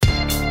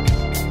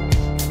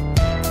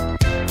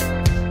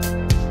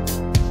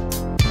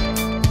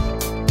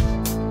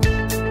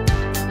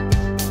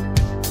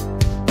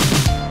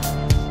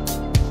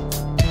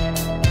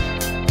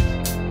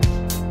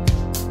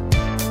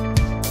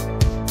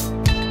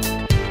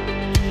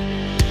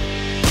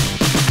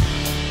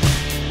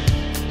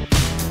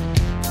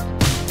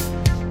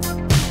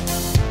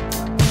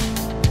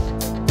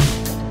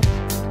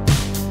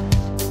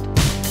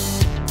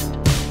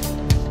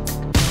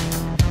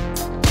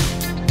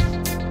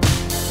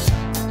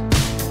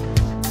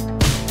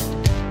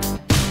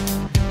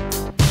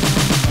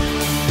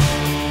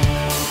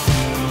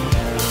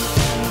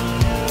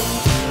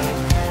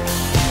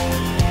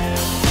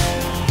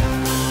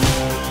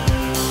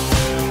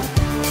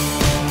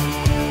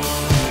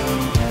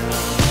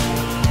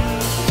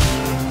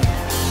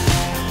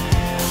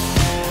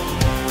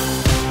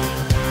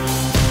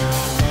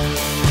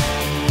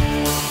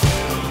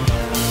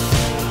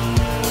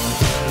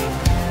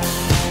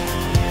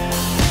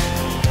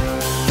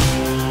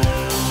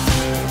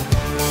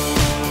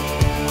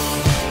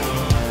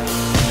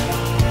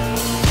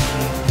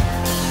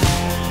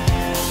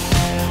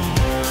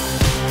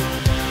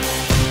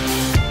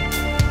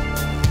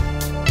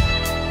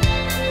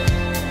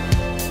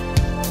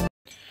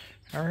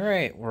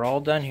 Alright, we're all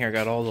done here.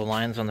 Got all the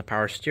lines on the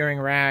power steering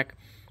rack.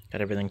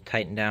 Got everything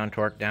tightened down,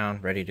 torqued down,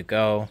 ready to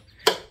go.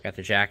 Got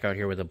the jack out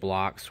here with the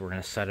blocks. We're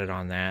going to set it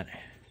on that.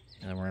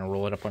 And then we're going to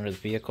roll it up under the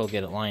vehicle,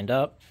 get it lined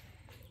up.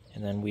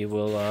 And then we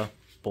will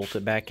bolt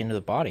it back into the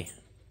body.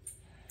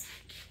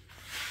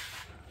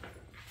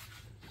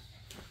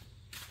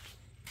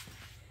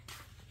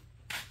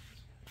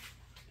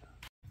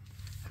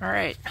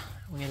 Alright,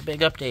 we got a big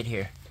update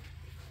here.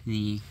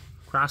 The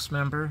cross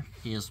member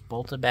is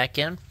bolted back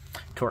in.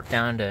 Torqued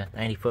down to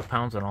 90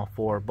 foot-pounds on all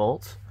 4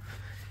 bolts.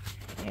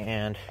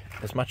 And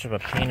as much of a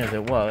pain as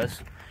it was,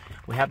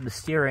 we have the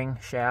steering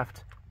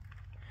shaft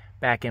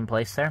back in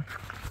place there.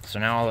 So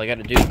now all I got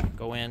to do,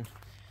 go in,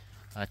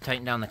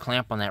 tighten down the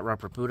clamp on that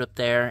rubber boot up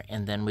there,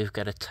 and then we've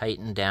got to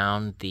tighten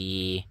down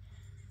the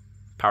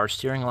power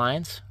steering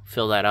lines,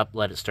 fill that up,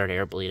 let it start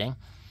air bleeding,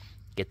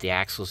 get the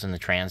axles and the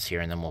trans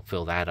here, and then we'll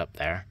fill that up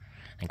there.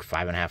 I think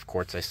 5.5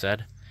 quarts I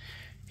said.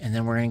 And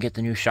then we're going to get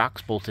the new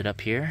shocks bolted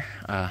up here,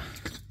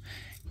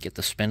 get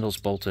the spindles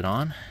bolted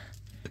on,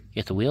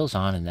 get the wheels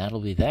on, and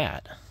that'll be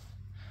that.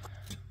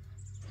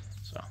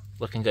 So,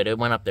 looking good. It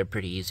went up there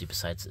pretty easy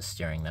besides the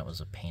steering. That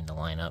was a pain to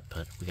line up,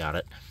 but we got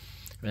it.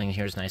 Everything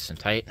here is nice and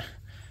tight.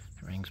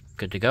 Everything's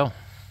good to go.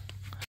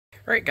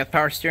 Alright, got the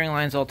power steering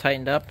lines all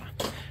tightened up.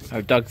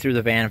 I dug through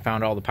the van and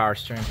found all the power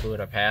steering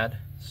fluid I've had.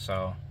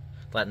 So,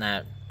 letting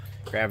that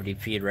gravity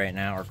feed right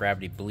now, or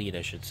gravity bleed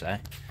I should say.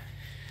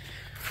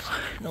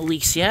 No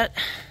leaks yet.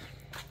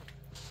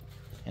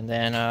 And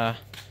then,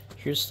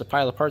 here's the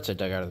pile of parts I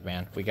dug out of the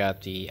van. We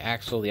got the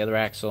axle, the other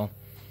axle,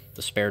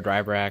 the spare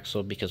driver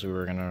axle because we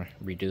were going to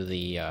redo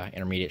the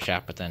intermediate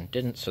shaft but then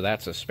didn't, so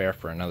that's a spare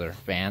for another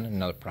van,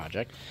 another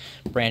project.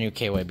 Brand new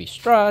KYB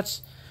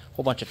struts,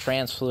 whole bunch of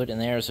trans fluid, and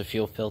there's a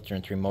fuel filter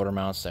and 3 motor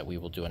mounts that we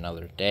will do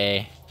another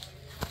day.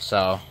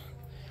 So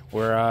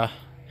we're I'm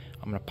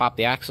going to pop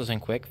the axles in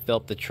quick, fill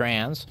up the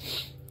trans,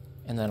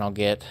 and then I'll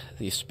get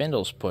these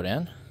spindles put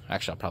in.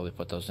 Actually, I'll probably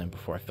put those in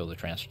before I fill the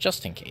trans,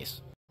 just in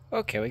case.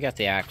 Okay, we got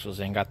the axles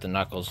in, got the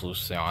knuckles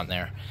loosely on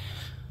there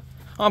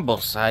on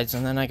both sides,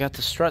 and then I got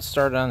the strut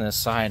started on this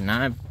side, and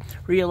I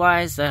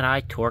realized that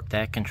I torqued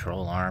that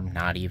control arm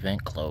not even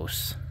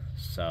close.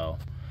 So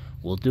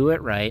we'll do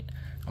it right.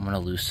 I'm going to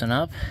loosen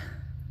up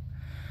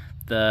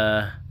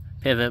the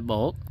pivot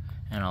bolt,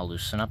 and I'll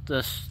loosen up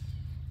this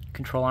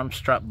control arm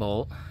strut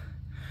bolt,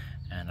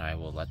 and I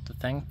will let the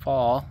thing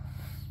fall.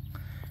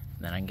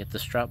 Then I can get the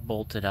strut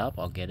bolted up.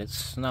 I'll get it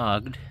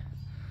snugged.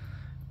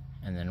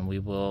 And then we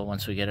will,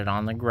 once we get it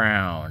on the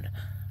ground,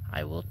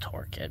 I will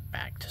torque it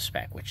back to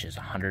spec, which is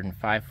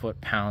 105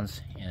 foot-pounds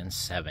and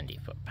 70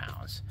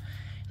 foot-pounds.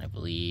 And I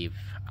believe,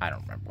 I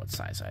don't remember what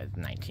size I had,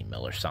 19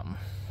 mil or something.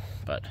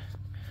 But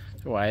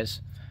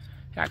otherwise,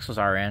 the axles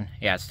are in.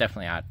 Yeah, it's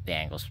definitely out. The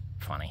angle's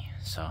funny,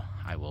 so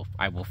I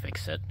will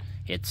fix it.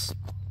 It's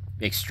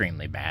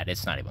extremely bad.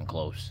 It's not even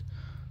close.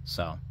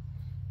 So,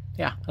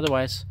 yeah,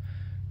 otherwise,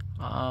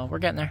 we're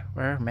getting there.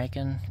 We're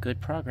making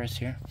good progress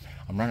here.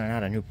 I'm running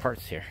out of new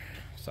parts here,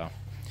 so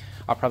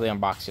I'll probably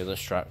unbox the other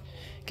strut,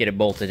 get it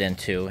bolted in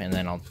too, and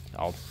then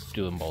I'll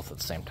do them both at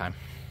the same time.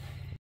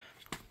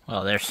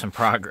 Well, there's some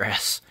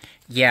progress.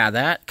 Yeah,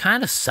 that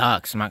kind of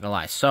sucks, I'm not gonna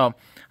lie. So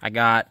I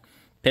got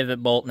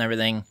pivot bolt and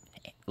everything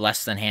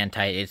less than hand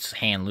tight. It's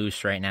hand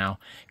loose right now.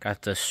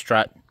 Got the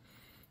strut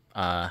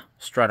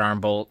arm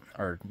bolt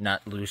or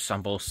nut loose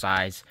on both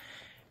sides.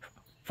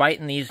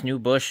 Fighting these new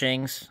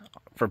bushings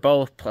for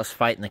both, plus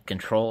fighting the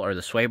control or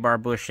the sway bar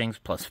bushings,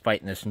 plus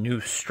fighting this new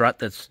strut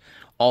that's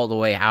all the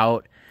way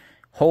out.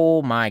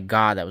 Oh my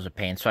god, that was a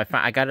pain. So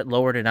I got it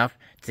lowered enough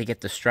to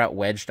get the strut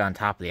wedged on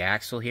top of the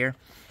axle here.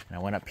 And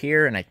I went up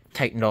here and I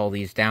tightened all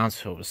these down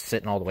so it was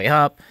sitting all the way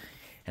up.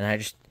 And I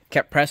just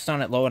kept pressed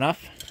on it low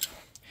enough.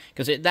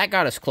 Because that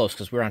got us close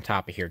because we were on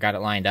top of here. Got it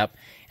lined up.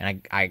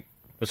 And I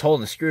was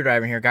holding the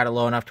screwdriver in here. Got it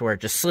low enough to where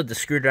it just slid the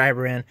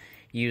screwdriver in.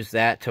 Used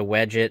that to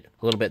wedge it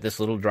a little bit, this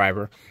little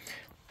driver.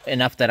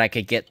 Enough that I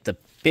could get the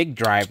big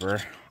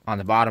driver on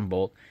the bottom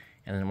bolt.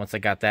 And then once I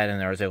got that in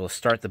there, I was able to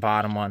start the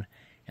bottom one.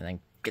 And then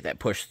get that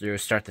push through,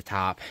 start the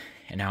top.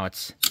 And now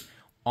it's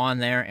on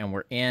there and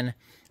we're in.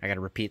 I got to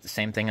repeat the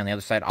same thing on the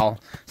other side. I'll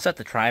set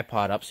the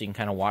tripod up so you can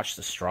kind of watch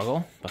the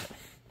struggle. But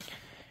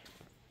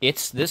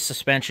this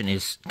suspension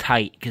is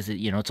tight because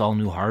it's all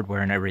new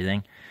hardware and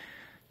everything.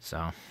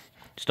 So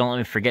just don't let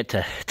me forget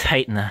to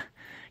tighten the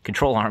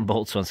control arm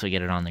bolts once we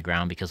get it on the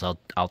ground, because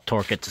I'll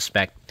torque it to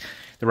spec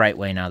the right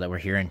way now that we're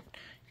here. And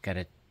you got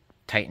to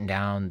tighten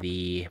down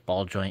the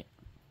ball joint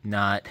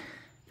nut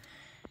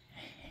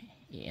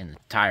and the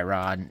tie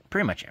rod,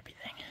 pretty much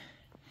everything.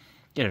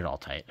 Get it all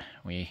tight.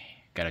 We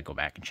got to go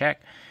back and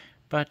check.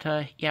 But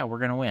yeah, we're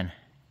going to win.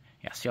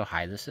 Yeah, see how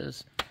high this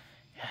is?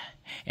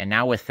 And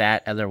now with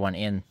that other one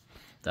in,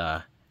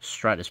 the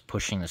strut is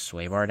pushing the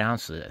sway bar down,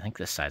 so I think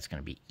this side's going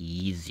to be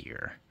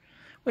easier,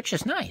 which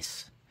is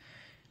nice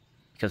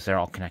because they're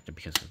all connected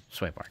because of the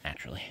sway bar,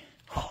 naturally.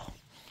 Oh,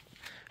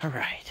 all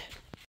right.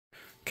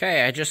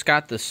 Okay, I just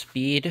got the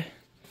Speedo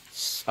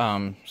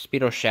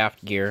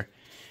shaft gear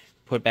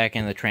put back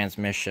in the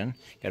transmission.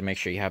 Got to make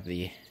sure you have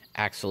the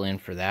axle in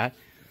for that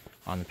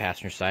on the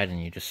passenger side,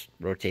 and you just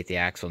rotate the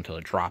axle until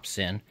it drops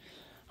in.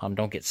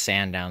 Don't get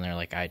sand down there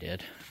like I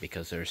did,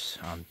 because there's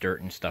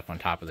dirt and stuff on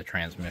top of the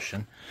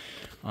transmission.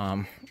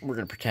 We're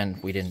going to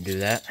pretend we didn't do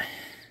that,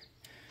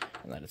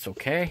 and that it's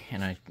okay,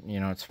 and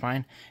it's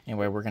fine.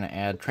 Anyway, we're going to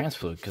add trans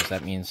fluid, because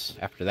that means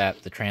after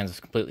that, the trans is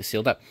completely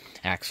sealed up.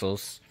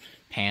 Axles,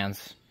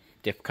 pans,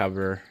 diff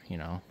cover,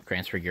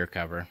 transfer gear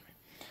cover.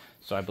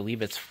 So I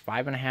believe it's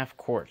 5.5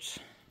 quarts.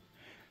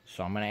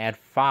 So I'm going to add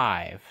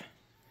 5,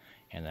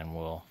 and then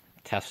we'll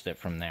test it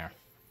from there.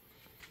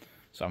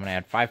 So I'm going to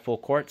add 5 full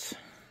quarts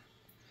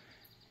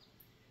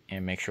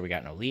and make sure we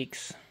got no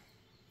leaks.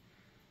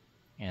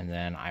 And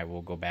then I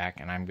will go back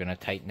and I'm going to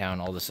tighten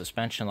down all the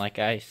suspension like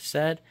I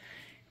said.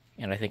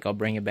 And I think I'll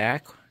bring it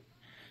back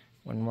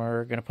when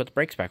we're going to put the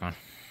brakes back on.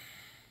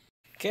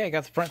 Okay, I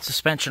got the front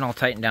suspension all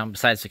tightened down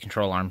besides the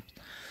control arm.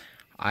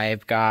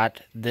 I've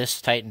got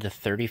this tightened to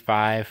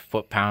 35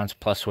 foot-pounds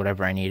plus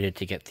whatever I needed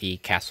to get the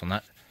castle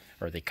nut,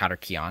 or the cotter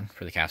key on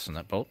for the castle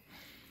nut bolt.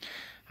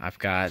 I've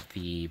got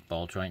the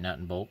ball joint nut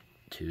and bolt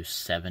to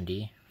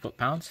 70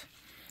 foot-pounds.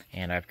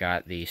 And I've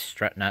got the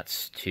strut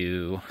nuts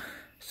to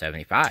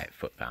 75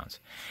 foot-pounds.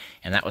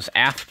 And that was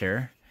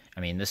after,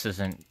 this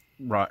isn't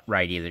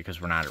right either because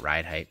we're not at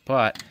ride height,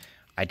 but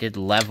I did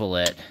level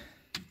it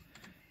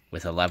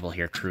with a level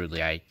here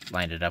crudely. I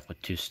lined it up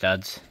with 2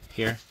 studs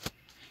here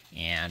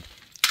and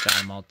got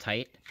them all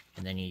tight.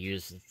 And then you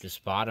use this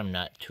bottom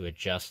nut to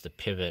adjust the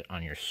pivot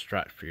on your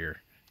strut for your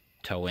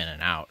toe in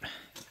and out.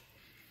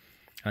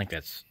 I think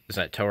is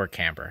that toe or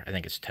camber? I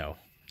think it's toe.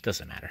 It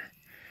doesn't matter.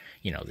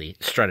 The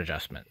strut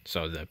adjustment.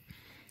 So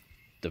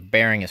the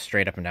bearing is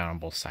straight up and down on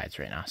both sides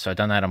right now. So I've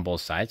done that on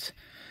both sides.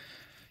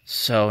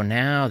 So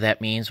now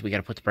that means we got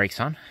to put the brakes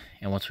on.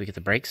 And once we get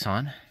the brakes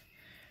on,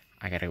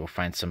 I got to go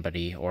find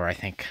somebody, or I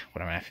think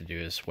what I'm going to have to do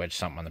is wedge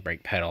something on the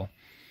brake pedal,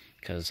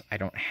 because I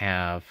don't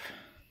have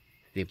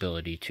the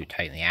ability to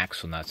tighten the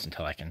axle nuts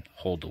until I can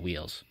hold the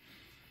wheels.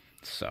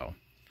 So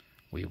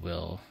we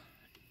will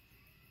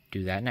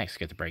do that next,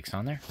 get the brakes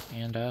on there,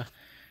 and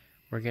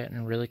we're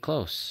getting really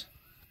close.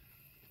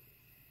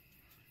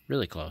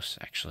 Really close,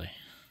 actually.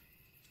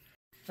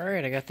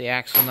 Alright, I got the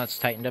axle nuts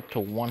tightened up to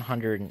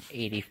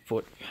 180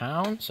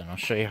 foot-pounds, and I'll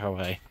show you how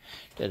I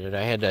did it.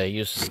 I had to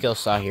use a skill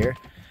saw here,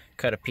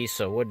 cut a piece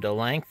of wood to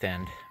length,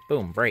 and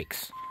boom,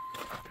 brakes.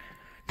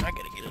 I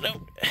gotta get it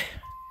out.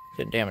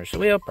 Didn't damage the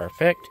wheel,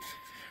 perfect.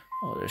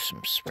 Oh, there's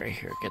some spray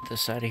here. Get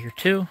this out of here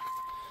too.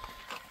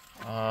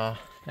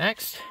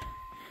 Next,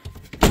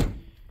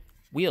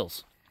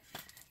 wheels.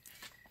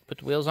 Put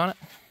the wheels on it.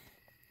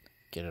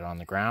 Get it on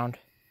the ground.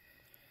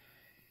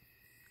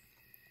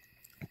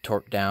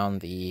 Torque down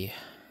the...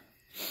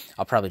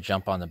 I'll probably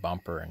jump on the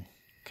bumper and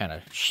kind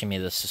of shimmy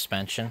the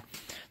suspension.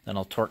 Then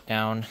I'll torque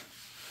down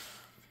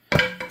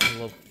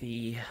all of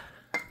the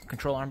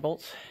control arm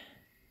bolts.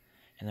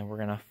 And then we're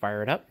going to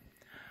fire it up.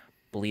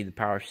 Bleed the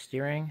power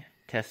steering.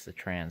 Test the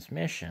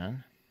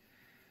transmission.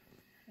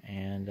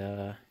 And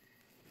might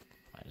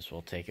as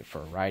well take it for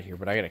a ride here.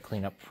 But I got to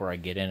clean up before I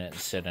get in it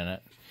and sit in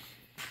it.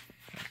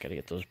 I got to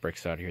get those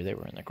bricks out of here. They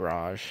were in the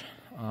garage.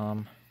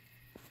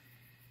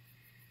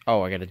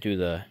 Oh, I got to do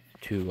the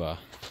 2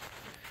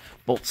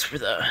 bolts for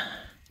the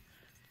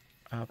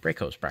brake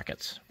hose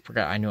brackets.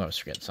 I knew I was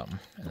forgetting something,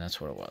 and that's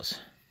what it was.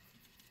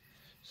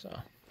 So,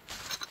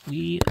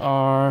 we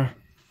are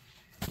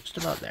just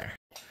about there.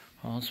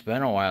 Well, it's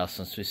been a while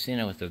since we've seen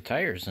it with the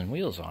tires and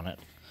wheels on it.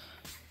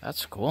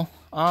 That's cool.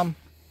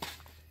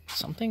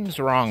 Something's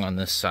wrong on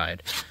this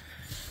side.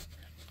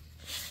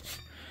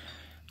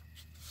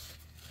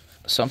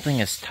 something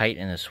is tight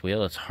in this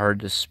wheel. It's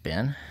hard to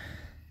spin.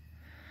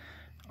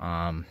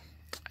 I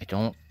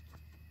don't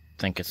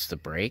think it's the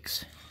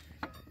brakes.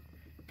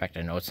 In fact,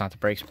 I know it's not the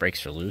brakes.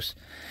 Brakes are loose.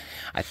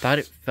 I thought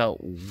it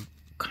felt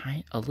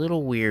a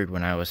little weird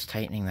when I was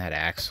tightening that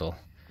axle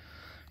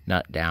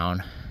nut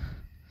down.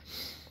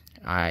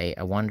 I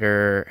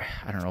wonder,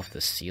 I don't know if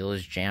the seal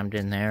is jammed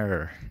in there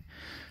or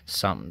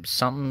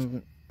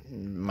something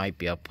might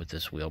be up with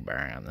this wheel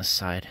bearing on this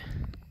side.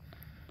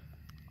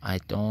 I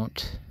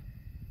don't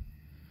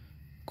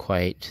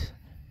quite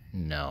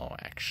know,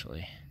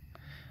 actually.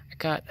 I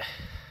got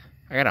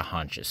a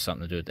hunch it's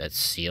something to do with that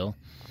seal,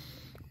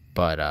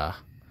 but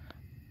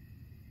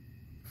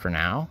for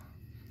now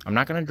I'm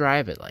not going to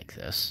drive it like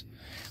this,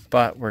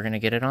 but we're going to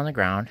get it on the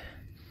ground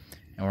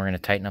and we're going to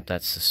tighten up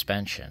that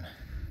suspension,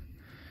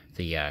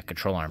 the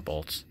control arm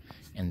bolts,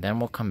 and then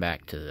we'll come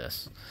back to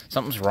this.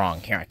 Something's wrong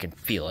here. I can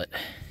feel it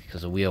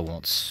because the wheel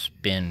won't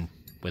spin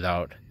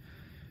without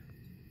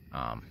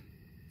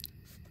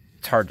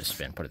it's hard to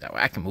spin, put it that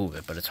way. I can move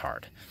it, but it's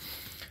hard.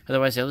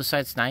 Otherwise, the other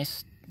side's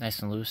nice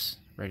and loose,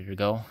 ready to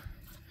go.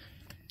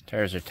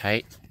 Tires are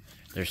tight.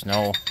 There's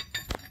no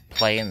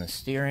play in the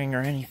steering or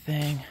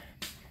anything.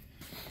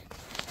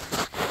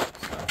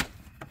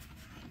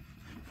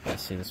 So, yeah,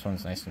 see, this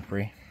one's nice and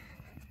free.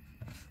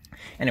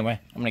 Anyway,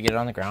 I'm gonna get it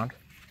on the ground.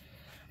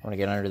 I'm gonna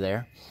get under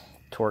there,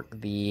 torque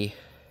the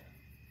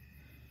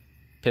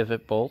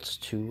pivot bolts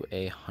to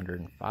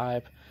 105,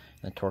 and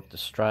then torque the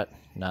strut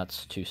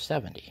nuts to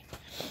 70.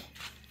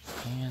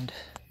 And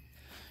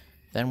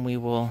then we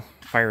will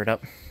fire it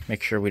up,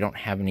 make sure we don't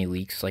have any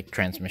leaks like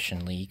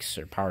transmission leaks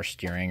or power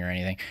steering or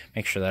anything.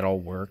 Make sure that all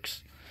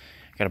works.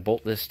 Gotta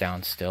bolt this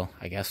down still,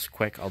 I guess,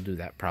 quick. I'll do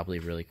that probably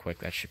really quick.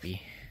 That should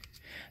be,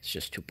 it's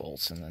just 2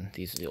 bolts, and then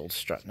these are the old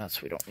strut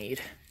nuts we don't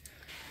need.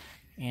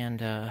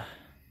 And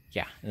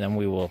yeah, and then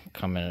we will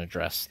come and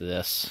address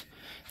this.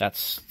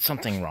 That's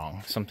something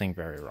wrong, something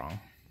very wrong,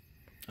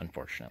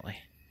 unfortunately.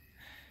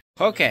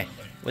 Okay,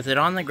 with it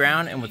on the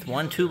ground and with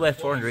one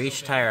 2x4 under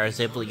each tire, I was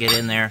able to get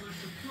in there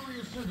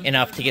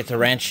enough to get the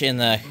wrench in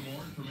the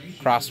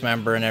cross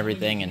member and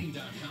everything and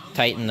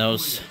tighten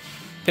those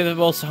pivot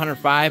bolts to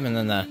 105 and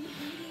then the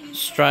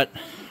strut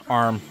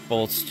arm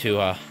bolts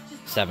to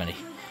 70.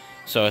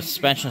 So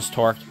suspension's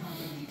torqued.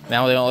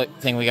 Now the only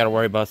thing we got to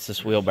worry about is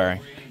this wheel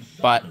bearing.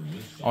 But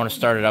I want to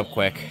start it up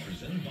quick.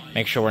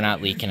 Make sure we're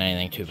not leaking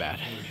anything too bad.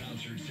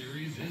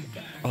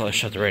 I'll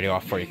shut the radio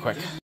off for you quick.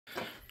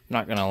 I'm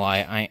not gonna lie,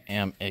 I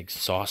am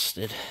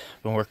exhausted.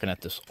 Been working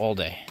at this all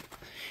day.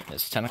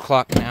 It's 10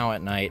 o'clock now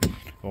at night.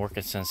 Been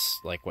working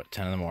since like, what,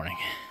 10 in the morning.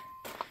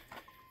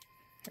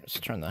 Let's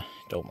turn the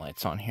dome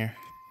lights on here.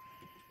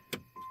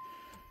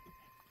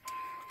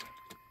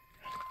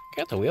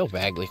 Got the wheel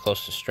bagly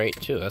close to straight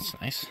too, that's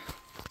nice.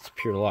 It's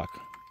pure luck.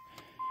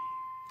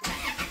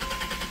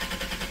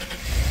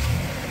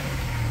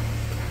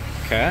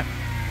 Okay.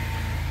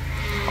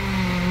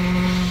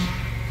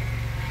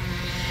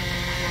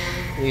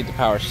 Lead the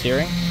power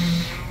steering.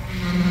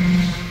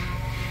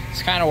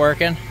 It's kind of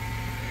working.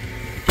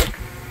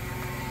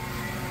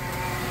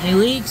 Any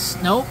leaks?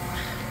 Nope.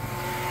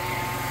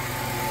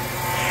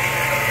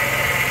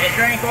 It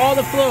drank all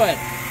the fluid.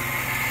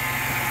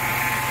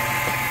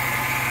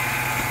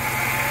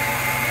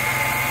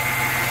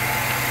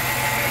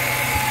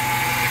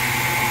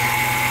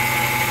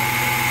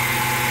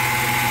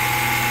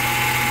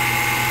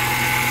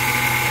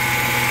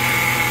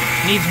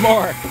 Needs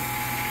more.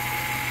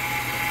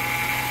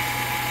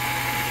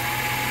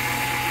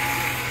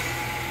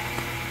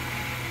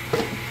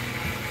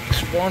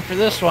 Going for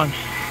this one.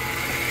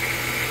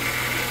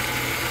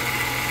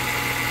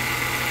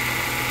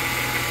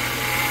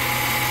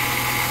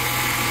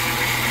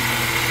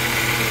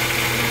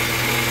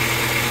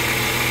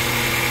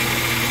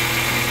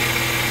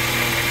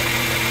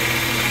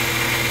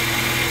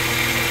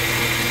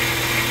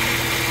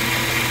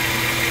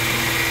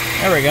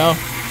 There we go.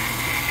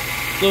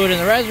 Fluid in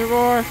the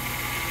reservoir. All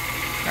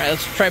right,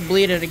 let's try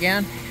bleed it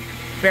again.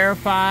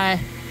 Verify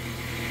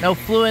no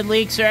fluid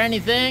leaks or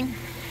anything.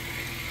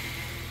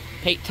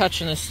 Hate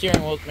touching the steering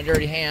wheel with my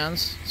dirty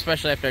hands,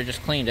 especially after I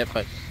just cleaned it,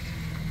 but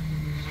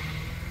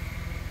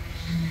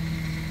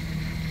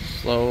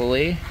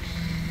slowly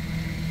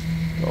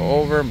go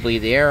over and bleed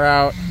the air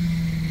out.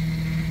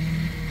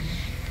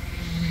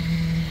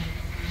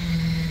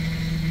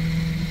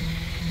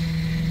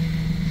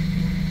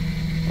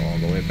 All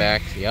the way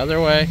back the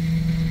other way.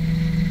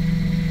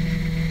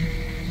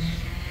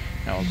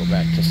 Now we'll go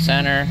back to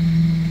center.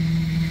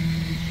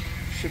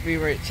 Should be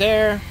right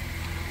there.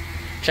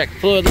 Check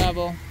fluid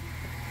level.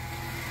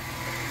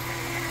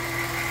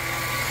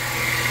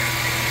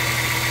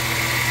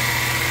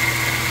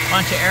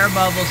 Bunch of air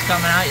bubbles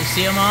coming out, you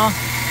see them all?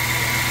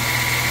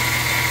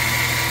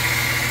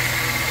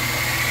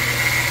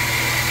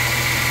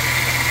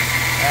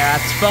 Yeah,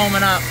 it's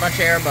foaming up, bunch of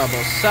air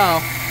bubbles. So,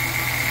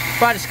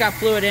 but it's got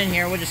fluid in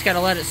here, we just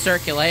gotta let it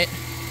circulate.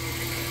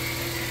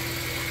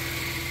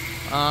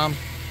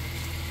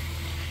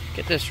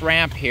 Get this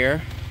ramp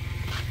here.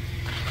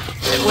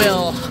 It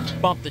will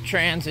bump the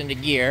trans into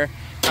gear.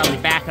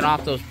 probably backing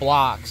off those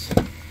blocks.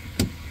 There,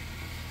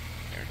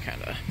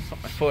 kind of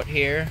put my foot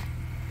here.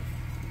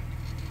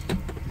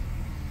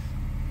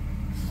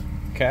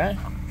 Okay.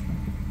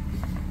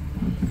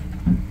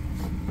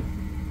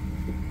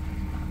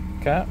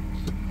 Okay.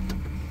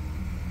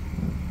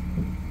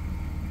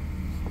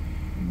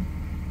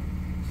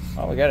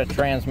 Oh, we got a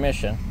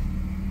transmission.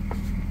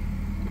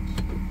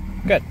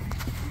 Good.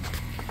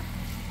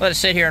 Let it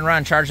sit here and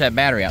run, charge that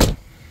battery up.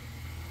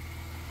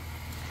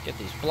 Get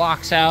these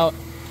blocks out.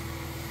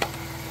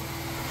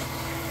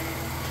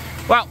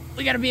 Well,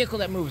 we got a vehicle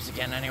that moves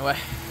again anyway.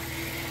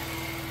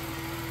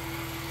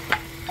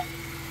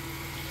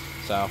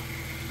 So, I'll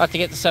have to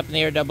get this up in the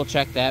air, double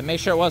check that. Make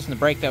sure it wasn't the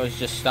brake that was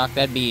just stuck.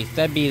 That'd be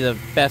the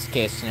best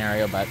case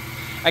scenario, but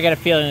I got a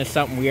feeling it's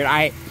something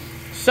weird.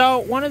 So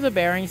one of the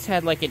bearings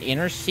had like an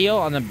inner seal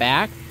on the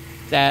back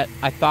that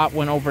I thought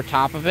went over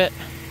top of it,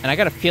 and I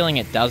got a feeling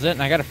it doesn't,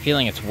 and I got a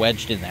feeling it's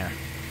wedged in there.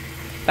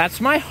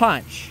 That's my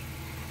hunch,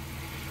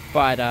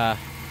 but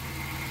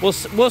we'll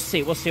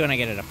see. We'll see when I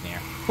get it up in the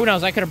air. Who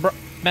knows? I could have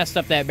messed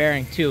up that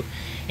bearing too,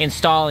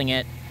 installing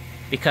it,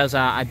 because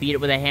I beat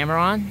it with a hammer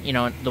on, you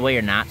know, the way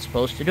you're not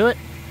supposed to do it.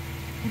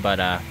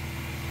 But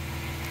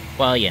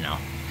well, you know.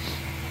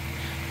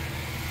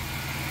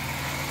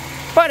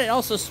 But it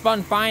also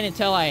spun fine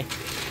until I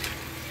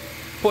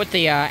put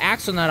the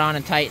axle nut on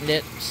and tightened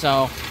it.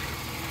 So,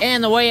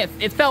 and the way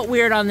it felt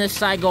weird on this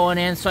side going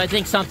in, so I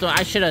think something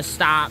I should have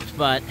stopped.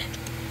 But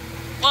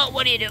well,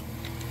 what do you do?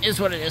 Is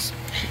what it is.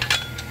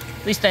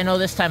 At least I know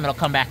this time it'll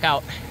come back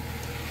out.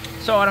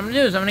 So what I'm gonna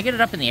do is I'm gonna get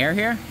it up in the air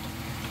here,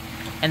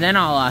 and then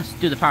I'll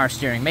do the power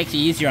steering. Makes it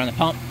easier on the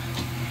pump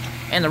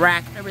and the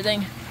rack and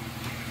everything.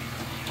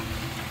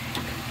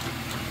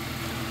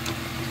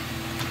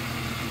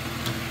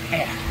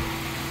 Yeah.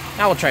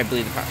 Now we'll try to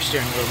bleed the power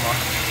steering a little more.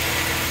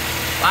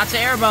 Lots of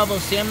air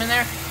bubbles, see them in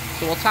there?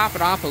 So we'll top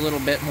it off a little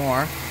bit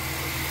more.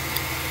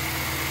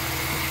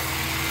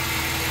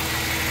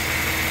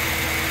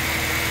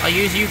 I'll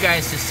use you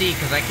guys to see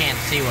because I can't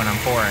see when I'm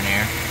pouring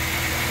air.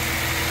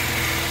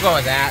 We'll go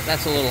with that.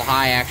 That's a little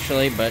high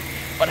actually, but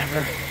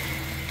whatever.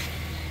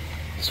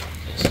 That's what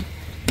it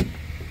is.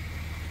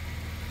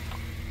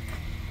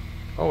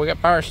 Oh, we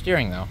got power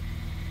steering though.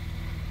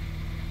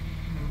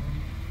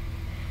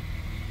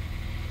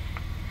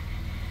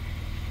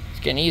 It's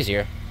getting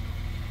easier.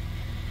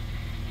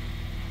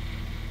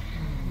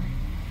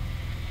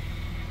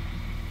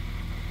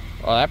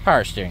 Oh, that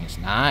power steering is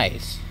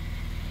nice.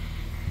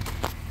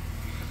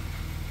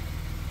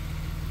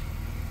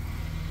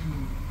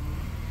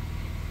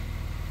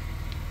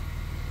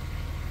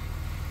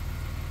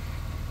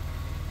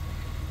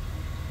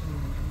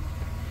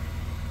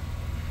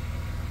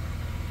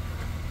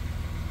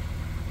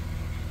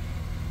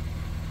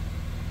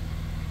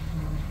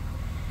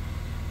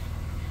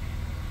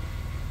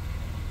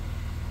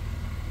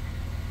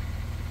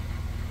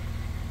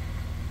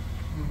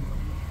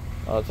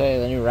 I'll tell you,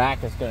 the new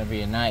rack is going to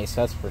be nice,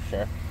 that's for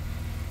sure.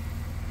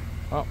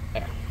 Oh,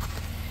 there.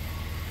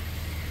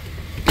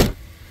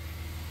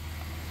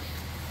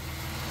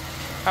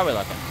 How we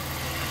looking?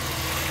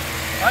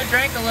 Well, I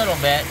drank a little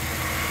bit.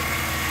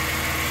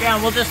 Yeah,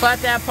 and we'll just let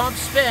that pump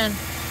spin.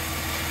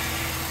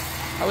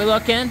 How we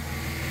looking?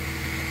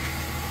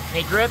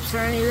 Any drips or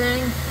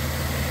anything?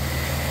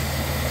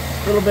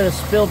 A little bit of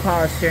spill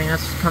power steering.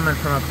 That's coming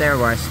from up there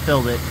where I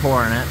spilled it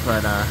pouring it,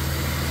 but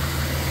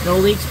no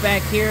leaks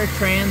back here.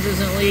 Trans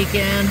isn't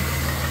leaking.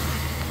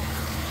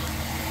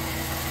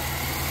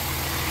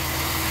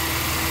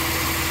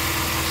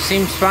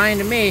 Seems fine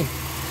to me.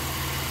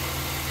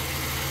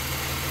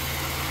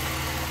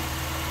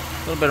 A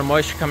little bit of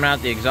moisture coming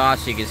out the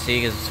exhaust, you can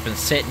see, because it's been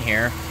sitting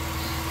here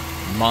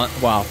a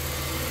month. Well,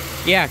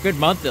 yeah, a good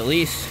month at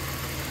least.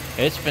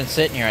 It's been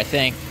sitting here, I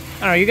think.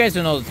 I don't know, you guys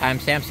don't know the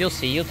timestamps. You'll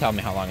see, you'll tell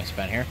me how long it's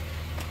been here.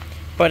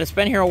 But it's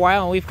been here a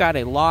while, and we've got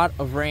a lot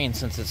of rain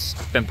since it's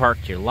been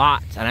parked here.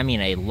 Lots, and I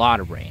mean a lot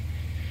of rain.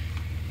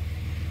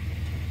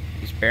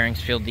 These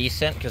bearings feel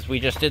decent, because we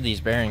just did these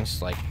bearings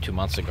like 2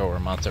 months ago or a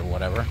month or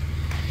whatever.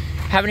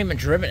 Haven't even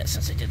driven it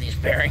since I did these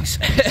bearings.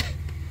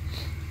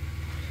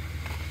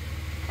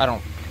 I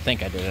don't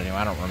think I did anyway,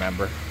 I don't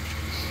remember.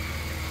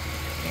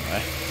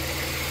 Anyway.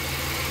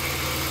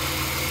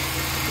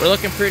 We're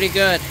looking pretty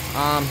good.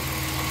 I'm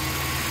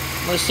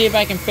gonna see if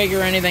I can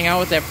figure anything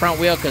out with that front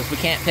wheel, because we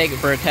can't take it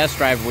for a test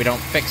drive if we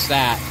don't fix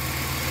that.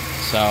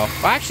 So,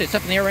 well, actually, it's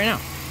up in the air right now.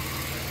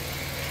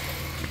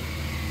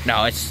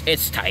 No,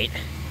 it's tight.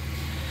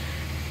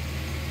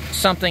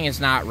 Something is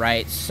not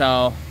right,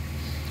 so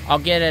I'll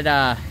get it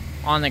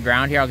on the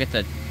ground here. I'll get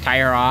the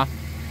tire off,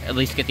 at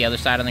least get the other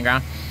side on the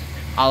ground.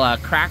 I'll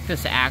crack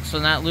this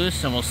axle nut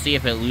loose, and we'll see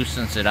if it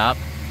loosens it up.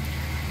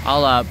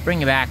 I'll bring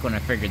you back when I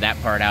figure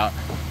that part out.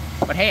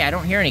 But hey, I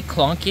don't hear any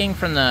clunking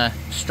from the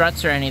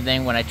struts or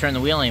anything when I turn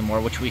the wheel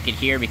anymore, which we could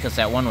hear because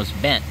that one was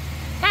bent.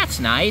 That's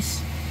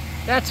nice.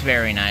 That's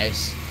very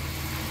nice.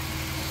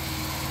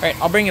 Alright,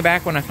 I'll bring you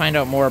back when I find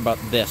out more about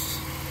this.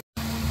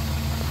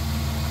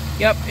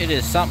 Yep, it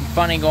is something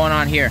funny going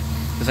on here.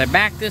 Because I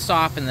backed this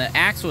off and the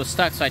axle was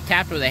stuck, so I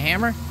tapped it with a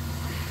hammer.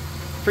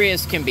 free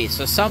as can be.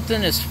 So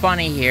something is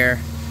funny here,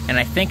 and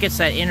I think it's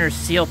that inner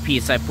seal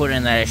piece I put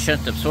in that I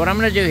shouldn't have. So what I'm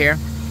going to do here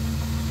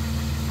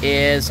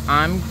is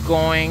I'm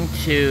going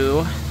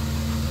to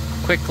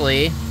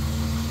quickly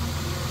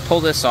pull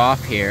this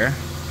off here.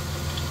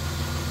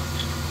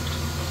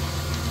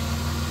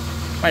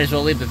 Might as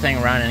well leave the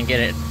thing running and get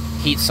it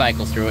heat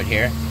cycle through it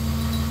here.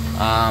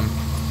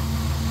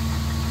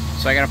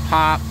 So I gotta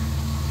pop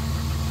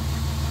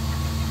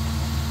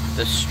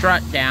the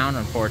strut down,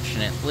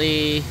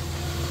 unfortunately.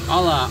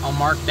 I'll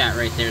mark that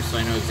right there so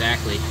I know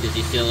exactly, because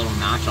you see a little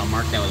notch. I'll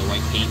mark that with a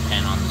white paint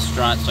pen on the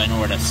strut so I know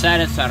where to set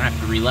it so I don't have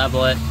to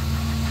re-level it.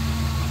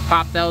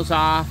 Pop those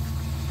off,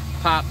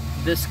 pop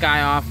this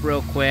guy off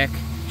real quick,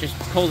 just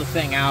pull the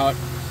thing out,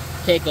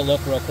 take a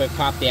look real quick,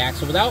 pop the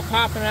axle. Without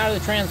popping it out of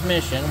the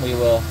transmission, we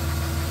will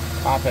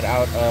pop it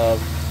out of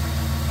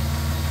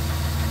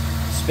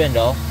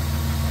spindle,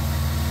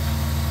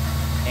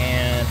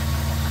 and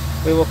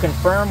we will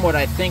confirm what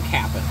I think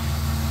happened.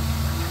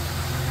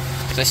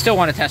 Because I still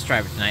want to test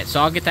drive it tonight, so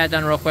I'll get that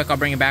done real quick. I'll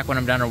bring it back when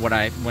I'm done, or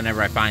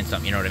whenever I find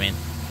something, you know what I mean?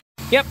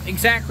 Yep,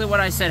 exactly what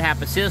I said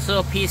happened. See this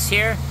little piece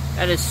here?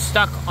 That is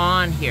stuck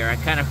on here. I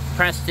kind of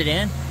pressed it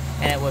in,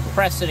 and it would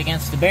press it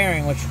against the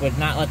bearing, which would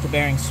not let the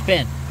bearing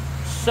spin.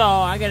 So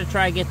I got to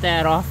try to get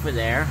that off of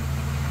there,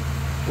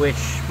 which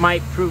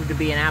might prove to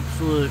be an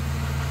absolute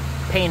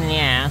pain in the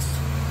ass,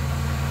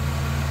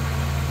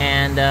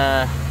 and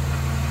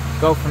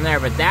go from there.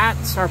 But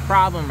that's our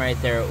problem right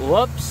there.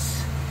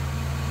 Whoops!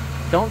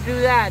 Don't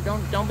do that.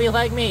 Don't be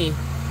like me.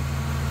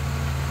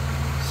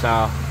 So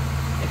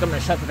I think I'm gonna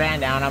shut the fan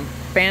down.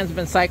 Fan's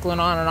been cycling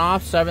on and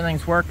off, so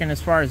everything's working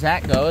as far as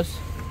that goes.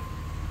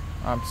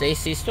 Does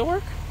AC still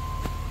work?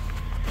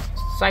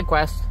 Side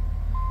quest.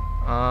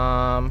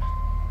 Let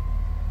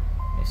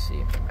me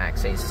see,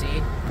 max AC.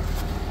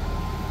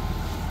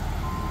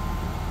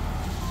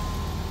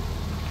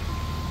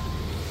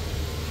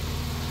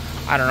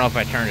 I don't know if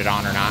I turned it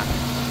on or not.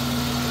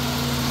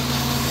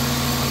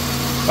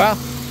 Well,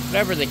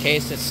 whatever the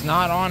case, it's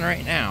not on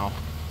right now.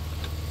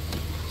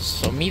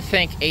 So me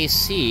think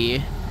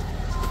AC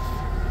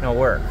no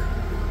work.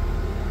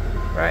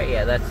 Right,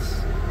 yeah,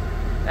 that's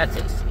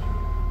AC.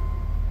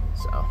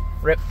 So,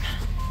 rip.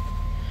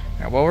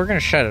 Alright, well, we're gonna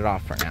shut it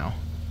off for now.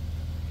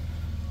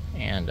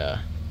 And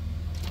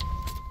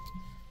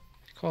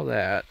call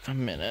that a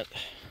minute.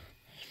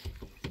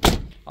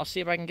 I'll see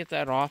if I can get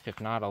that off.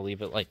 If not, I'll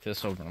leave it like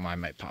this over. I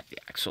might pop the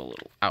axle a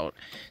little out.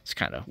 It's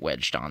kind of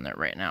wedged on there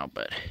right now,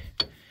 but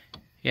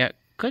yeah,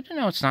 good to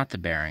know it's not the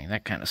bearing.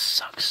 That kind of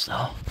sucks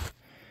though.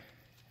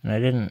 And I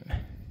didn't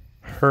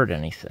hurt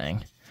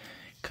anything.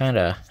 Kind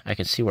of, I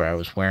can see where I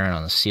was wearing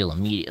on the seal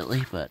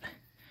immediately, but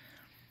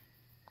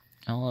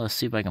I'll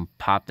see if I can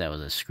pop that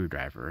with a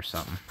screwdriver or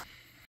something.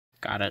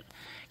 Got it.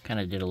 Kind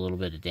of did a little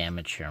bit of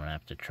damage here. I'm gonna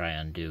have to try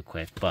and undo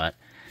quick, but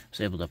I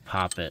was able to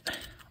pop it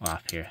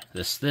off here.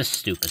 This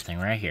stupid thing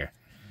right here.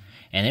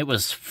 And it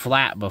was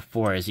flat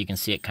before. As you can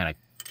see, it kind of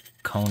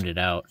coned it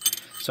out.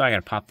 So I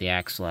gotta pop the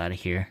axle out of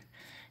here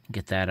and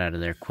get that out of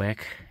there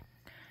quick.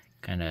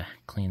 Kind of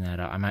clean that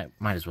up. I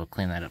might as well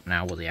clean that up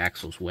now while the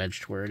axle's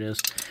wedged where it is.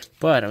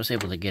 But I was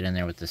able to get in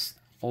there with this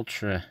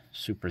ultra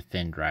super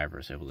thin driver. I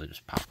was able to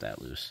just pop that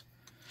loose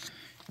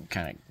and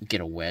kind of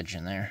get a wedge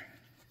in there.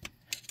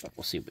 But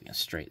we'll see if we can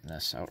straighten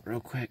this out real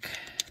quick.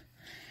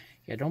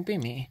 Yeah, don't be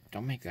me.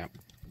 Don't make that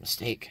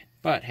mistake.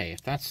 But hey,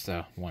 if that's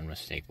the one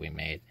mistake we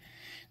made,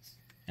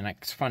 and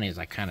it's funny is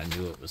I kind of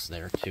knew it was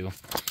there too.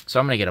 So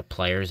I'm gonna get a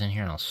pliers in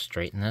here and I'll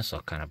straighten this.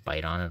 I'll kind of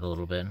bite on it a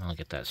little bit and I'll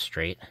get that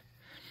straight.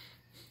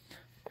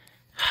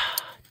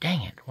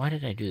 Dang it! Why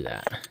did I do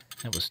that?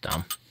 That was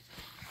dumb.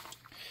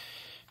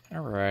 All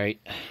right,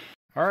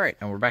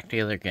 and we're back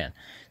together again.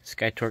 This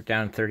guy torqued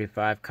down to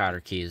 35. Cotter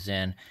key is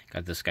in.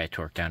 Got this guy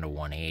torqued down to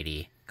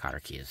 180. Cotter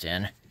key is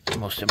in.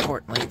 Most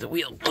importantly, the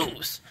wheel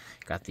moves.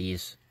 Got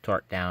these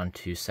torqued down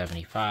to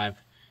 75.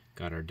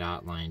 Got our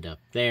dot lined up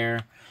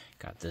there.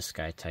 Got this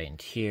guy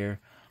tightened here.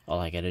 All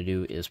I gotta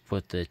do is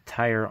put the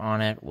tire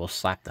on it. We'll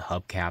slap the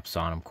hubcaps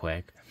on them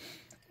quick.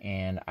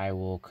 And I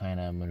will kind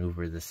of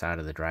maneuver this out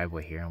of the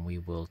driveway here, and we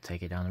will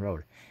take it down the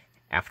road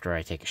after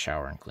I take a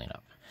shower and clean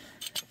up.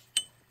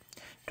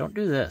 Don't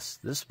do this.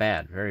 This is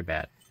bad. Very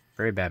bad.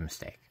 Very bad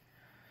mistake.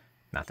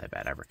 Not that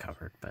bad. I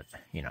recovered, but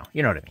you know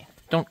what I mean.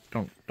 Don't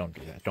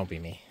do that. Don't be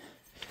me.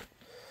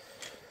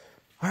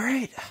 All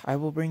right, I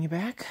will bring you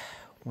back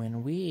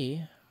when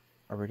we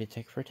are ready to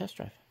take it for a test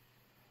drive.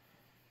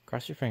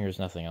 Cross your fingers,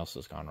 nothing else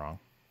has gone wrong.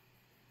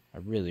 I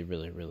really,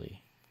 really,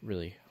 really,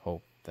 really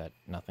hope that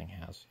nothing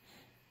has.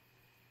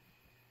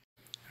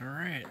 All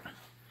right,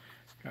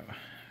 got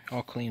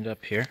all cleaned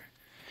up here,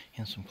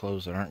 and some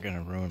clothes that aren't going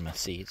to ruin my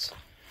seats.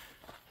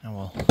 And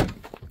we'll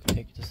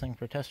take this thing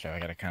for a test drive. I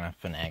got to kind of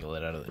finagle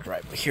it out of the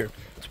driveway here.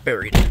 It's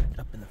buried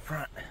up in the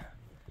front.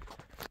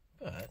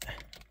 But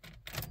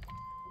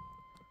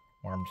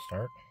warm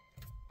start.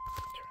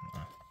 Turn the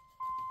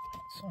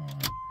lights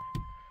on.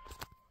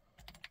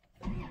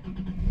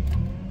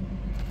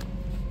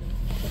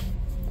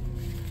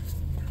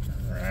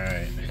 All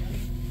right.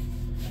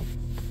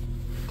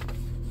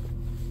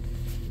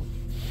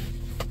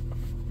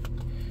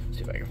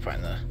 See if I can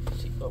find the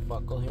seatbelt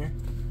buckle here.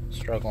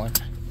 Struggling.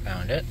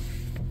 Found it.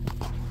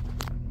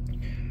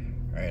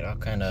 Alright, I'll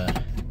kind of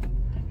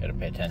gotta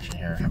pay attention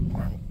here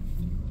where I'm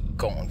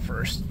going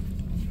first.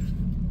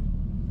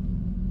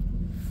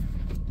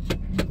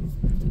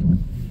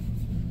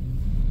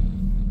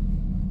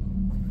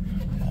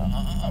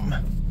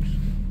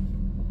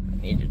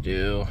 Need to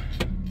do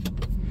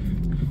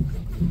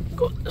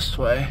go this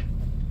way.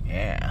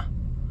 Yeah.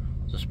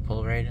 Just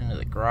pull right into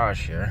the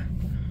garage here.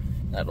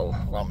 That'll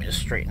allow me to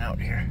straighten out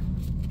here.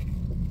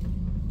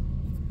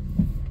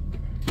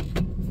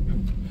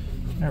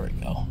 There we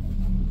go.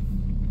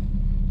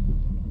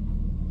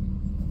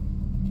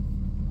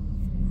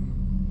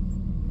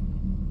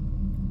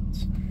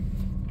 It's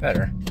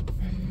better.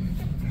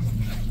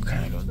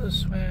 Kind of go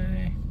this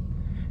way.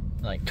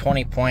 Like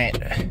 20-point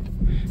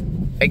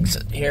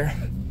exit here.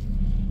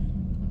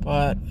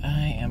 But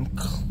I am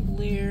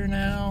clear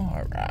now.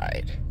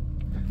 Alright.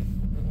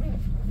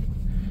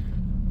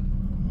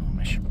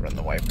 I should run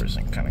the wipers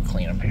and kind of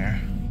clean them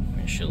here.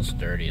 Windshield's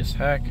dirty as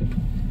heck.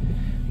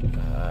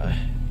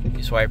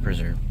 These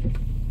wipers are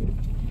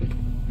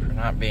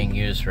not being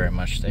used very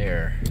much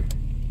there.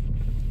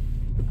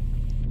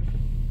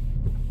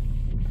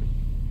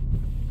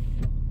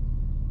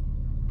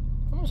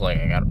 Almost like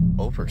I got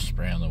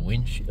overspray on the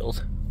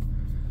windshield.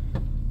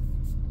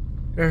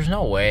 There's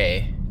no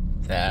way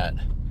that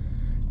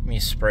me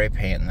spray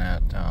painting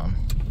that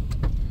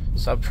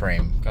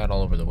subframe got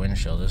all over the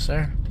windshield, is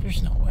there?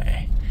 There's no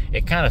way.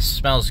 It kind of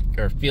smells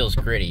or feels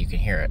gritty, you can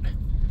hear it.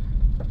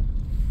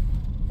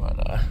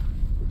 But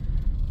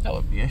that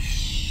would be a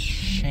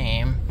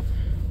shame.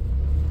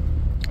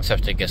 Let's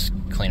have to just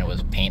clean it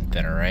with paint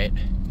thinner, right?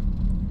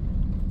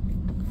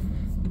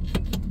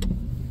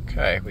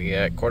 Okay, we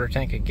got quarter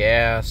tank of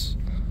gas,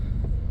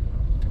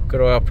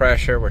 good oil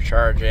pressure, we're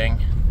charging,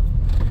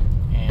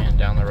 and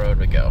down the road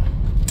we go.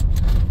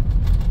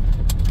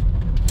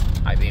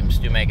 High beams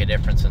do make a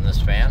difference in this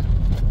van.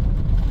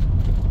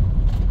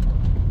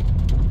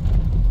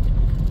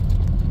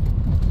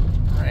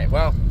 Alright,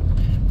 well,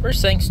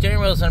 first thing, steering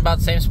wheel's in about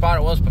the same spot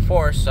it was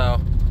before,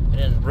 so I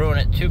didn't ruin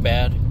it too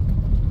bad.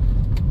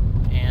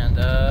 And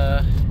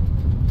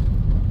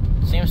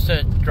seems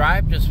to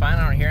drive just fine.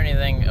 I don't hear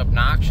anything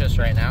obnoxious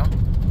right now.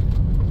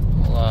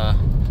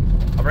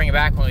 I'll bring it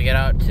back when we get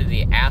out to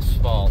the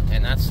asphalt,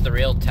 and that's the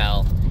real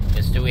tell,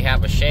 is do we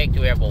have a shake,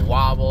 do we have a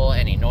wobble,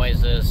 any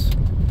noises?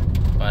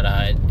 But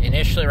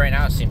initially right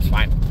now it seems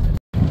fine.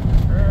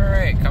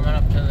 Alright, coming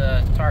up to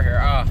the tar here.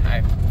 Oh,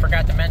 I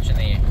forgot to mention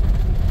the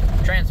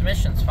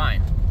transmission's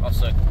fine.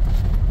 Also,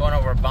 going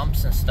over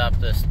bumps and stuff,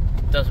 this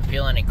doesn't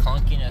feel any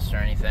clunkiness or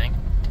anything.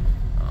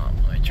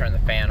 Let me turn the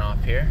fan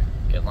off here,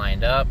 get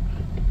lined up.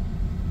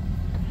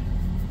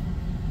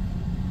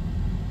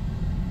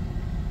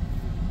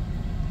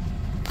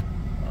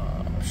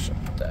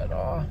 Shut that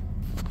off.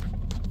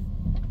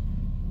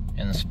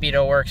 And the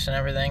speedo works and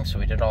everything, so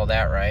we did all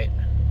that right.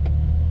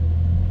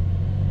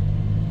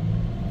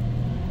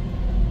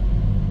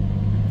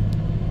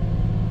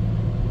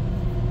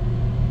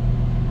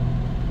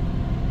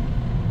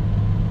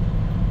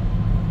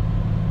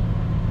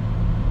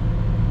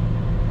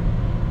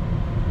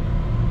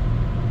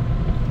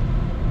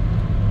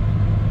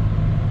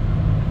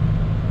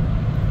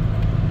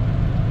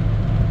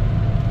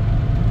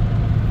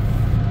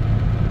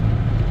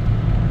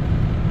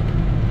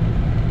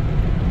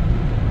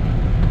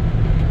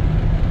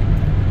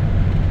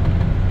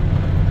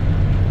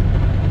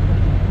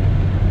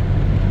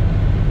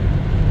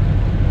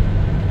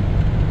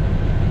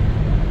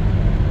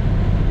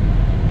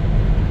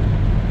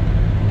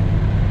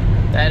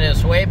 That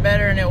is way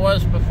better than it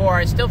was before.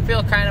 I still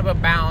feel kind of a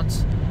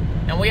bounce.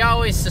 And we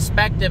always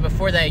suspected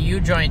before that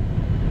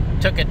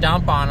U-joint took a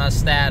dump on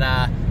us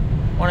that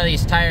one of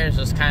these tires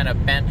was kind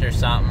of bent or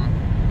something.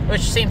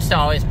 Which seems to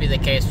always be the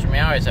case for me.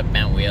 I always have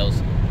bent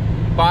wheels.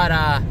 But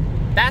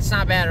that's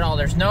not bad at all.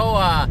 There's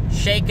no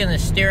shake in the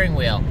steering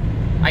wheel.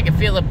 I can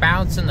feel the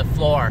bounce in the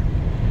floor.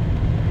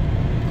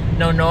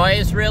 No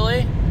noise,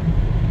 really.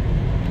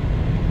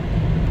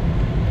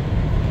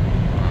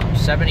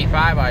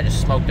 75, I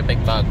just smoked a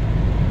big bug.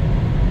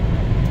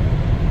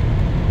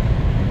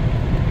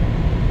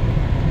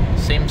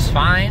 Seems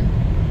fine.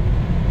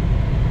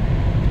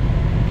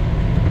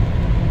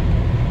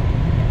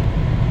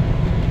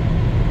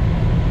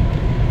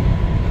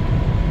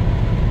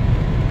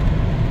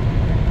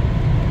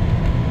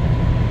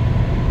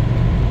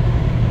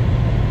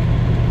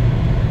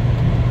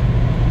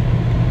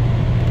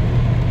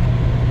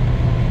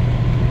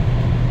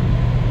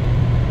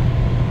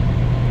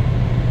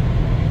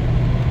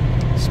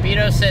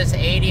 Speedo says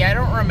 80. I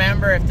don't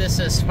remember if this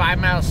is 5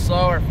 miles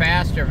slow or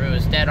fast, or if it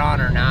was dead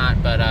on or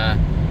not, but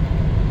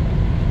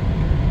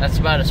that's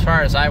about as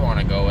far as I want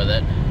to go with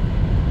it.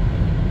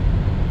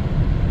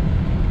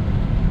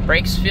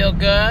 Brakes feel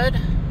good.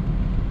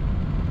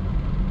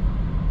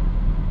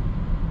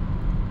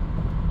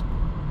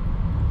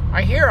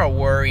 I hear a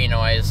worry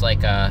noise,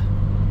 like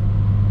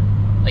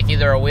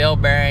either a wheel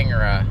bearing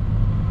or a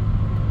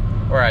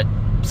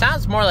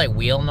sounds more like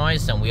wheel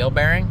noise than wheel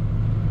bearing.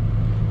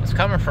 It's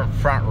coming from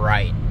front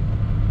right.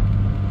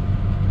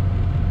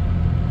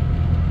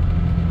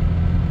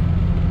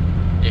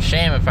 It's a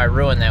shame if I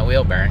ruin that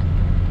wheel bearing.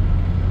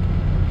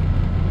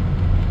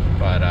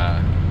 But,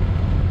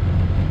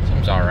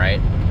 seems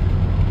alright.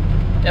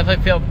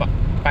 Definitely feel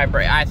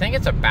vibration. I think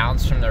it's a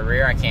bounce from the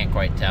rear. I can't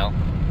quite tell.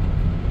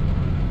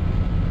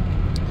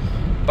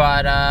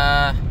 But,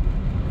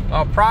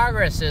 well,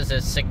 progress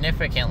is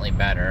significantly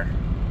better.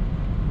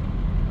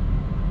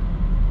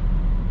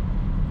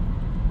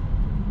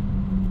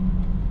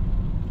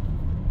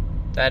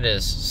 That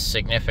is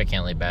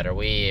significantly better.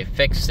 We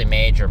fixed the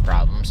major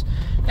problems.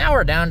 Now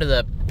we're down to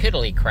the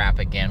piddly crap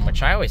again,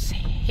 which I always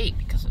hate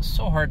because it's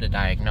so hard to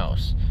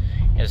diagnose.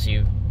 As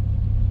you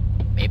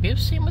maybe have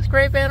seen with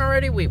Gray Van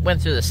already, we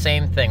went through the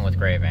same thing with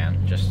Gray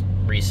Van just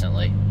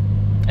recently.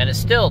 And it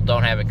still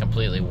don't have it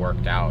completely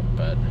worked out,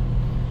 but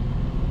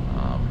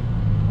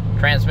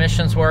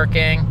transmission's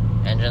working,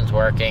 engine's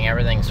working,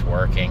 everything's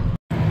working.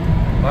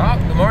 Well,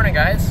 good morning,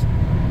 guys.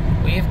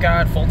 We've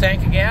got full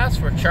tank of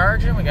gas, we're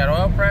charging, we got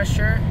oil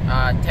pressure,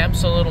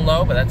 temp's a little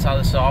low, but that's how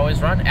this will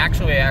always run.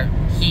 Actually, we have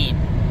heat,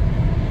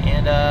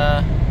 and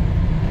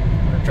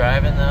we're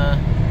driving the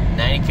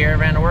 90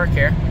 Caravan to work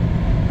here.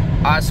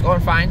 It's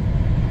going fine.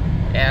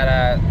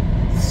 At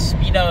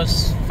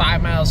speedo's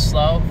 5 miles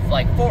slow,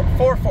 like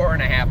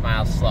 4.5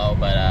 miles slow,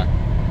 but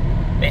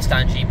based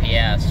on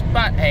GPS.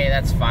 But hey,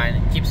 that's fine.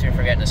 It keeps me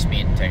from getting a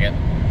speeding ticket.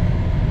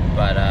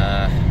 But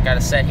got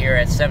it set here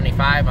at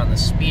 75 on the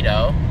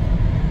speedo.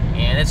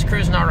 And it's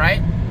cruising all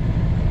right.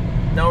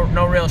 No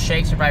real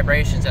shakes or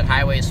vibrations at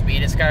highway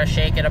speed. It's got a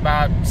shake at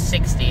about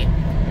 60,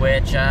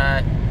 which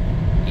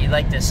you'd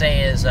like to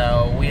say is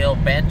a wheel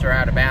bent or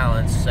out of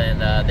balance,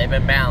 and they've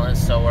been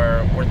balanced, so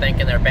we're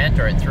thinking they're bent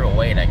or it threw a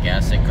weight. I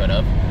guess it could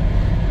have.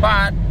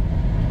 But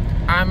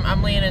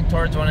I'm leaning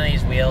towards one of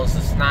these wheels.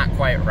 It's not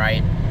quite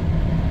right.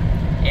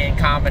 In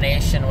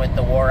combination with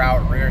the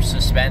wore-out rear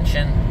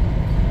suspension,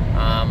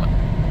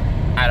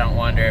 I don't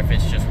wonder if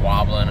it's just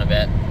wobbling a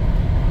bit.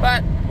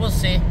 But we'll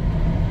see.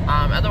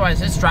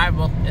 Otherwise, it's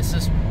drivable. It's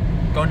just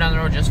going down the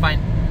road just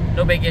fine.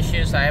 No big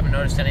issues. I haven't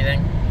noticed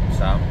anything.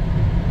 So,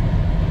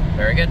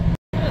 very good.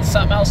 And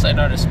something else I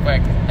noticed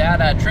quick.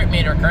 That trip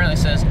meter currently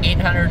says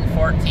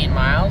 814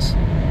 miles.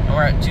 And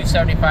we're at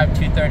 275,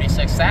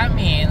 236. That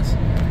means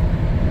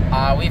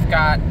we've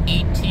got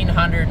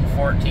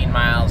 1,814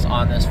 miles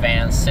on this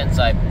van since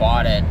I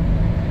bought it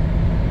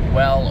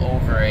well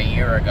over a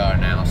year ago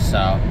now.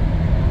 So,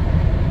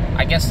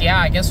 I guess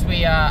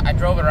I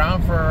drove it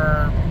around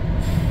for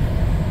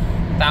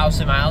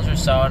 1,000 miles or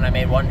so, and I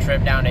made one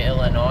trip down to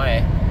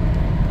Illinois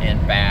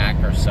and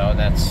back or so.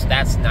 That's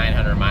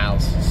 900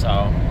 miles.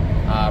 So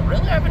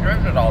really I haven't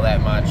driven it all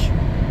that much,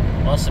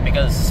 mostly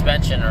because the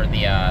suspension or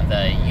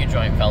the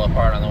U-joint fell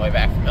apart on the way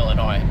back from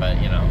Illinois.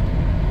 But you know,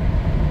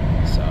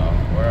 so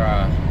we're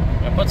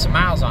gonna put some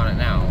miles on it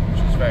now,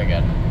 which is very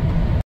good.